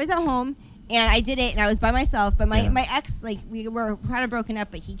was at home. And I did it, and I was by myself. But my ex, like, we were kind of broken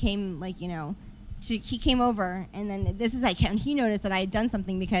up, but he came, like, he came over. And then and he noticed that I had done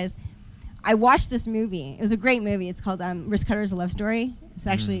something because I watched this movie. It was a great movie. It's called Wrist Cutters: A Love Story. It's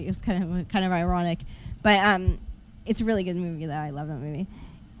actually, it was kind of ironic. But it's a really good movie, though. I love that movie.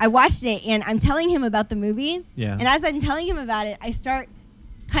 I watched it, and I'm telling him about the movie. Yeah. And as I'm telling him about it, I start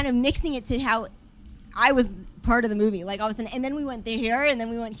kind of mixing it to how I was part of the movie, like all of a sudden, and then we went here, and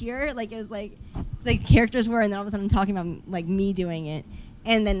then we went here, like it was like characters were, and then all of a sudden I'm talking about like me doing it,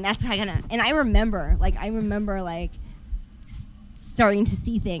 and then that's how and I remember starting to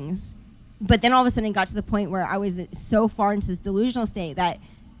see things, but then all of a sudden it got to the point where I was so far into this delusional state that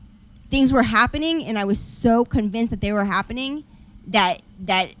things were happening, and I was so convinced that they were happening that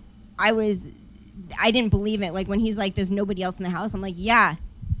I didn't believe it. Like when he's like, "There's nobody else in the house," I'm like, "Yeah."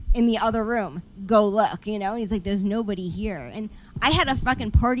 In the other room, go look, and he's like, there's nobody here. And I had a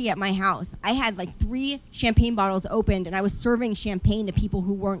fucking party at my house. I had like 3 champagne bottles opened, and I was serving champagne to people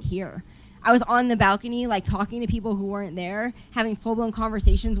who weren't here. I was on the balcony, like talking to people who weren't there, having full-blown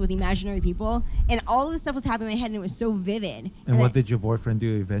conversations with imaginary people, and all of this stuff was happening in my head, and it was so vivid. And what did your boyfriend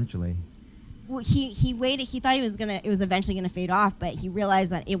do eventually? Well, he waited. He thought it was eventually gonna fade off, but he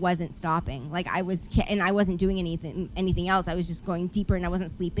realized that it wasn't stopping. Like I wasn't doing anything else. I was just going deeper, and I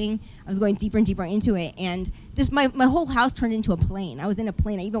wasn't sleeping. I was going deeper and deeper into it, and my whole house turned into a plane. I was in a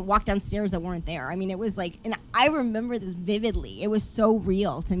plane. I even walked downstairs that weren't there. I mean, it was like, and I remember this vividly. It was so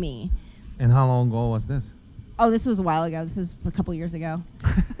real to me. And how long ago was this? Oh, this was a while ago. This is a couple years ago.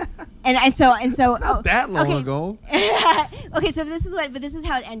 And so it's not that long ago. Okay, so this is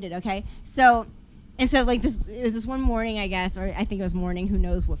how it ended. Okay, so like this, it was this one morning, I guess, or I think it was morning. Who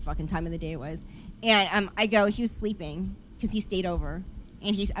knows what fucking time of the day it was? And he was sleeping because he stayed over,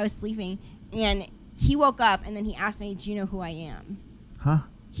 and I was sleeping, and he woke up, and then he asked me, "Do you know who I am?" Huh?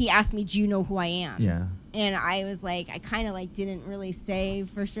 He asked me, "Do you know who I am?" Yeah. And I was like, I kind of like didn't really say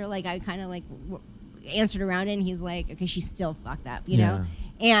for sure. Like I kind of like answered around it, and he's like, okay, she's still fucked up, you know?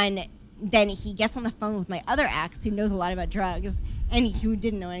 And then he gets on the phone with my other ex who knows a lot about drugs, and who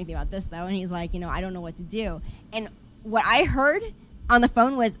didn't know anything about this, though, and he's like, I don't know what to do. And what I heard on the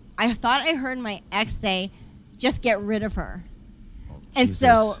phone was, I thought I heard my ex say, just get rid of her. And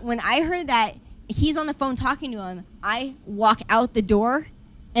so when I heard that, he's on the phone talking to him. I walk out the door,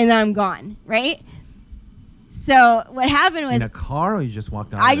 and then I'm gone, right? So what happened was In a car, or you just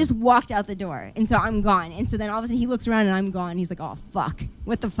walked out? I just walked out the door, and so I'm gone. And so then all of a sudden he looks around, and I'm gone. He's like, oh, fuck.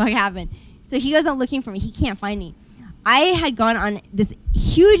 What the fuck happened? So he goes out looking for me. He can't find me. I had gone on this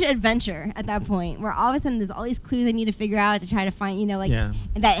huge adventure at that point where all of a sudden there's all these clues I need to figure out to try to find,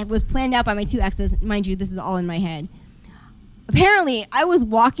 and that was planned out by my 2 exes. Mind you, this is all in my head. Apparently, I was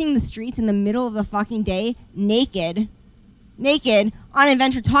walking the streets in the middle of the fucking day, naked, on an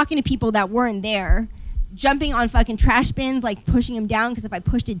adventure, talking to people that weren't there, jumping on fucking trash bins, like pushing them down, because if I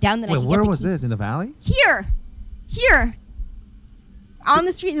pushed it down, then I could where get was this? In the valley? Here. On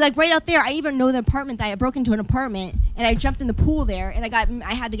the street, like right out there. I even know the apartment that I broke into an apartment, and I jumped in the pool there, and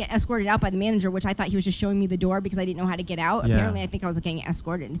I had to get escorted out by the manager, which I thought he was just showing me the door because I didn't know how to get out. Yeah. Apparently, I think I was getting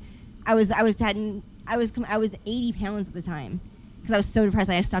escorted. I was 80 pounds at the time because I was so depressed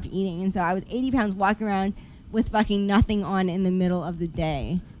I had stopped eating, and so I was 80 pounds walking around with fucking nothing on in the middle of the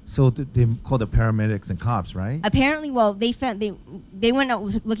day. So they called the paramedics and cops, right? Apparently, well, they went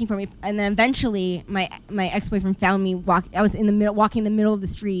out looking for me, and then eventually my ex-boyfriend found me. I was walking in the middle of the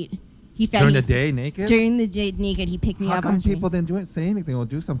street. He found During me the day, naked? During the day, naked. He picked me How up. come people didn't say anything or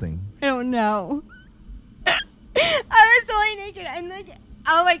do something? I don't know. I was totally naked, and like,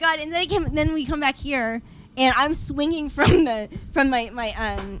 oh my god! And then we come back here, and I'm swinging from my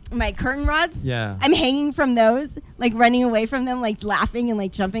curtain rods. Yeah. I'm hanging from those, like running away from them, like laughing and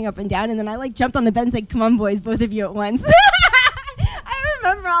like jumping up and down. And then I like jumped on the bed and said, "Come on, boys, both of you at once." I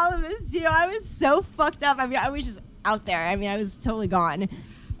remember all of this too. I was so fucked up. I mean, I was just out there. I mean, I was totally gone.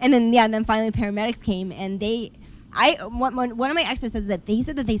 And then finally the paramedics came, and one of my exes said that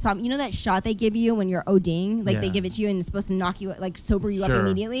they saw me. You know that shot they give you when you're ODing? Like they give it to you and it's supposed to knock you, like sober you up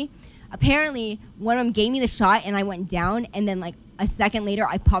immediately. Apparently, one of them gave me the shot, and I went down, and then, like, a second later,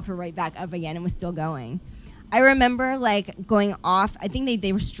 I popped her right back up again and was still going. I remember, like, going off. I think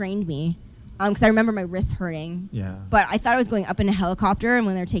they restrained me because I remember my wrist hurting. Yeah. But I thought I was going up in a helicopter, and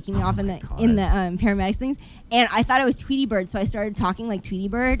when they were taking me off in the paramedics things, and I thought I was Tweety Bird, so I started talking like Tweety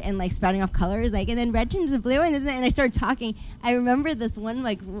Bird and, like, spouting off colors, like, and then red turns to blue, and I started talking. I remember this one,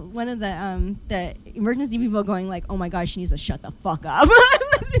 like, one of the emergency people going, like, oh, my God, she needs to shut the fuck up.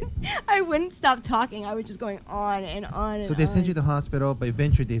 I wouldn't stop talking. I was just going on and on and on. So they sent you to the hospital, but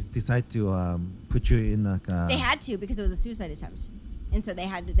eventually they decide to put you in like a... They had to because it was a suicide attempt. And so I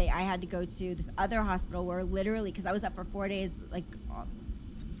had to go to this other hospital where literally, because I was up for 4 days, like,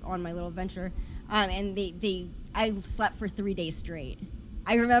 on my little adventure, and I slept for 3 days straight.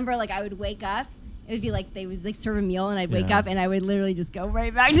 I remember, like, I would wake up. It would be like they would, like, serve a meal, and I'd wake up, and I would literally just go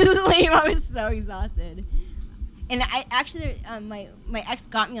right back to sleep. I was so exhausted. And I actually, my ex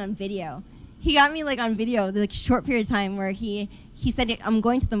got me on video. He got me, like, on video, like, a short period of time where he said, I'm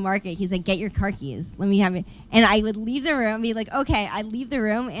going to the market. He's like, get your car keys. Let me have it. And I would leave the room, be like, okay. I'd leave the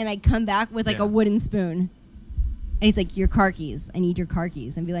room, and I'd come back with, like, a wooden spoon. And he's like, your car keys. I need your car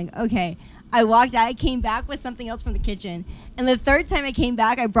keys. And be like, okay. I walked out. I came back with something else from the kitchen. And the third time I came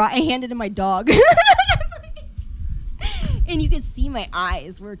back, I handed him my dog. And you could see my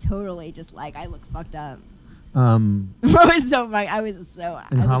eyes were totally just like, I look fucked up. I was so.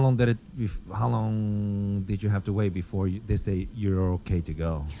 And how long did you have to wait before they say you're okay to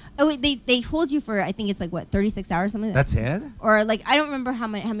go? Oh, they hold you for, I think it's like, what, 36 hours, something. That's it? Or like, I don't remember how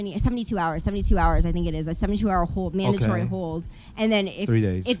many 72 hours. 72 hours, I think it is. A 72-hour hold, mandatory hold. And then 3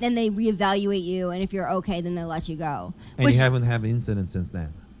 days. Then they reevaluate you, and if you're okay, then they'll let you go. And you haven't had incidents since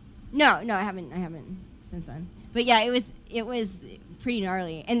then? No, I haven't since then. But yeah, it was pretty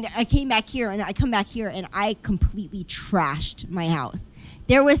gnarly. And I came back here, and I completely trashed my house.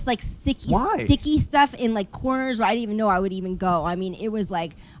 There was like sticky stuff in like corners where I didn't even know I would even go. I mean, it was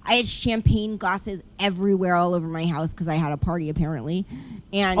like I had champagne glasses everywhere all over my house because I had a party apparently.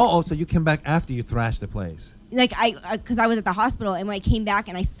 And so you came back after you thrashed the place? Like because I was at the hospital, and when I came back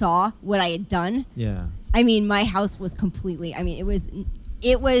and I saw what I had done. Yeah. I mean, my house was completely. I mean,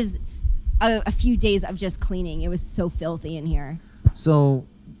 it was a few days of just cleaning. It was so filthy in here. So,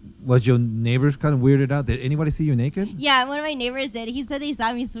 was your neighbors kind of weirded out? Did anybody see you naked? Yeah, one of my neighbors did. He said he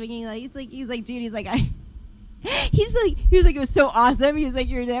saw me swinging. Like he's like, dude. He was like, it was so awesome. He was like,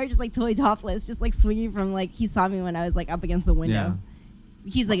 you're there, just like totally topless, just like swinging from like. He saw me when I was like up against the window.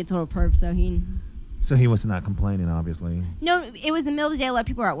 Yeah. He's like a total perv, so he. So he was not complaining, obviously. No, it was the middle of the day. A lot of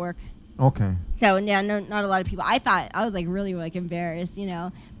people were at work. Okay. So yeah, no, not a lot of people. I thought I was like really like embarrassed, you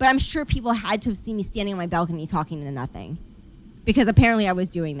know. But I'm sure people had to have seen me standing on my balcony talking to nothing. Because apparently I was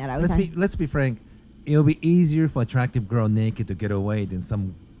doing that. Let's be frank. It'll be easier for attractive girl naked to get away than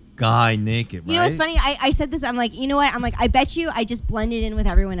some guy naked, right? You know what's funny? I said this. I'm like, you know what? I'm like, I bet you I just blended in with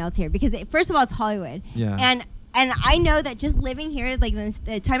everyone else here because first of all, it's Hollywood. Yeah. And I know that just living here, like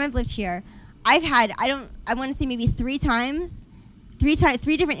the time I've lived here, I've had I want to say maybe three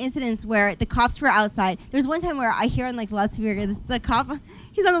different incidents where the cops were outside. There's one time where I hear on like the loudspeaker, the cop,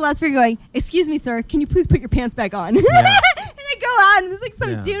 he's on the loudspeaker going, "Excuse me, sir, can you please put your pants back on?" Yeah. And I go out and there's like some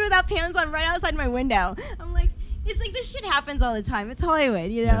Yeah. dude without pants on right outside my window. I'm like, it's like this shit happens all the time. It's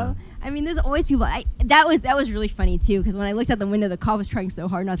Hollywood, you know. Yeah. I mean, there's always people. That was really funny too because when I looked out the window, the cop was trying so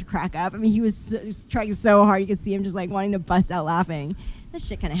hard not to crack up. I mean, he was just trying so hard. You could see him just like wanting to bust out laughing. That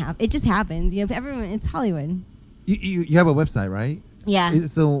shit kind of happens. It just happens, you know. Everyone, it's Hollywood. You have a website, right? Yeah.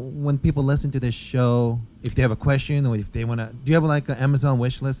 So when people listen to this show, if they have a question or if they want to, do you have like an Amazon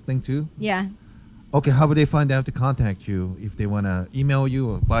wish list thing too? Yeah. Okay, how would they find out to contact you if they want to email you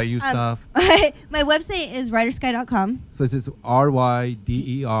or buy you stuff? My website is writersky.com. So it's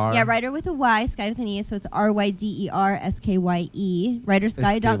RYDER. Yeah, writer with a Y, sky with an E. So it's RYDERSKYE,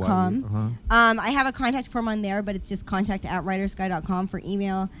 writersky.com. I have a contact form on there, but it's just contact@writersky.com for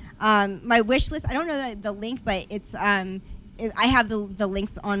email. My wish list, I don't know the link, but it's I have the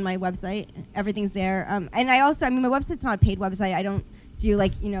links on my website. Everything's there. And I also, I mean, my website's not a paid website. I don't do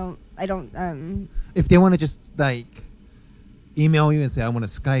like, you know, I don't. If they want to just like email you and say, I want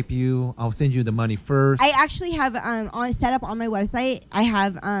to Skype you, I'll send you the money first. I actually have set up on my website. I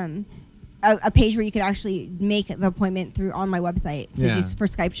have a page where you could actually make the appointment through on my website. So just for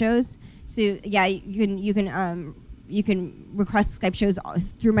Skype shows. So yeah, you can request Skype shows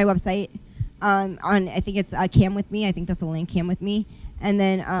through my website. On I think it's Cam with me. I think that's the link, Cam with me. And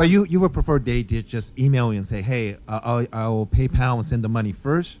then but you would prefer they did just email you and say, hey, I'll PayPal and send the money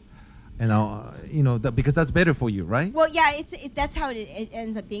first, and I'll because that's better for you, right? Well, yeah, that's how it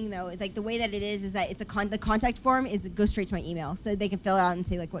ends up being though. It's like the way that it is that it's the contact form is it goes straight to my email, so they can fill it out and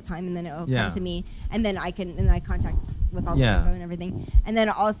say like what time, and then it'll come to me, and then I contact with all the info and everything, and then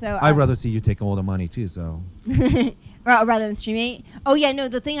also I'd rather see you take all the money too, so. Rather than streaming. Oh yeah, no.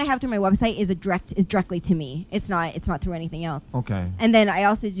 The thing I have through my website is directly to me. It's not through anything else. Okay. And then I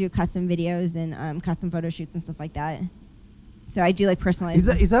also do custom videos and custom photo shoots and stuff like that. So I do like personalized.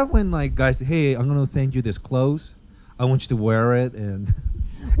 Is that when like guys say, hey, I'm gonna send you this clothes, I want you to wear it, and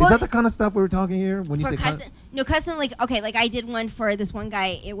is that the kind of stuff we were talking here when you say custom like okay, like I did one for this one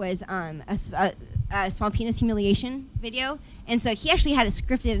guy. It was a small penis humiliation video, and so he actually had it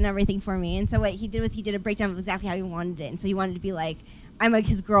scripted and everything for me. And so what he did was he did a breakdown of exactly how he wanted it. And so he wanted to be like, I'm like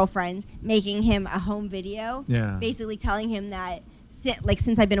his girlfriend making him a home video, basically telling him that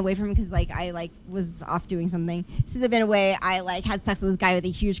since I've been away from him because like I like was off doing something. Since I've been away, I like had sex with this guy with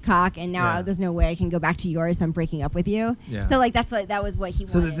a huge cock, and now there's no way I can go back to yours. So I'm breaking up with you. Yeah. So like that was what he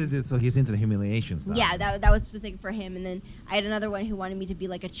wanted. So he's into the humiliation stuff. Yeah, that was specific for him. And then I had another one who wanted me to be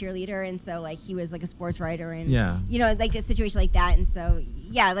like a cheerleader, and so like he was like a sports writer, and you know like a situation like that. And so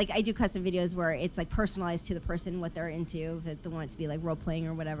yeah, like I do custom videos where it's like personalized to the person what they're into, if they want it to be like role playing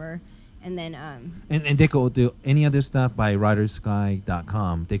or whatever. And then and they could do any other stuff by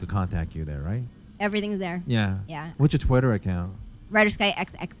writersky.com. They could contact you there, right? Everything's there. Yeah. Yeah. What's your Twitter account? Writersky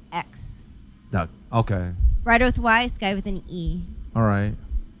XXX. Okay. Writer with Y, Sky with an E. All right.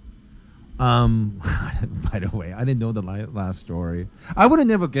 By the way, I didn't know the last story. I would have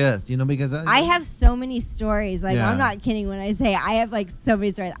never guessed, because I have so many stories. Like I'm not kidding when I say I have like so many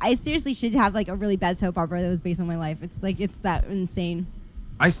stories. I seriously should have like a really bad soap opera that was based on my life. It's that insane.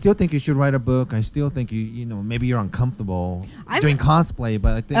 I still think you should write a book. I still think maybe you're uncomfortable doing cosplay,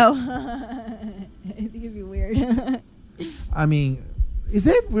 but I think. Oh, I think it'd be weird. I mean, is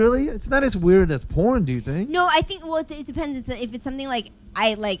it really? It's not as weird as porn, do you think? No, I think. Well, it depends. If it's something like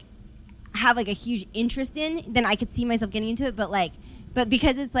I like have like a huge interest in, then I could see myself getting into it. But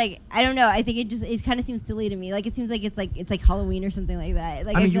because it's like I don't know, I think it kind of seems silly to me. Like it seems like it's like Halloween or something like that.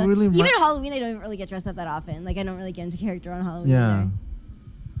 Like I mean, even Halloween, I don't even really get dressed up that often. Like I don't really get into character on Halloween. Yeah. Either.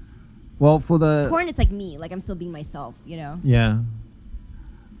 Well, for the porn, it's like me. Like I'm still being myself, Yeah.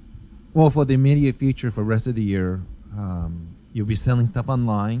 Well, for the immediate future, for the rest of the year, you'll be selling stuff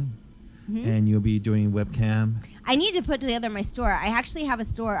online, and you'll be doing webcam. I need to put together my store. I actually have a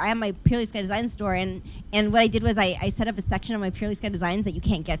store. I have my Purely Sky Design store, and what I did was I set up a section on my Purely Sky Designs that you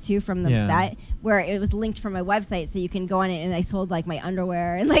can't get to from that, where it was linked from my website, so you can go on it, and I sold like my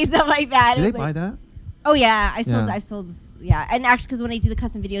underwear and like stuff like that. Did they buy that? Oh yeah, I've sold and actually because when I do the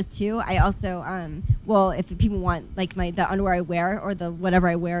custom videos too, I also if people want like the underwear I wear or the whatever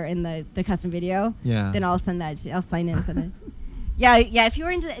I wear in the custom video, then I'll send that. I'll sign it and send it. Yeah. If you're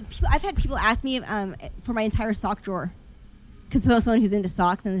into, I've had people ask me for my entire sock drawer because I'm someone who's into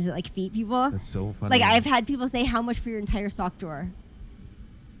socks and like feet people. That's so funny. Like I've had people say, how much for your entire sock drawer?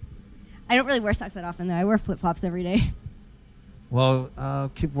 I don't really wear socks that often though. I wear flip flops every day. Well,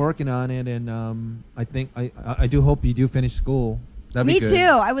 keep working on it, and I think I do hope you do finish school. That'd be Me good. too.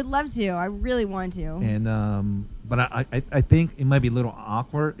 I would love to. I really want to. And but I think it might be a little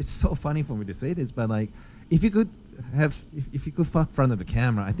awkward. It's so funny for me to say this, but like, if you could if you could fuck in front of the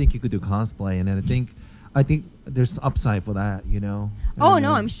camera, I think you could do cosplay, and then I think there's upside for that, you know. Oh And,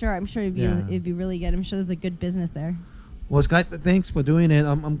 no, I'm sure yeah. it'd be really good. I'm sure there's a good business there. Well, Sky, thanks for doing it.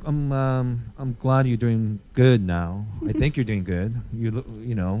 I'm glad you're doing good now. I think you're doing good. You look,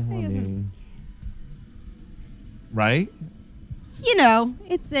 you know, I guess it's- mean, right? You know,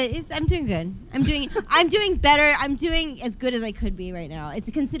 I'm doing good. I'm doing better. I'm doing as good as I could be right now. It's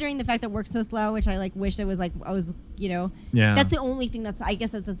considering the fact that work's so slow, which I like wish I was, you know. Yeah. That's the only thing that's, I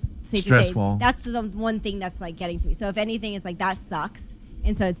guess that's safe Stressful. to say. That's the one thing that's like getting to me. So if anything, it's like that sucks,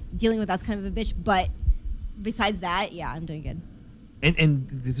 and so it's dealing with that's kind of a bitch. But besides that, yeah, I'm doing good. And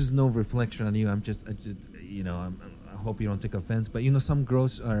this is no reflection on you. I just you know, I hope you don't take offense, but you know, some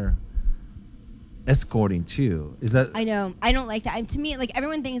girls are escorting too. Is that? I know. I don't like that. To me, like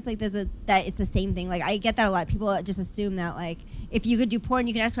everyone thinks like that it's the same thing. Like I get that a lot. People just assume that like if you could do porn,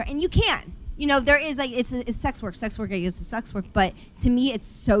 you can escort, and you can. You know, there is like it's sex work. Sex work, I guess, is sex work. But to me, it's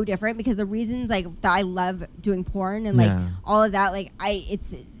so different because the reasons like that I love doing porn and like Yeah. all of that, like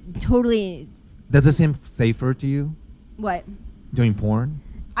it's totally Does it seem safer to you what doing porn?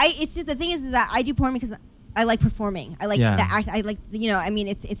 it's just the thing is that I do porn because I like performing. I like Yeah. the act. I like, you know, I mean,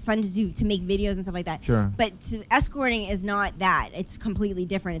 it's fun to make videos and stuff like that. Sure. But escorting is not that. It's completely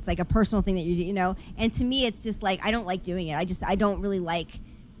different. It's like a personal thing that you do, you know. And to me, it's just like I don't like doing it. I don't really like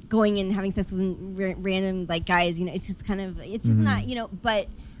going and having sex with random like guys. You know, it's just kind of it's just not, you know. But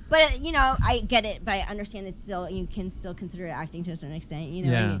you know, I get it. But I understand it's still you can still consider it acting to a certain extent. You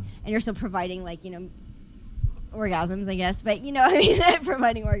know, Yeah. and you're still providing like, you know, orgasms, I guess. But you know, I mean,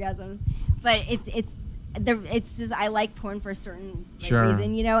 providing orgasms. But it's just I like porn for a certain like, Sure.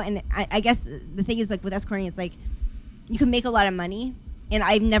 reason, you know. And I guess the thing is like with escorting, it's like you can make a lot of money, and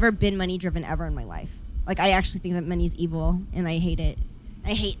I've never been money driven ever in my life. Like I actually think that money is evil, and I hate it.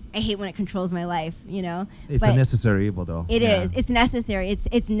 I hate when it controls my life, you know. It's But a necessary evil, though. It Yeah. is. It's necessary.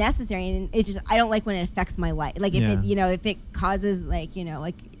 It's necessary, and it's just I don't like when it affects my life. Like if Yeah. it, you know, if it causes like, you know,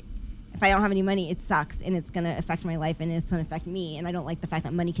 like if I don't have any money, it sucks, and it's gonna affect my life, and it's gonna affect me, and I don't like the fact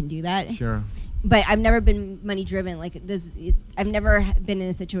that money can do that. Sure. But I've never been money driven. Like I've never been in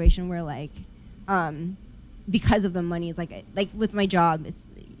a situation where like, because of the money, it's like with my job, it's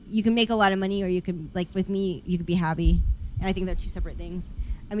you can make a lot of money, or you can like with me, you could be happy, and I think they're two separate things.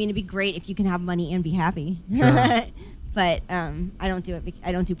 I mean, it'd be great if you can have money and be happy. Sure. But I don't do it.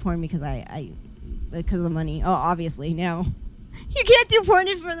 I don't do porn because because of the money. Oh, obviously, no. You can't do porn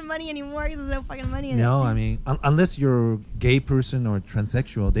just for the money anymore because there's no fucking money in it. No, I mean, unless you're a gay person or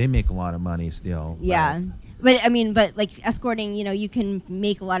transsexual, they make a lot of money still. Yeah, but I mean, but like escorting, you know, you can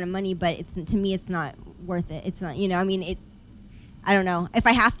make a lot of money, but it's to me, it's not worth it. It's not, you know, I mean, I don't know. If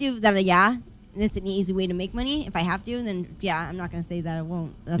I have to, then yeah, and it's an easy way to make money. If I have to, then yeah, I'm not gonna say that I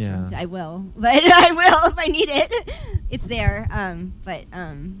won't. That's Yeah. I will, but I will if I need it. It's there, but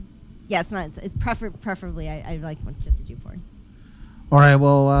yeah, it's not. It's preferably I like just to do porn. All right,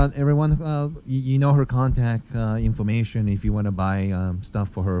 well, everyone, you know her contact information if you want to buy stuff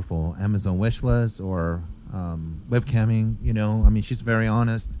for her for Amazon wishlist or webcamming. You know, I mean, she's very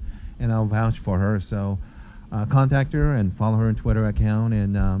honest, and I'll vouch for her. So contact her and follow her on Twitter account.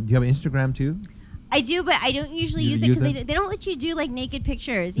 And do you have an Instagram too? I do, but I don't usually You use it use because it? they don't let you do like naked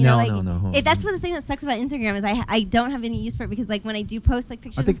pictures. You No, know, like no. that's what the thing that sucks about Instagram is I don't have any use for it because like when I do post like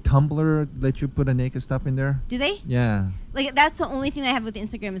pictures, I think Tumblr let you put a naked stuff in there. do they? Yeah, Like that's the only thing I have with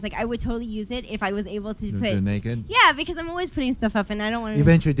Instagram is like I would totally use it if I was able to do put. naked. Yeah, because I'm always putting stuff up and I don't want to.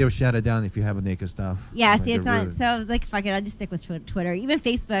 Eventually, they'll shut it down if you have a naked stuff. Yeah, Like, see, it's they're not. rude. So I was like, fuck it, I'll just stick with Twitter. Even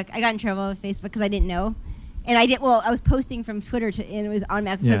Facebook, I got in trouble with Facebook because I didn't know, and I did. Well, I was posting from Twitter and it was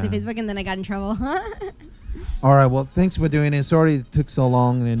automatically Yeah. posting Facebook, and then I got in trouble. All right. Well, thanks for doing it. Sorry it took so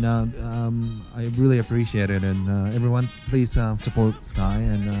long, and I really appreciate it. And everyone, please support Sky,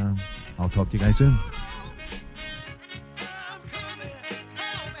 and I'll talk to you guys soon.